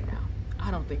leave right now.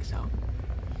 I don't think so.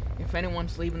 If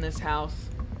anyone's leaving this house,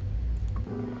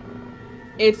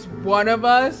 it's one of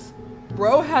us.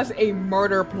 Bro has a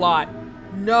murder plot.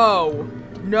 No.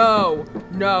 No.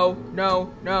 No.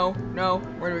 No. No. No.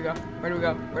 Where do we go? Where do we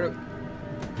go? Where do we...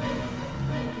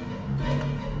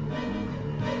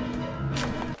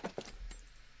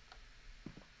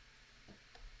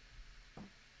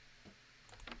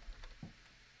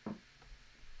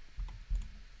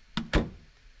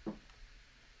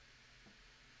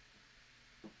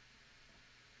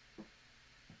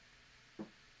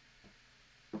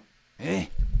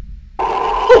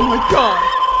 Oh my god!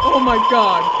 Oh my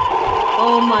god!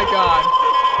 Oh my god!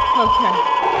 Okay.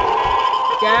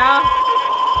 Yeah?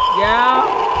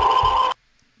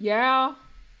 Yeah?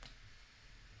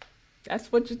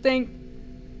 That's what you think?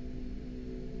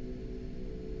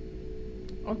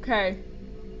 Okay.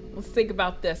 Let's think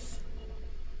about this.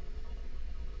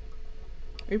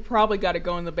 We probably gotta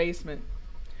go in the basement.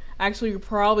 Actually, we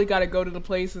probably gotta go to the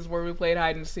places where we played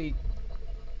hide and seek.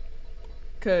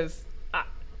 Cause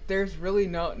there's really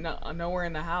nowhere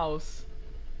in the house.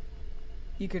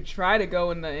 You could try to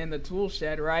go in the tool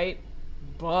shed, right?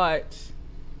 But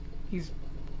he's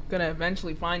gonna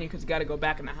eventually find you because you got to go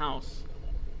back in the house.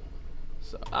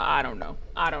 So I don't know.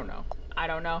 I don't know. I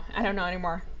don't know. I don't know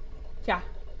anymore. Yeah.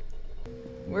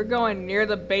 We're going near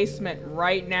the basement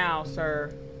right now,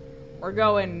 sir. We're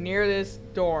going near this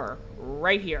door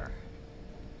right here.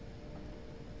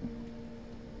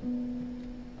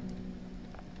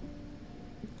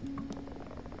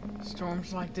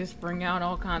 Storms like this bring out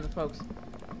all kinds of folks.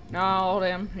 No, all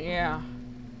them, yeah.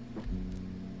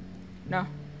 No.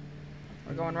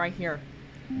 We're going right here.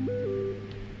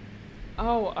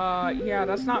 Oh, yeah,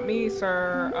 that's not me,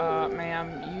 sir,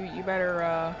 ma'am. You better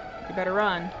run.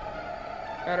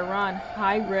 Better run.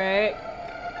 Hi, Rick.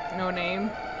 No name.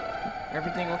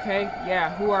 Everything okay?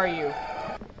 Yeah, who are you?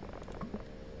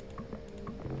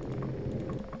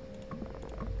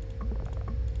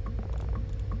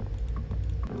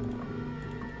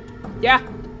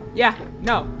 Yeah,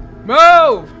 no.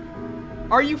 Move!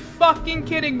 Are you fucking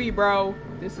kidding me, bro?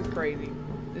 This is crazy.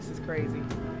 This is crazy.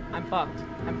 I'm fucked.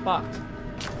 I'm fucked.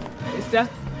 It's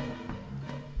just...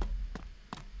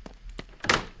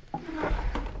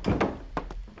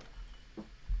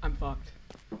 I'm fucked.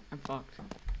 I'm fucked.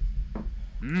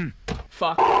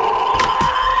 Fuck.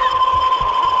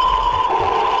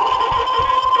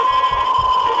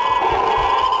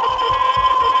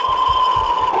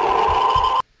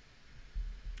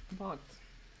 I'm fucked.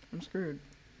 I'm screwed.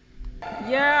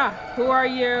 Yeah, who are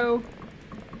you?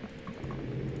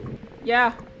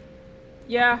 Yeah.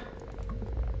 Yeah.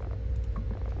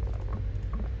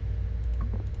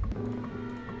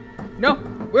 No,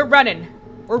 we're running.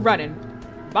 We're running.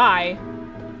 Bye.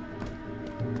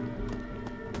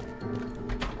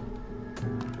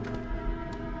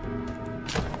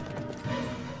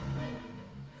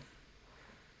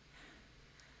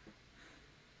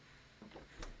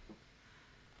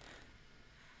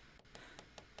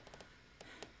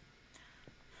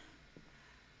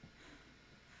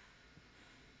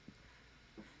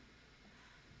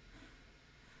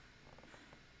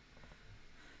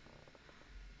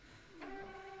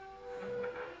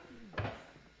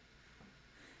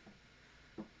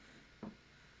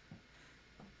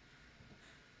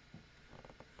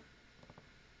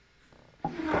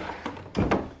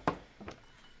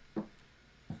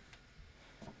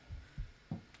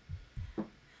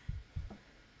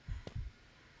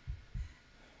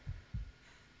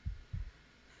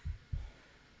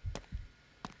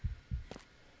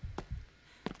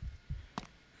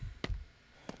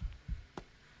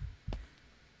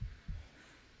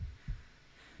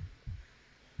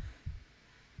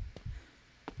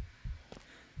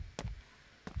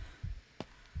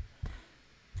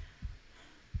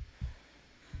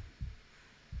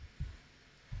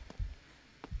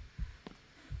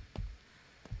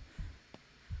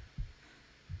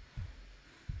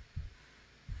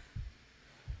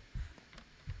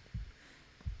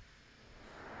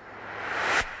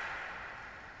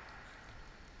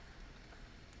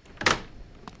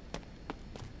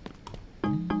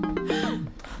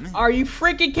 Are you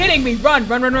freaking kidding me? Run,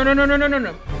 run, run, run, run, run, run, run,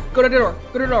 run. Go to the door.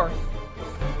 Go to the door.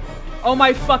 Oh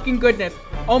my fucking goodness.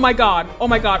 Oh my god. Oh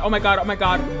my god. Oh my god. Oh my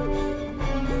god.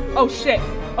 Oh shit.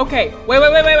 Okay. Wait.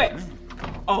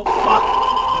 Oh fuck.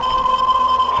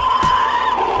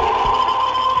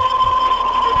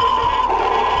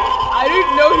 I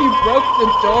didn't know he broke the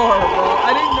door, bro.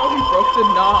 I didn't know he broke the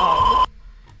knob.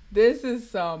 This is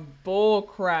some bull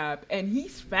crap. And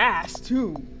he's fast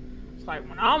too. It's like,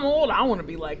 when I'm old, I want to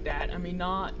be like that. I mean,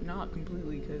 not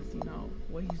completely, because, you know,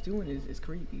 what he's doing is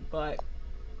creepy, but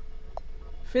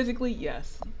physically,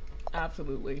 yes,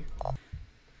 absolutely.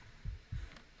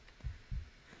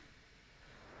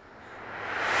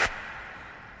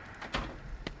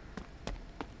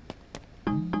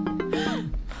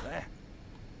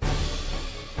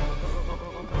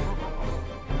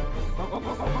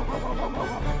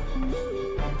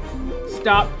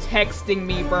 Stop texting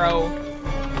me, bro.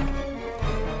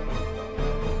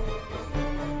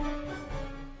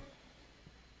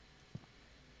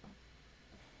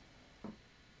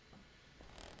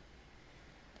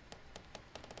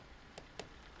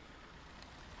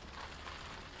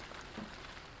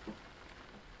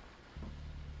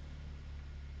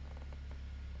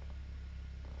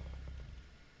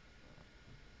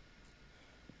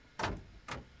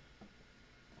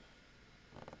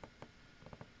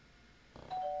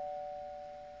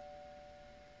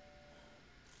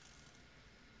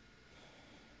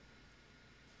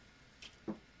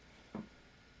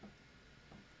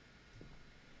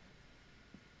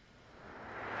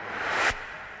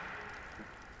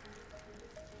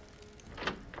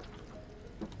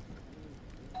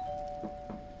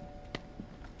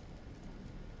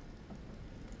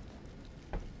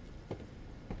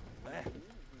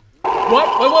 What?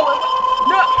 Wait.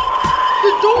 No!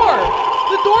 The door!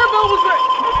 The doorbell was right.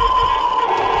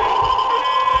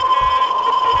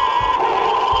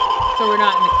 So we're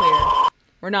not in the clear.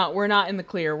 We're not in the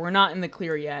clear. We're not in the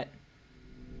clear yet.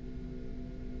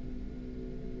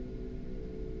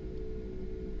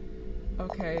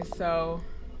 Okay, so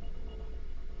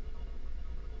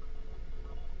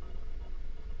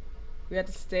We have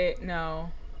to stay.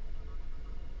 No.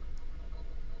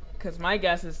 Because my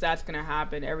guess is that's going to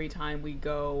happen every time we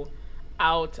go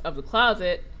out of the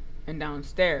closet and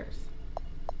downstairs.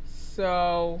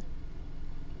 So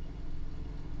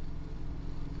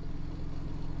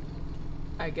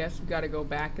I guess we got to go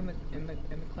back in the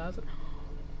closet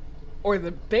or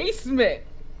the basement.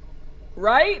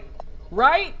 Right?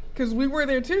 Right? Because we were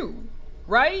there too.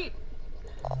 Right?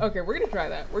 Okay, we're going to try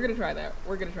that. We're going to try that.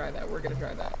 We're going to try that. We're going to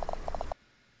try that.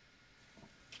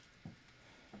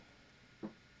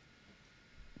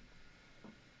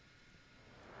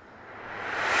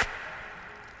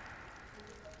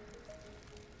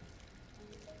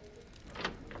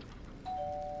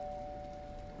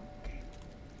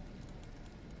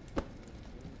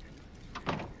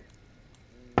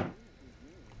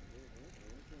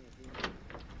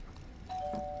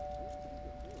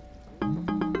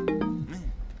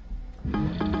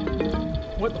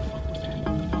 What the fuck was that?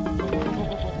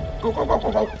 Go, go, go,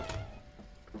 go, go, go.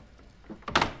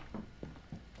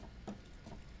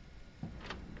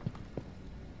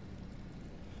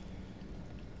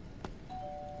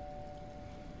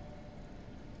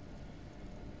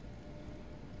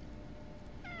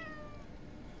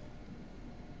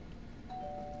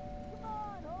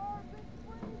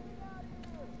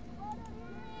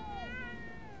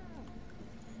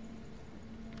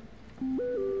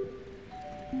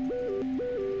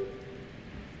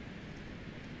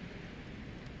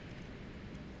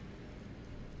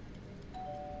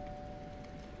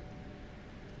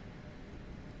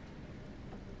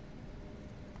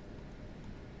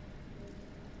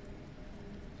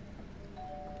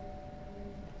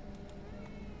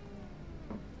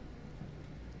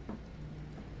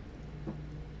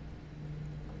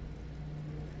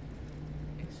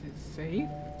 Is it safe?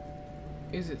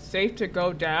 Is it safe to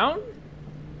go down?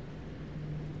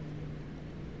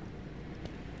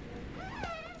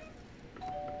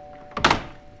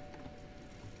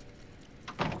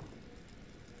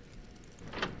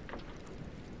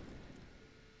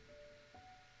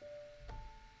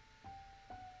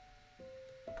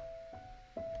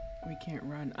 We can't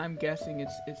run. I'm guessing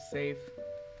it's safe.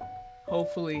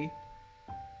 Hopefully.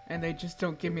 And they just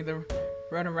don't give me the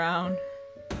run around.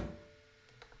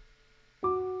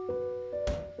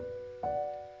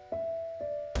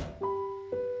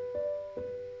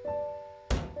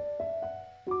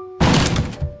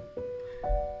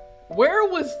 Where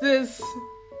was this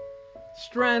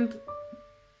strength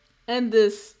and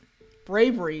this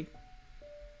bravery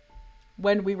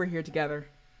when we were here together?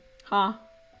 Huh?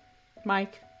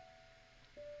 Mike?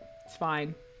 It's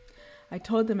fine. I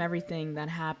told them everything that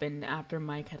happened after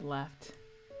Mike had left.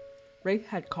 Rick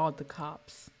had called the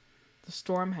cops. The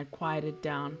storm had quieted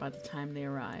down by the time they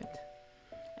arrived.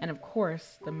 And of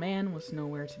course, the man was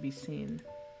nowhere to be seen.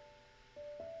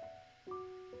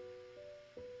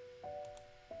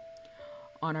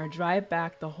 On our drive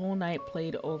back, the whole night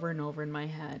played over and over in my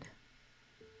head.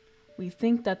 We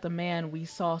think that the man we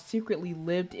saw secretly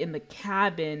lived in the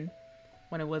cabin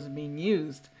when it wasn't being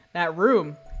used. That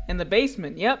room in the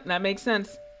basement. Yep, that makes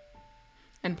sense.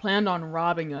 And planned on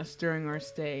robbing us during our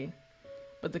stay.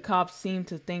 But the cops seemed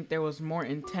to think there was more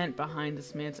intent behind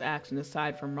this man's action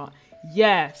aside from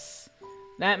Yes!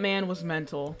 That man was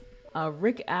mental.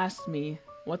 Rick asked me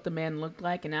what the man looked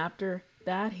like, and after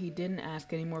that, he didn't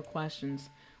ask any more questions.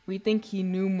 We think he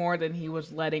knew more than he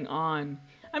was letting on.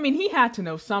 I mean, he had to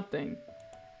know something.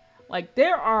 Like,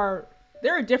 there are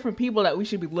different people that we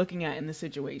should be looking at in this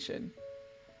situation.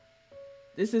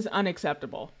 This is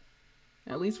unacceptable.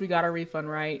 At least we got our refund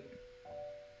right.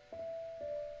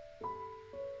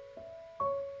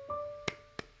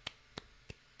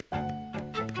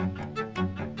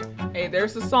 Hey,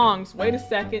 there's the songs. Wait a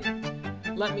second.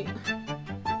 Let me...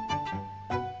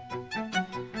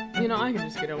 You know, I can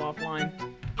just get it offline.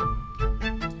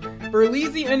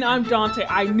 Berlizzi and I'm Dante.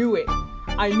 I knew it.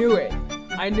 I knew it.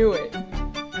 I knew it.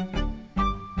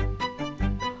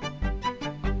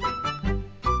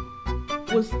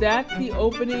 Was that the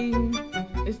opening?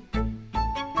 Did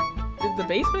the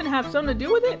basement have something to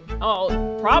do with it?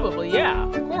 Oh, probably, yeah.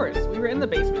 Of course. We were in the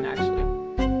basement, actually.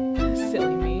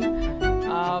 Silly me.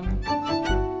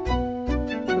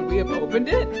 Could we have opened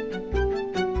it?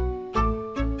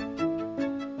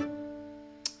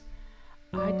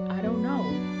 I don't know.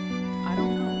 I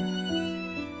don't know.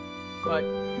 But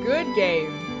good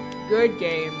game. Good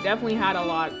game. Definitely had a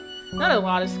lot, not a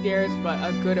lot of scares, but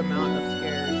a good amount of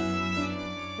scares.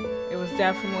 It was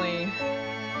definitely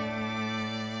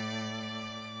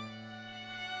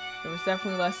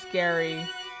less scary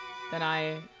than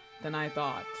I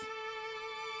thought.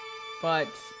 But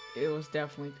it was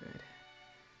definitely good.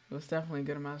 It was definitely a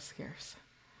good amount of scares.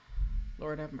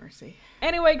 Lord have mercy.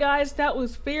 Anyway, guys, that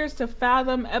was Fears to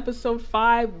Fathom episode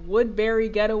 5, Woodbury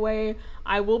Getaway.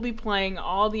 I will be playing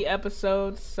all the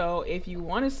episodes, so if you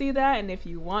want to see that and if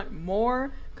you want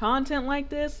more content like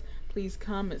this, please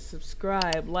comment,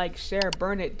 subscribe, like, share,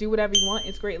 burn it, do whatever you want.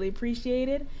 It's greatly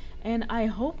appreciated, and I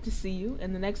hope to see you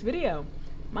in the next video.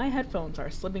 My headphones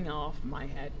are slipping off my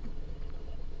head.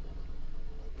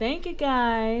 Thank you,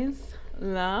 guys.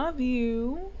 Love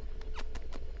you.